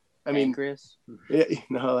me. I mean, pancreas. yeah,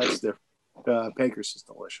 no, that's different. Pancreas is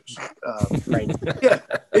delicious. Right. Yeah,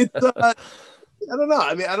 it's. I don't know.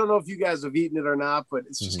 I mean, I don't know if you guys have eaten it or not, but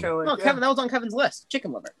it's just kind of like. No, yeah, Kevin, that was on Kevin's list.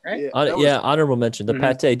 Chicken liver, right? yeah, that was- Honorable mention. The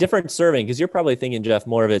Mhm. pate, different serving, because you're probably thinking, Jeff,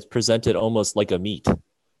 more of it's presented almost like a meat.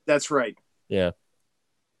 that's right. Yeah.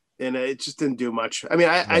 And it just didn't do much. I mean,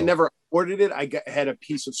 I No. never ordered it. had a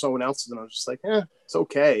piece of someone else's, and I was just like, it's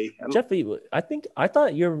okay. Jeffy, I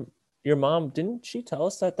thought your mom, didn't she tell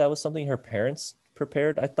us that was something her parents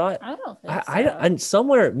prepared? I thought I don't think so. and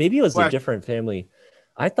somewhere, maybe it was a What? different family.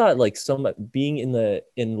 I thought like being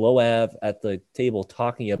in Low Ave at the table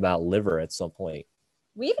talking about liver at some point.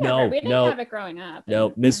 we No, didn't no. have it growing up. No,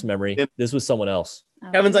 And- mismemory. Yeah. This was someone else.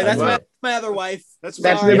 Oh. Kevin's like, that's Wow. my other wife. That's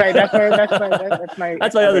That's Sorry. right. That's my.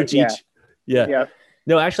 That's my other yeah. Cheech. Yeah. Yeah.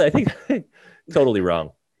 No, actually, I think totally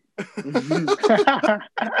wrong. Yeah.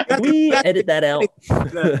 Can we edit that out?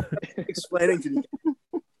 explaining to you.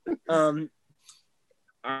 All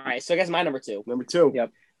right, so I guess my number 2. Number 2. Yep.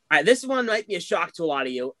 All right, this one might be a shock to a lot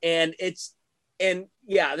of you, and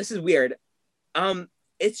yeah, this is weird.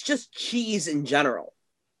 It's just cheese in general.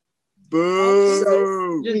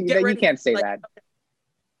 Boo. Just You get ready- can't say like- that.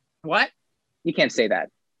 What? You can't say that.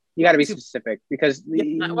 You got to be Too- specific because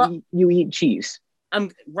Yeah, well- you eat cheese. I'm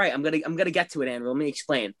right. I'm gonna get to it, Andrew. Let me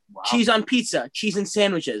explain. Wow. Cheese on pizza, cheese in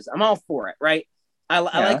sandwiches. I'm all for it, right? I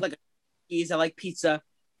like cheese. I like pizza.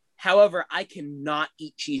 However, I cannot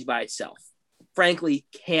eat cheese by itself. Frankly,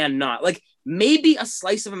 cannot. Like maybe a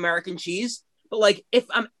slice of American cheese, but like if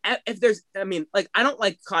there's, I mean, like I don't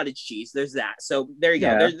like cottage cheese. There's that. So there you go.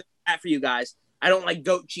 Yeah. There's that for you guys. I don't like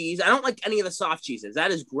goat cheese. I don't like any of the soft cheeses.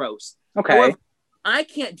 That is gross. Okay. However, I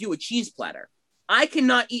can't do a cheese platter. I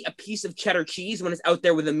cannot eat a piece of cheddar cheese when it's out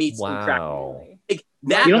there with the meats and crack. Wow. Really. Like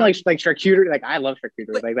that, You don't like charcuterie? Like I love charcuterie.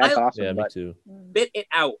 But Like that's I- awesome. Yeah, me but too. spit it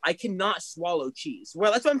out. I cannot swallow cheese.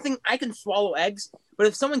 Well, that's what I'm thinking. I can swallow eggs, but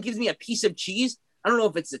if someone gives me a piece of cheese, I don't know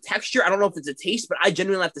if it's the texture, I don't know if it's a taste, but I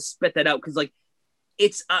genuinely have to spit that out because like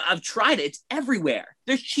it's. I've tried it. It's everywhere.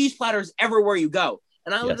 There's cheese platters everywhere you go,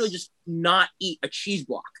 and I literally Yes. just not eat a cheese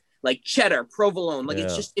block like cheddar, provolone. Like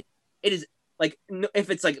it's Yeah. just it is like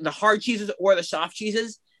if it's like the hard cheeses or the soft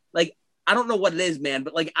cheeses, like I don't know what it is, man,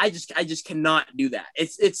 but like I just cannot do that.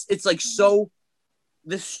 It's like so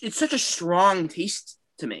it's such a strong taste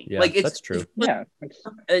to me. Yeah, like it's that's true. yeah.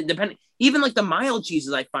 depending even like the mild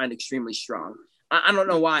cheeses I find extremely strong. I don't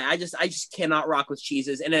know why. I just cannot rock with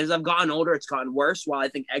cheeses. And as I've gotten older, it's gotten worse while I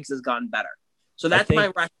think eggs has gotten better. So that's my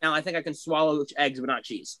rationale. I think I can swallow eggs, but not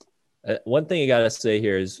cheese. One thing I gotta say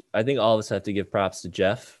here is I think all of us have to give props to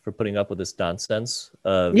Jeff for putting up with this nonsense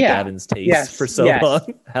of Yeah. Gavin's taste Yes. for so Yes.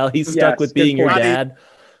 long. How he's Yes. stuck with Good being your point. dad.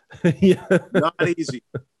 Yeah. Not easy.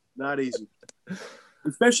 Not easy.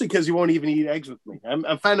 Especially because you won't even eat eggs with me. I'm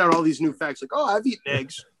finding out all these new facts. Like, oh, I've eaten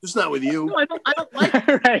eggs, just not with you. No, I don't like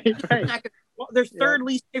right. well, their Yeah. third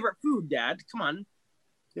least favorite food, Dad. Come on.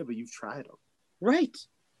 Yeah, but you've tried them. Right.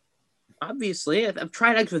 Obviously. I've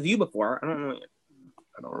tried eggs with you before. I don't know.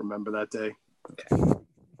 I don't remember that day. Okay.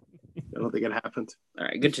 I don't think it happened. All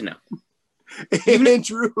right, good to know.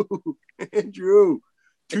 Andrew.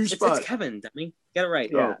 Two It's spot. Kevin, dummy. Get it right.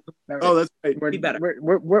 Yeah. Oh, that's right. We're, Be better.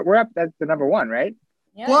 we're up at the number 1, right?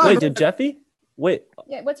 Yeah. What? Wait, did Jeffy? Wait.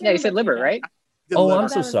 Yeah. What's your Yeah, you number said two, liver, Jeff? right? Good Oh, liver. I'm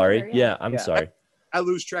That so was sorry. liver, yeah. Yeah, I'm Yeah. sorry. I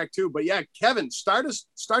lose track too. But yeah, Kevin, start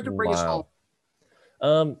to bring us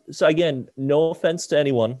home. So again, no offense to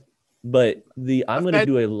anyone, but I'm going to Okay.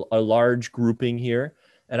 do a large grouping here,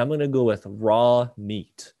 and I'm going to go with raw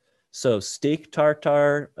meat. So steak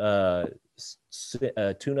tartare,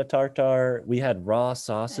 tuna tartare. We had raw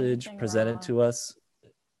sausage Anything presented raw. to us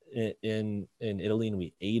in Italy, and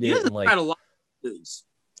we ate You it. guys And have tried like, a lot of foods.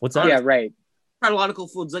 what's that? Yeah, right. Tried a lot of cool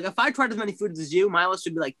foods. Like if I tried as many foods as you, my list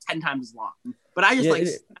would be like 10 times as long. But I just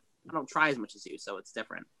Yeah, I don't try as much as you, so it's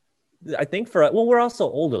different. I think we're also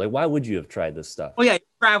older. Like, why would you have tried this stuff? Oh yeah, you're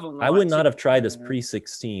traveling. a I lot, would not too. have tried this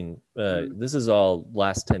pre-16. This is all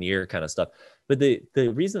last 10-year kind of stuff. But the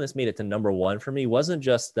reason this made it to number 1 for me wasn't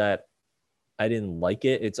just that I didn't like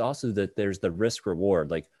it. It's also that there's the risk reward.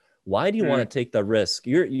 Like, why do you want to take the risk?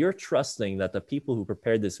 You're trusting that the people who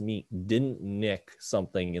prepared this meat didn't nick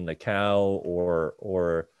something in the cow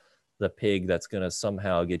or the pig that's going to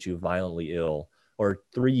somehow get you violently ill. Or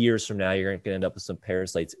 3 years from now, you're going to end up with some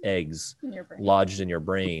parasites, eggs lodged in your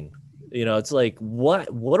brain. You know, it's like, what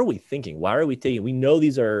are we thinking? Why are we taking? We know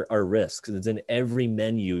these are risks. It's in every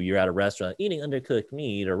menu. You're at a restaurant, eating undercooked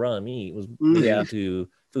meat or raw meat was leading to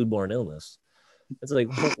foodborne illness. It's like,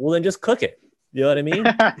 well, then just cook it. You know what I mean?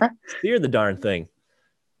 Sear the darn thing.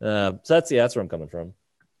 So that's where I'm coming from.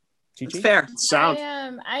 It's fair. Sound.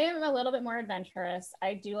 I am a little bit more adventurous.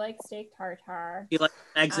 I do like steak tartare. You like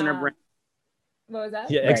eggs in her brain? What was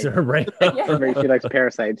that? Yeah, eggs in her brain. She likes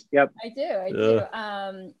parasites. Yep. I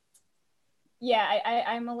do. Yeah,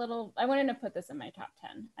 I'm a little. I wanted to put this in my top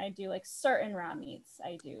 10. I do like certain raw meats.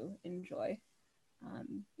 I do enjoy.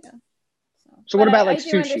 Yeah. So what about like I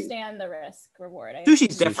sushi? do understand the risk reward.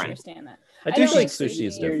 Sushi's different. I understand that. I do think sushi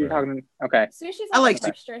is different. You're talking, okay. Sushi's I like a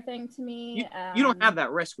texture thing to me. You don't have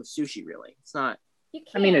that risk with sushi, really. It's not. You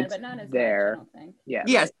can, it's but not as there. much, I don't think. Yeah.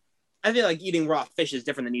 Yes, I feel like eating raw fish is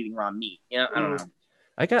different than eating raw meat. Yeah, I don't know.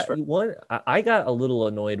 I got a little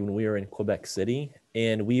annoyed when we were in Quebec City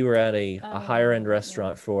and we were at a higher end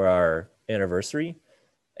restaurant for our anniversary.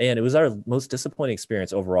 And it was our most disappointing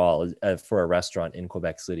experience overall for a restaurant in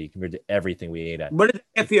Quebec City compared to everything we ate at. What did that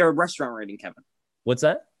get for your restaurant rating, Kevin? What's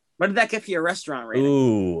that? What did that get for your restaurant rating?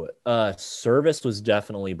 Ooh, service was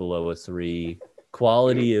definitely below a 3.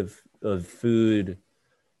 Quality of food,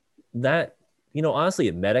 that, honestly,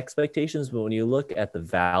 it met expectations. But when you look at the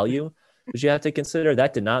value, which you have to consider,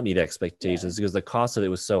 that did not meet expectations because the cost of it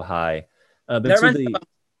was so high.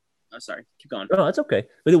 Oh, sorry. Keep going. No, that's okay.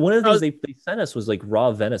 But one of the things they sent us was like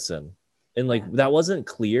raw venison. And that wasn't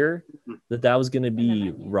clear that was going to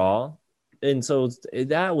be raw. And so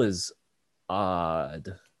that was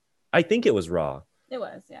odd. I think it was raw. It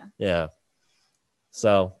was, yeah. Yeah.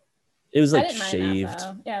 So it was like shaved.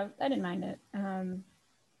 Yeah, I didn't mind it.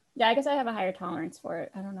 Yeah, I guess I have a higher tolerance for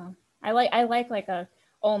it. I don't know. I like a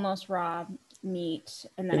almost raw meat.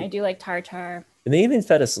 And then I do like tartare. And they even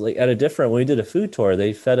fed us like at when we did a food tour,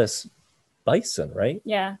 they fed us bison, right?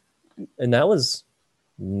 Yeah. And that was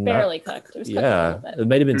barely cooked. It was cooked a little bit. It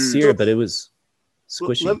might have been seared, but it was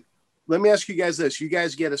squishy. Let me ask you guys this. You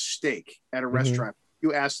guys get a steak at a restaurant.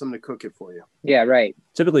 You ask them to cook it for you. Yeah, right.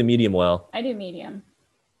 Typically medium well. I do medium.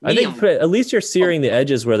 I think at least you're searing the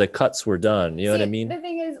edges where the cuts were done. You know what I mean? The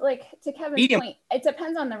thing is, like, to Kevin's point, it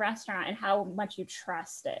depends on the restaurant and how much you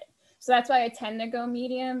trust it. So that's why I tend to go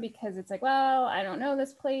medium, because it's like, well, I don't know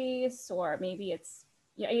this place, or maybe it's,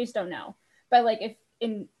 I just don't know. But like if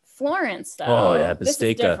in Florence, though, Bistecca. This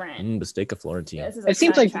is different. Bistecca Florentine. It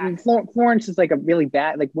seems like Florence is like a really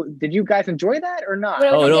bad. Like, did you guys enjoy that or not?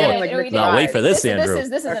 No, wait for this, Andrew.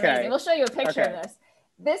 This is amazing. We'll show you a picture of this.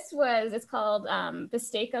 It's called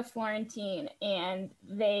Bistecca Florentine, and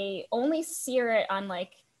they only sear it on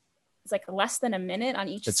it's like less than a minute on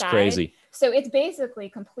each side. It's crazy. So it's basically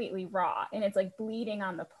completely raw, and it's like bleeding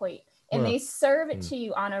on the plate. And they serve it to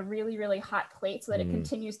you on a really, really hot plate so that it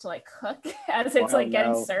continues to like cook as it's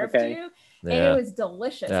getting served to you. Yeah. And it was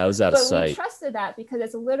delicious. Yeah, it was out of sight. We trusted that because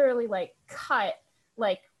it's literally like cut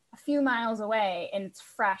like a few miles away, and it's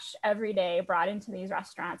fresh every day, brought into these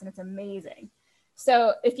restaurants, and it's amazing.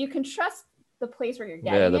 So if you can trust the place where you're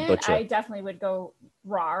getting it, butcher. I definitely would go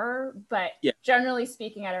raw. But generally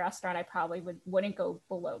speaking, at a restaurant, I probably wouldn't go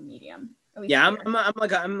below medium. Yeah,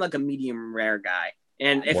 I'm like a medium rare guy.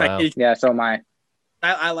 And if wow. I did, so am I.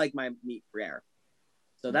 I like my meat rare.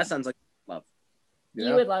 So that sounds like love.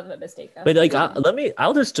 You would love a Bistecca. But like,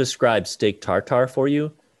 I'll just describe steak tartare for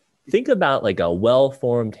you. Think about like a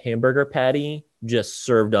well-formed hamburger patty just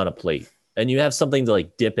served on a plate, and you have something to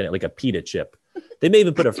like dip in it, like a pita chip. They may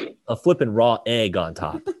even put a flipping raw egg on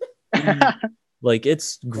top. Like,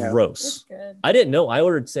 it's gross. It's good. I didn't know. I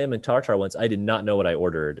ordered salmon tartare once. I did not know what I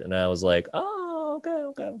ordered, and I was like, okay. I'll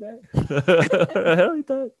eat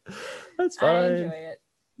that. That's fine. I enjoy it.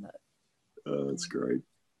 Oh, that's great.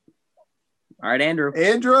 All right, Andrew.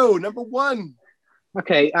 Andrew, number 1.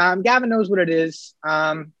 Okay, Gavin knows what it is.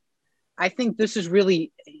 I think this is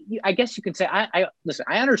really, I guess you could say, listen,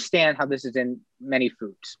 I understand how this is in many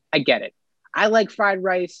foods. I get it. I like fried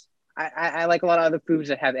rice. I like a lot of other foods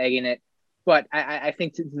that have egg in it. But I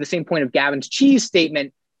think to the same point of Gavin's cheese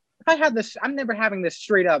statement, if I have this, I'm never having this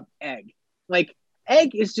straight up egg. Like,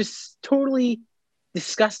 egg is just totally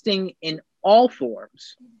disgusting in all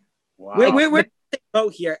forms. Wow. We're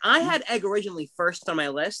boat here. I had egg originally first on my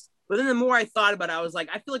list, but then the more I thought about it, I was like,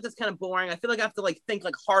 I feel like that's kind of boring. I feel like I have to like think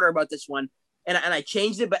like harder about this one, and I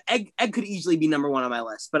changed it. But egg could easily be number 1 on my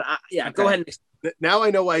list. But go ahead. Now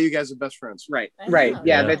I know why you guys are best friends. Right.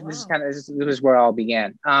 Yeah. This is kind of this is where it all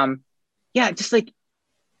began. Just like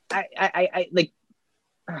I like.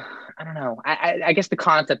 I don't know. I guess the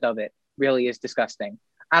concept of it really is disgusting.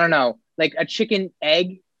 I don't know. Like a chicken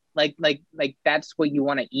egg, like that's what you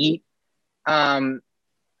want to eat. And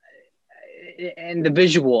the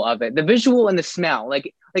visual of it, the visual and the smell,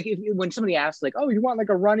 like when somebody asks, like, oh, you want like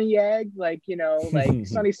a runny egg, like, you know, like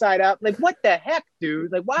sunny side up, like, what the heck,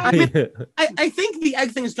 dude? Like, why? I think the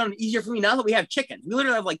egg thing has gotten easier for me now that we have chickens. We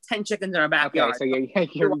literally have like 10 chickens in our backyard. Okay, so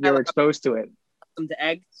you're exposed to it. To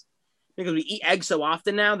eggs because we eat eggs so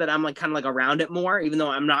often now that I'm like kind of like around it more, even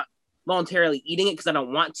though I'm not voluntarily eating it because I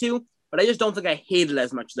don't want to. But I just don't think I hate it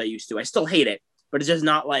as much as I used to. I still hate it, but it's just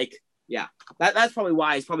not like, yeah. That's probably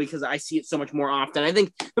why. It's probably because I see it so much more often. I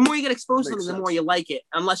think the more you get exposed to it, the more you like it,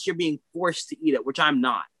 unless you're being forced to eat it, which I'm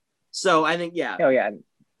not. So I think, yeah. Oh yeah,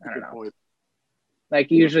 I don't know.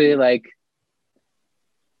 Like usually, like,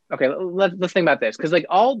 okay, let's think about this, because like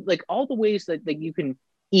all the ways that you can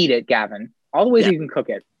eat it, Gavin, all the ways you can cook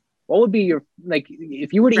it. What would be your, like,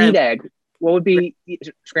 if you were to eat egg? What would be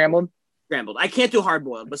scrambled? Scrambled. I can't do hard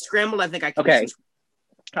boiled, but scrambled, I think I can. Okay.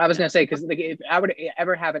 I was gonna say, because like if I were to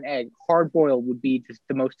ever have an egg, hard boiled would be just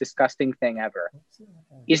the most disgusting thing ever.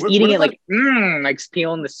 Just eating it like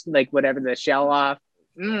peeling the like whatever the shell off.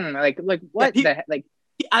 Like what the heck? Like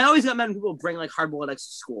I always got mad when people bring like hard boiled eggs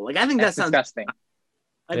to school. Like I think that sounds disgusting.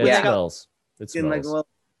 Like it smells. It smells. In like a little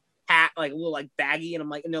hat, like a little like baggy, and I'm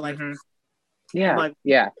like, and they're like, yeah, like,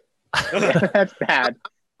 yeah, that's bad.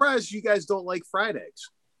 I'm surprised you guys don't like fried eggs.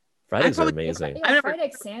 Fried eggs are amazing. Yeah, fried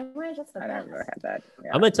egg sandwich. That's the I best. never had that.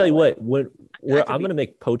 Yeah. I'm gonna tell you what. I'm gonna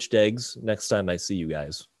make poached eggs next time I see you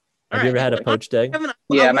guys. Have you ever had a poached egg?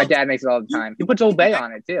 Yeah, my dad makes it all the time. He puts Old Bay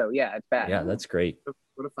on it too. Yeah, it's bad. Yeah, that's great.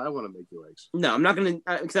 What if I want to make you eggs? No, I'm not gonna,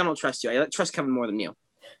 because I don't trust you. I trust Kevin more than you.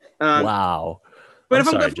 Wow. But I'm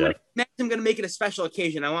if sorry, I'm Jeff. going to make it a special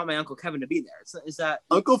occasion, I want my Uncle Kevin to be there. Is that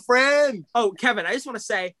Uncle Fran? Oh, Kevin, I just want to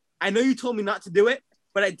say, I know you told me not to do it,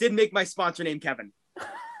 but I did make my sponsor name Kevin.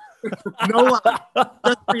 No,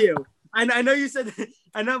 just for you. I know you said,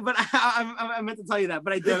 I know, but I meant to tell you that,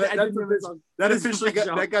 but I did. That officially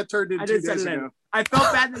got turned into 2 days ago. I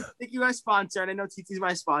felt bad to think you were my sponsor, and I know TT's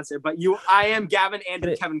my sponsor, but I am Gavin and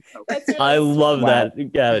Kevin Coke. Really I love sweet.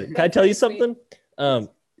 that, Gavin. Can I tell you That's really something?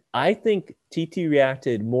 I think TT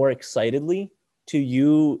reacted more excitedly to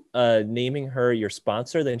you naming her your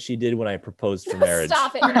sponsor than she did when I proposed for marriage.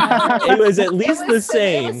 Stop it. No. It was at least the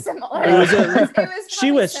same. It was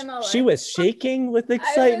similar. She was shaking with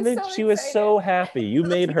excitement. She was so happy. You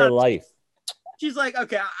made her life. She's like,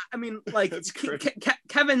 okay, I mean, like,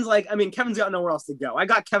 Kevin's like, I mean, Kevin's got nowhere else to go. I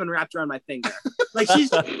got Kevin wrapped around my finger. Like, she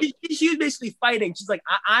was basically fighting. She's like,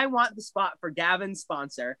 I want the spot for Gavin's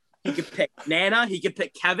sponsor. He could pick Nana, he could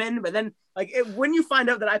pick Kevin, but then like when you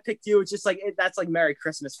find out that I picked you, it's just like that's like Merry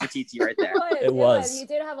Christmas for TT right there. It was. You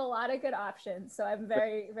did have a lot of good options, so I'm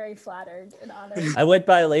very, very flattered and honored. I went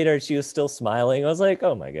by later, she was still smiling. I was like,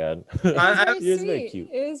 oh my god. It was very cute.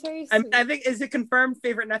 It was very sweet. I think, is it confirmed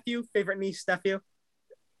favorite nephew, favorite niece, nephew?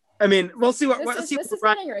 I mean, we'll see what. This is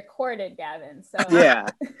getting recorded, Gavin. So yeah,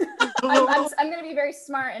 I'm going to be very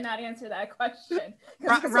smart and not answer that question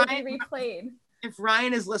because this will be replayed. If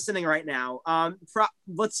Ryan is listening right now,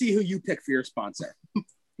 let's see who you pick for your sponsor.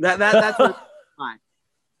 That's fine.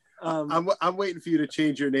 I'm waiting for you to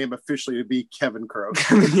change your name officially to be Kevin Crow.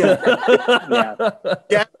 Yeah.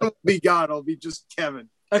 Gavin will be God. I'll be just Kevin.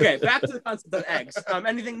 Okay, back to the concept of eggs.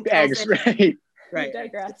 Anything? Eggs, right? Right. We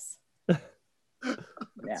digress. Yeah, I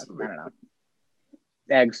don't know.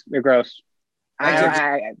 Eggs, they're gross.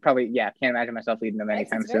 I probably can't imagine myself eating them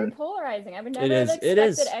anytime soon. It's very polarizing. I would never It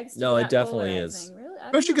is. eggs to No, be it that definitely is. polarizing. Really?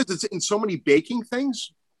 Especially because it's in so many baking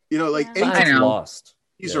things. You know, like Yeah. eggs I know. Lost.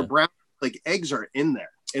 these are brown. Like eggs are in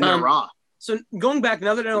there and they're raw. So going back,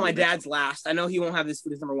 now that I know my dad's last, I know he won't have this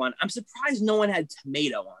food as number one. I'm surprised no one had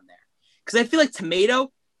tomato on there because I feel like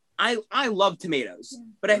tomato. I love tomatoes,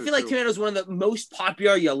 but I feel like tomato is one of the most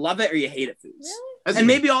popular. You love it or you hate it foods. Really? And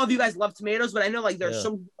maybe all of you guys love tomatoes, but I know like there's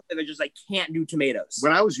some people that just like can't do tomatoes.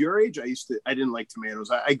 When I was your age, I didn't like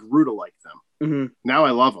tomatoes. I grew to like them. Mm-hmm. Now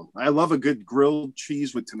I love them. I love a good grilled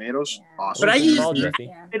cheese with tomatoes. Yeah. Awesome. But I use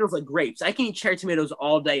Yeah. tomatoes like grapes. I can eat cherry tomatoes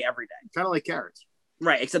all day, every day. Kind of like carrots.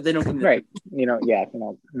 Right, except they don't come. Right.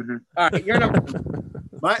 Mm-hmm. All right, you're number.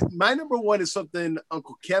 My number one is something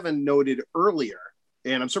Uncle Kevin noted earlier,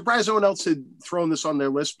 and I'm surprised no one else had thrown this on their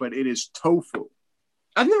list, but it is tofu.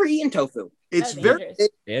 I've never eaten tofu. It's That's very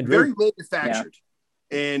Andrew? manufactured.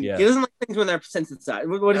 And Yeah. He doesn't like things when they're synthesized.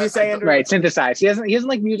 What did you say, Andrew? Right, synthesized. He doesn't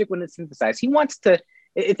like music when it's synthesized. He wants to,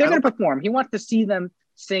 if they're going to perform, he wants to see them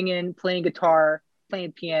singing, playing guitar,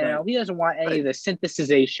 playing piano. Right. He doesn't want any of the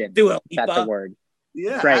synthesization. Do it. That's the word.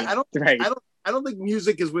 yeah, Right. I don't think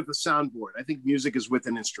music is with a soundboard. I think music is with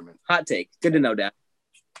an instrument. Hot take. Good to know, Dad.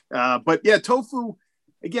 But yeah, tofu.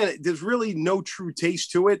 Again, there's really no true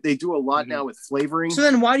taste to it. They do a lot now with flavoring. So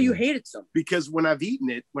then, why do you hate it so much? Because when I've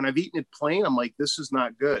eaten it plain, I'm like, this is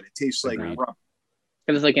not good. It tastes like raw.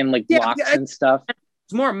 Because it's like in like blocks and stuff.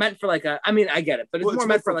 It's more meant for like a. I mean, I get it, but it's more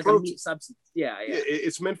meant for like protein. A meat substance. Yeah.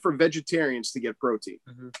 It's meant for vegetarians to get protein.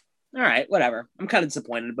 All right, whatever. I'm kind of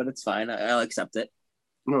disappointed, but it's fine. I'll accept it.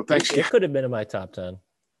 No, thanks. It could have been in my top 10.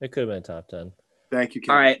 It could have been top 10. Thank you,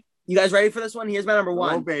 Kevin. All right, you guys ready for this one? Here's my number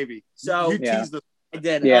one. Oh, baby. So you teased us. I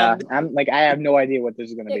did. Yeah, I'm like, I have no idea what this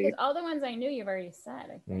is going to be. Because all the ones I knew you've already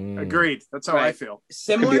said. Agreed. That's how I feel. It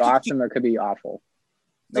could be awesome or it could be awful.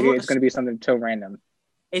 Like, it's going to be something so random.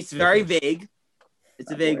 It's very vague. It's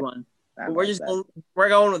a vague one. But we're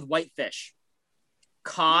going with whitefish,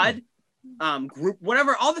 cod, group,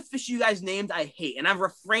 whatever. All the fish you guys named, I hate, and I've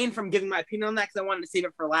refrained from giving my opinion on that because I wanted to save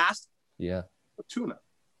it for last. Yeah. Tuna.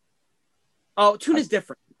 Oh, tuna's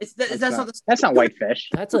different. That's not whitefish.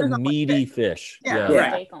 That's a meaty fish. Yeah.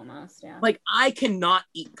 Right. Steak almost. Yeah. Like I cannot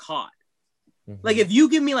eat cod. Mm-hmm. Like if you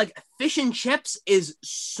give me like fish and chips is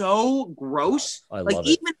so gross. I like love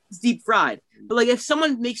even if it's deep fried. But like if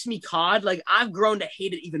someone makes me cod, like I've grown to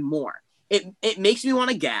hate it even more. It makes me want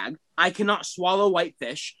to gag. I cannot swallow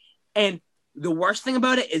whitefish. And the worst thing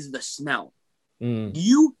about it is the smell.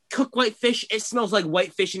 You cook whitefish, it smells like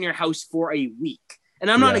whitefish in your house for a week. And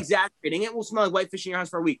I'm not exaggerating. It will smell like whitefish in your house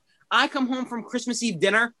for a week. I come home from Christmas Eve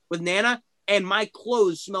dinner with Nana, and my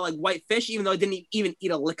clothes smell like whitefish, even though I didn't even eat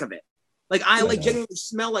a lick of it. Like I like genuinely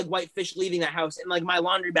smell like whitefish leaving that house, and like my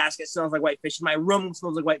laundry basket smells like whitefish. My room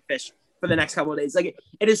smells like whitefish for the next couple of days. Like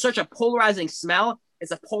it is such a polarizing smell. It's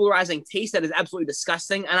a polarizing taste that is absolutely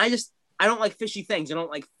disgusting. And I don't like fishy things. I don't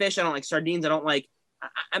like fish. I don't like sardines. I don't like.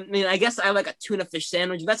 I mean, I guess I like a tuna fish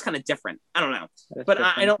sandwich. That's kind of different. I don't know, but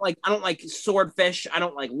I don't like swordfish. I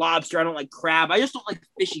don't like lobster. I don't like crab. I just don't like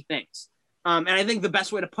fishy things. And I think the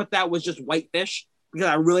best way to put that was just whitefish because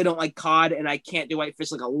I really don't like cod and I can't do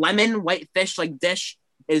whitefish. Like a lemon whitefish like dish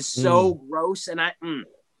is so gross, and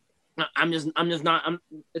I'm just not.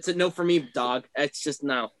 It's a no for me, dog. It's just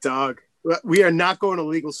no, dog. We are not going to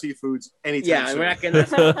legal seafoods anytime soon. We're not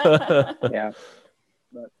gonna. Yeah.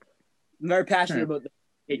 I'm very passionate about the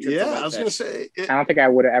hatred. Yeah, I was going to say. I don't think I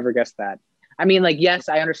would have ever guessed that. I mean, like, yes,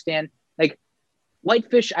 I understand. Like,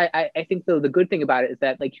 whitefish, I think, though, the good thing about it is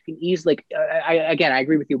that, like, you can easily, I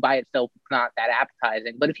agree with you, by itself, it's not that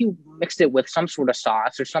appetizing. But if you mixed it with some sort of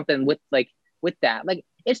sauce or something with that, like,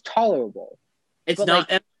 it's tolerable. It's not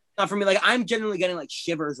for me. Like, I'm genuinely getting, like,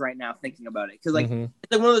 shivers right now thinking about it. Because, like,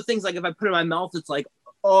 it's like one of those things, like, if I put it in my mouth, it's like,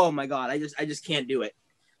 oh, my God, I just can't do it.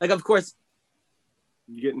 Like, of course,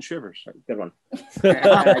 you're getting shivers. Good one.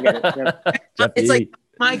 I get it. It's like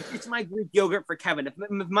it's my Greek yogurt for Kevin. If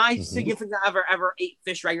my significant other ever ate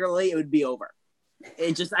fish regularly, it would be over.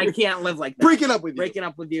 It just I can't live like that. Breaking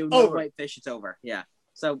up with you. No white fish. It's over. Yeah.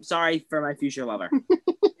 So sorry for my future lover.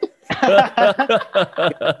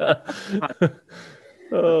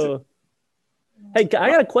 Oh. Hey, I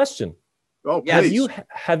got a question. Oh, yeah.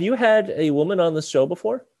 Have you had a woman on the show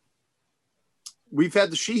before? We've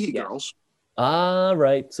had the Sheehy girls. Ah,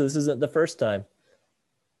 right. So this isn't the first time.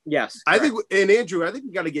 Yes. I think, and Andrew, I think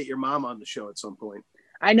we got to get your mom on the show at some point.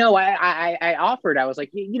 I know. I offered. I was like,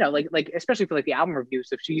 you know, like especially for like the album reviews,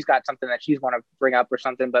 if she's got something that she's want to bring up or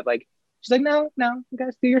something. But like, she's like, no, you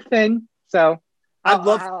guys do your thing. So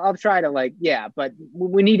I'll try to like, yeah. But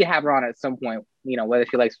we need to have her on at some point. You know, whether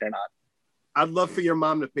she likes it or not. I'd love for your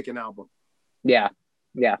mom to pick an album. Yeah,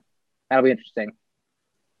 that'll be interesting.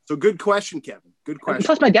 So good question, Kevin. Good question.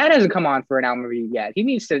 Plus, my dad hasn't come on for an album review yet. He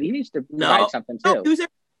needs to provide something too. Who's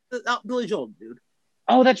Billy Joel, dude?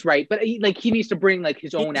 Oh, that's right. But he needs to bring like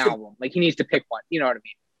his own album. Like he needs to pick one. You know what I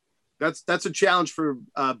mean? That's a challenge for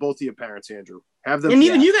both of your parents, Andrew. Have them. And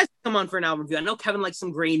even you guys come on for an album review. I know Kevin likes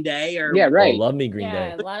some Green Day or right. Oh, love me Green Day.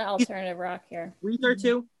 Yeah, a lot of alternative rock here. Weezer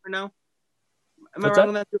too, or no? Am What's I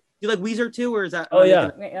wrong that? on that? Do you like Weezer too, or is that? Oh yeah,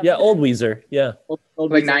 old Weezer. Yeah, old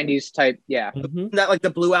like Weezer. 90s type. Yeah. Mm-hmm. That like the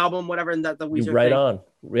Blue album, whatever, and that the Weezer. You're right thing. on.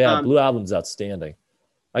 Yeah, Blue album's outstanding.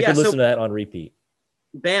 I could listen to that on repeat.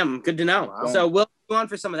 Bam, good to know. Wow. So we'll go on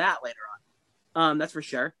for some of that later on. That's for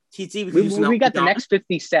sure. TT, we got the next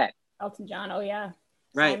 50 set. Elton John. Oh yeah.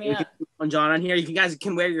 Right. We can put John on here. You guys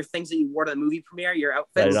can wear your things that you wore to the movie premiere, your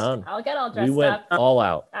outfits. Right on. I'll get all dressed We went up. all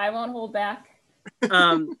out. I won't hold back.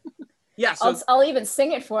 Yeah. So I'll even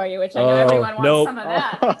sing it for you, which I know everyone wants some of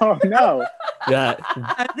that. Oh no. Yeah.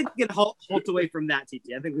 I think we can halt away from that,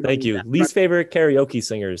 TT. I think we don't Thank need you. that. Least favorite karaoke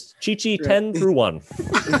singers. Chi-Chi 10 through 1.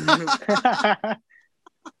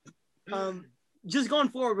 Just going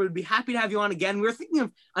forward, we'd be happy to have you on again. We're thinking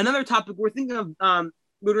of another topic. We're thinking of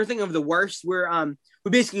we were thinking of the worst. We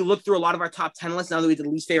basically looked through a lot of our top 10 lists now that we did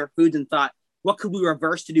least favorite foods and thought, what could we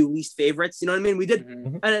reverse to do least favorites? You know what I mean? We did,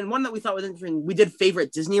 and then one that we thought was interesting. We did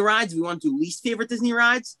favorite Disney rides. We want to do least favorite Disney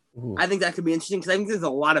rides. Ooh. I think that could be interesting because I think there's a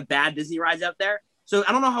lot of bad Disney rides out there. So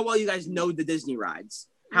I don't know how well you guys know the Disney rides.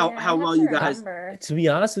 How well you guys? Remember. To be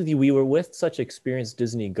honest with you, we were with such experienced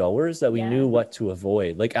Disney goers that we knew what to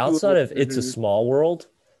avoid. Like outside of It's a Small World,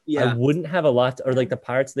 I wouldn't have a lot or like the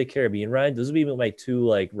Pirates of the Caribbean ride. Those would be my two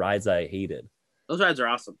like rides I hated. Those rides are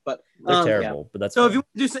awesome, but they're terrible. But that's so.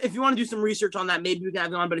 If you want to do some research on that, maybe we can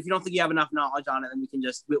have you on. But if you don't think you have enough knowledge on it, then we can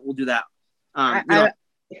we'll do that.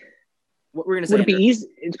 What we're gonna say? Would it be easy?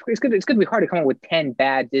 It's gonna be hard to come up with 10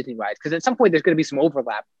 bad Disney rides because at some point there's gonna be some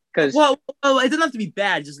overlap. Because well, it doesn't have to be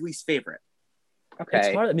bad, just least favorite. Okay.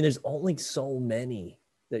 It's hard. I mean, there's only so many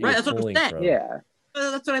that you're that's what I'm pulling saying. from. Yeah.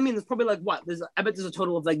 That's what I mean. There's probably like what? I bet there's a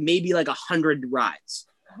total of like maybe like 100 rides.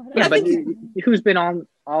 Yeah, but who's been on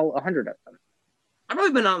all 100 of them? I've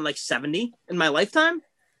probably been on like 70 in my lifetime.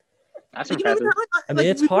 That's impressive. I mean,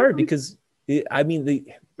 it's hard because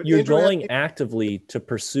you're going actively to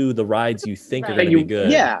pursue the rides you think are going to be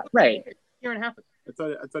good. Yeah, right. Year and a half. I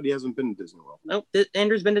thought he hasn't been to Disney World. Nope,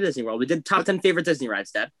 Andrew's been to Disney World. We did top 10 favorite Disney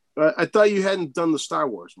rides, Dad. I thought you hadn't done the Star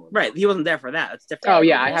Wars one. Right, he wasn't there for that. That's different. Oh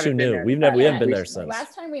yeah, I That's haven't been there. We haven't been there since.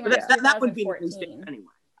 Last time we went, that would be least favorite anyway.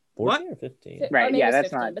 14 or 15? Right, yeah, that's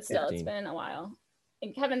 15, not. But still, 15. it's been a while.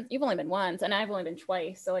 And Kevin, you've only been once, and I've only been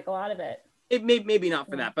twice. So like a lot of it. It maybe not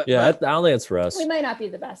for that, but Yeah, I don't think it's for us. We might not be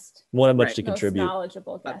the best, Won't have much Right. to most contribute.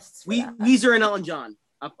 knowledgeable guests. Weezer and Ellen John.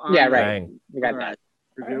 Up on Yeah, right. Bang. We got All that.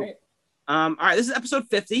 right. Right. All right, this is episode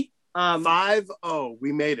 50. 5-0.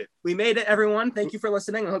 We made it. We made it, everyone. Thank you for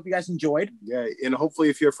listening. I hope you guys enjoyed. Yeah, and hopefully,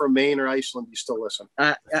 if you're from Maine or Iceland, you still listen.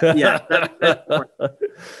 Yeah. That's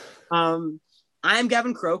important. I am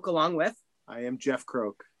Gavin Croak, along with I am Jeff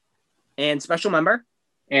Croak. and special member,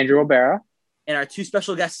 Andrew O'Bara. and our two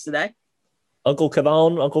special guests today. Uncle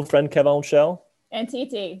friend Kevin Shell, And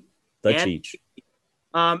TT. the And- Cheech.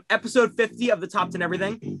 Episode 50 of the Top 10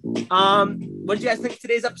 Everything. What did you guys think of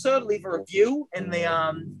today's episode? Leave a review in the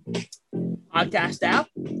podcast app.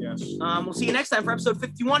 Yes. We'll see you next time for episode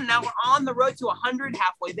 51. Now we're on the road to 100,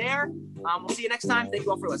 halfway there. We'll see you next time. Thank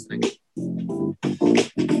you all for listening.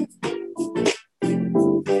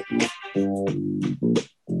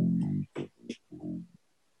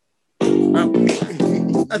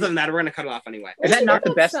 That doesn't matter. We're going to cut it off anyway. Is that not That's a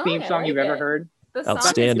the best good theme song. song I you've like ever it. heard? The song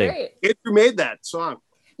Outstanding. is great. Andrew made that song.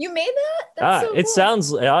 You made that? That's so It cool.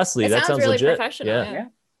 sounds honestly It that sounds really legit. professional. Yeah. Yeah.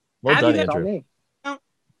 Well Have done, you It's all Andrew. me.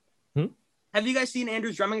 Have you guys seen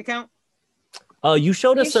Andrew's drumming account? Oh, you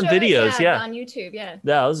showed us You some showed it, videos. Yeah. on YouTube. Yeah.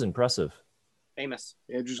 That was impressive. Famous.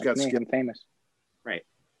 Andrew's That's got me. skill. I'm famous.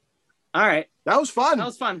 All right. That was fun. That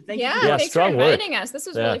was fun. Thank Yeah, you. Yeah, thanks for strong work. inviting us. This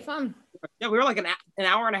was Yeah. really fun. Yeah, we were like an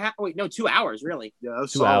hour and a half. Wait, no, 2 hours, really. Yeah, that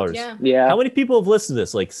was 2 solid. hours. Yeah. Yeah. How many people have listened to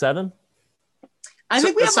this? Like 7? I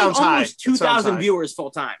think we That have like sounds high. almost That sounds 2,000 high. viewers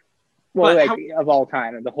full time. Well, But like of all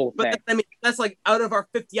time, the whole thing. But I mean, that's like out of our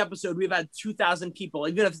 50 episode, we've had 2,000 people,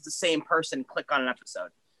 even if it's the same person, click on an episode.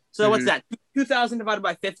 So what's that? 2,000 divided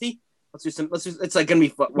by 50? Let's do some. It's like gonna be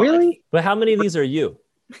what, Really? Like, But how many of these are you?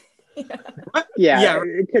 Yeah, Yeah.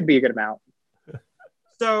 it could be a good amount.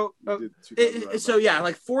 so, We did 2,000 so yeah,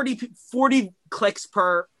 like 40 clicks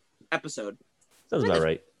per episode. Sounds about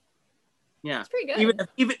right. Yeah, It's pretty good.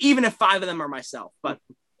 even if 5 of them are myself, but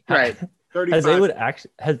Right. 35.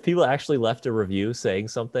 Has people actually left a review saying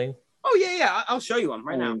something? oh yeah, I'll show you them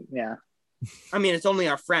right now. Yeah. I mean, it's only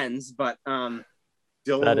our friends, but Dylan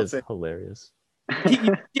That will is say- hilarious.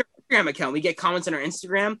 your Instagram account. We get comments on our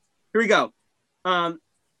Instagram. Here we go.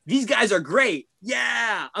 These guys are great.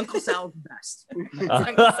 Yeah, Uncle Sal's the best.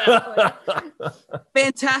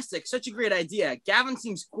 Fantastic. Such a great idea. Gavin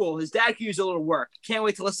seems cool. His dad could use a little work. Can't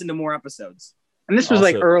wait to listen to more episodes. And this was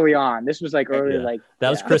like Also- early on. This was like early, Yeah. like That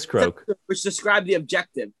was yeah. Chris Croak. Which described the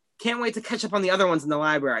objective. Can't wait to catch up on the other ones in the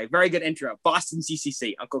library. Very good intro. Boston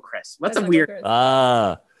CCC. Uncle Chris. What's a weird.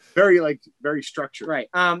 very structured. Right.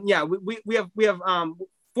 Yeah. We have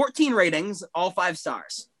 14 ratings, all 5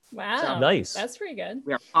 stars. Wow. Nice. That's pretty good.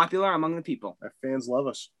 We are popular among the people. Our fans love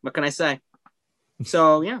us. What can I say?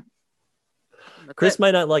 So yeah. That's Chris it.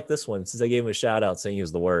 might not like this one since I gave him a shout out saying he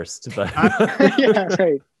was the worst. But yeah,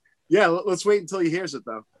 right. Yeah, let's wait until he hears it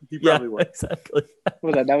though. He yeah, probably will. exactly. What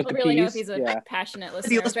was that? That was We'll the really know piece. if he's a Yeah. passionate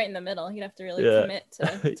listener. It's right in the middle. He'd have to really Yeah. commit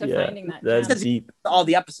to Yeah, finding that. that's gem. deep. all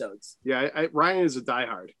the episodes. Yeah, Ryan is a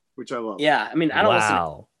diehard, which I love. Yeah. I mean, I don't listen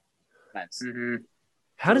Wow. to friends. Mm-hmm.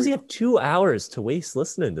 How does he have 2 hours to waste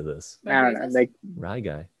listening to this? I don't know. Like, Rye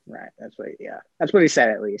guy. right. That's what. Yeah. That's what he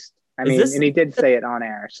said at least. I Is mean, this- and he did say it on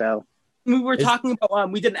air. So We were Is- talking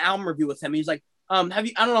about we did an album review with him. He's like, have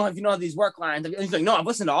you? I don't know if you know how these work lines. And he's like, no, I've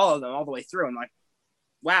listened to all of them all the way through. And I'm like,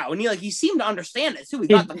 wow. And he seemed to understand it too. He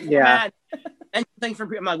got the format and things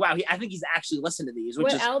from. I'm like, wow. I think he's actually listened to these.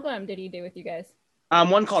 What album did he do with you guys?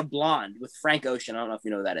 One called Blonde with Frank Ocean. I don't know if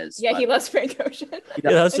you know who that is. Yeah, he loves Frank Ocean.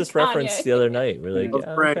 Yeah, that was just referenced the other night. We're like,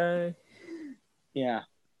 okay. Yeah,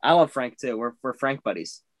 I love Frank too. We're Frank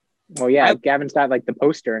buddies. Well, yeah, Gavin's got like the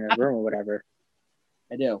poster in his room or whatever.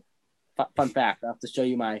 I do. Fun fact. I have to show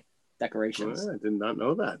you my decorations. I did not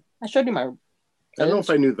know that. I showed you my. I don't know if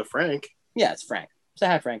I knew the Frank. Yeah, it's Frank. Say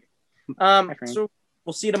hi, Frank. Hi, Frank. So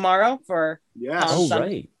we'll see you tomorrow for. Yeah. Oh,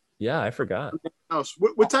 Sunday. right. Yeah, I forgot.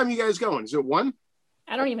 What time are you guys going? Is it 1?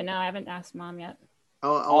 I don't even know. I haven't asked Mom yet.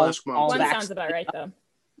 I'll ask Mom. 1 sounds about right, though.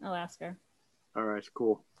 I'll ask her. All right,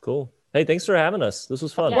 cool. Hey, thanks for having us. This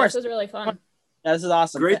was fun. Yeah, this was really fun. Yeah, this is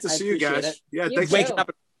awesome. Great to see you guys. It. Yeah, You thanks. Waking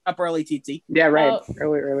up early, TT. Yeah, right. Oh.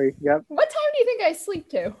 Early. Yep. What time do you think I sleep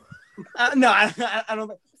to? No, I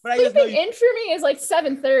don't. But I just know Sleeping in for me is like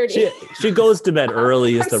 7:30. She goes to bed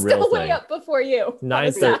early is the I'm real still way thing. up before you.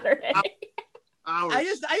 9:30. Saturday. Hours. I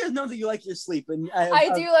just know that you like your sleep, and I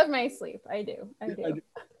do love my sleep. I do. I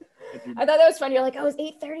thought that was fun. You're like, oh, is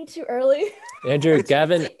 8:30 too early? Andrew,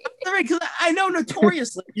 Gavin. Because I know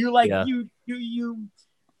notoriously you like you.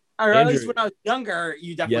 Or at least when I was younger,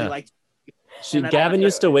 you definitely liked. Gavin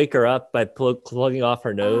used to wake her up by plugging off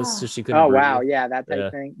her nose so she couldn't. Oh breathe. wow, yeah, that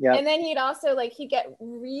type thing. Yeah. And then he'd also he'd get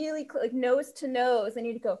really nose to nose, and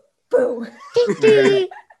he'd go boo. This is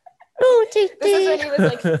when he was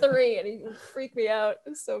like 3, and he would freak me out.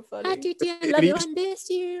 It was so funny. I love you and miss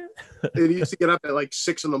you. And he used to get up at like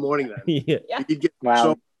 6 in the morning then. Yeah. He'd get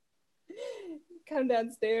Come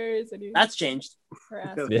downstairs, and that's changed.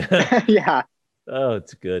 Yeah. Yeah. Oh,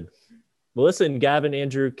 it's good. Well, listen, Gavin,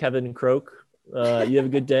 Andrew, Kevin, Croak. You have a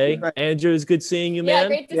good day. Andrew, it's good seeing you, man.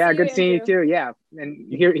 Great to see good you, seeing you Andrew. too. Yeah,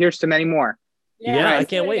 and here's to many more. Yeah, I let's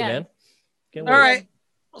can't do it wait, again. man. Can't All wait. right,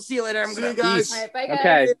 we'll see you later. I'm See gonna you guys. Peace. All right, bye guys.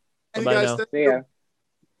 Okay. Hey, Bye guys, now. thank See you. ya.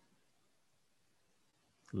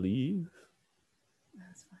 Leave.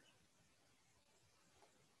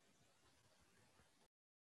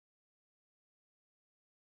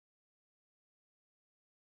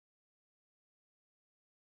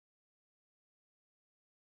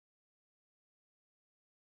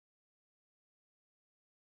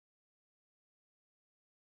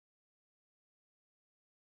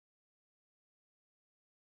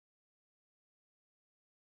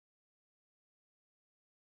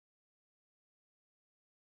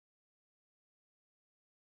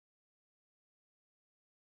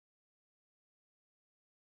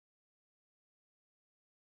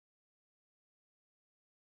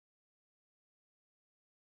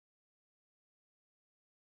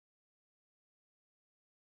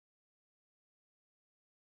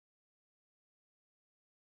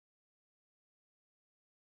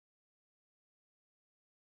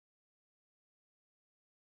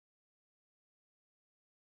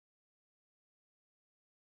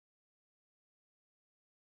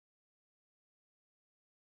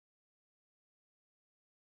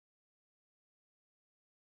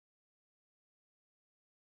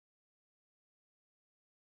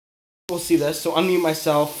 We'll see this. So unmute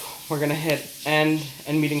myself. We're gonna hit end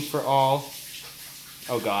meeting for all.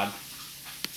 Oh God.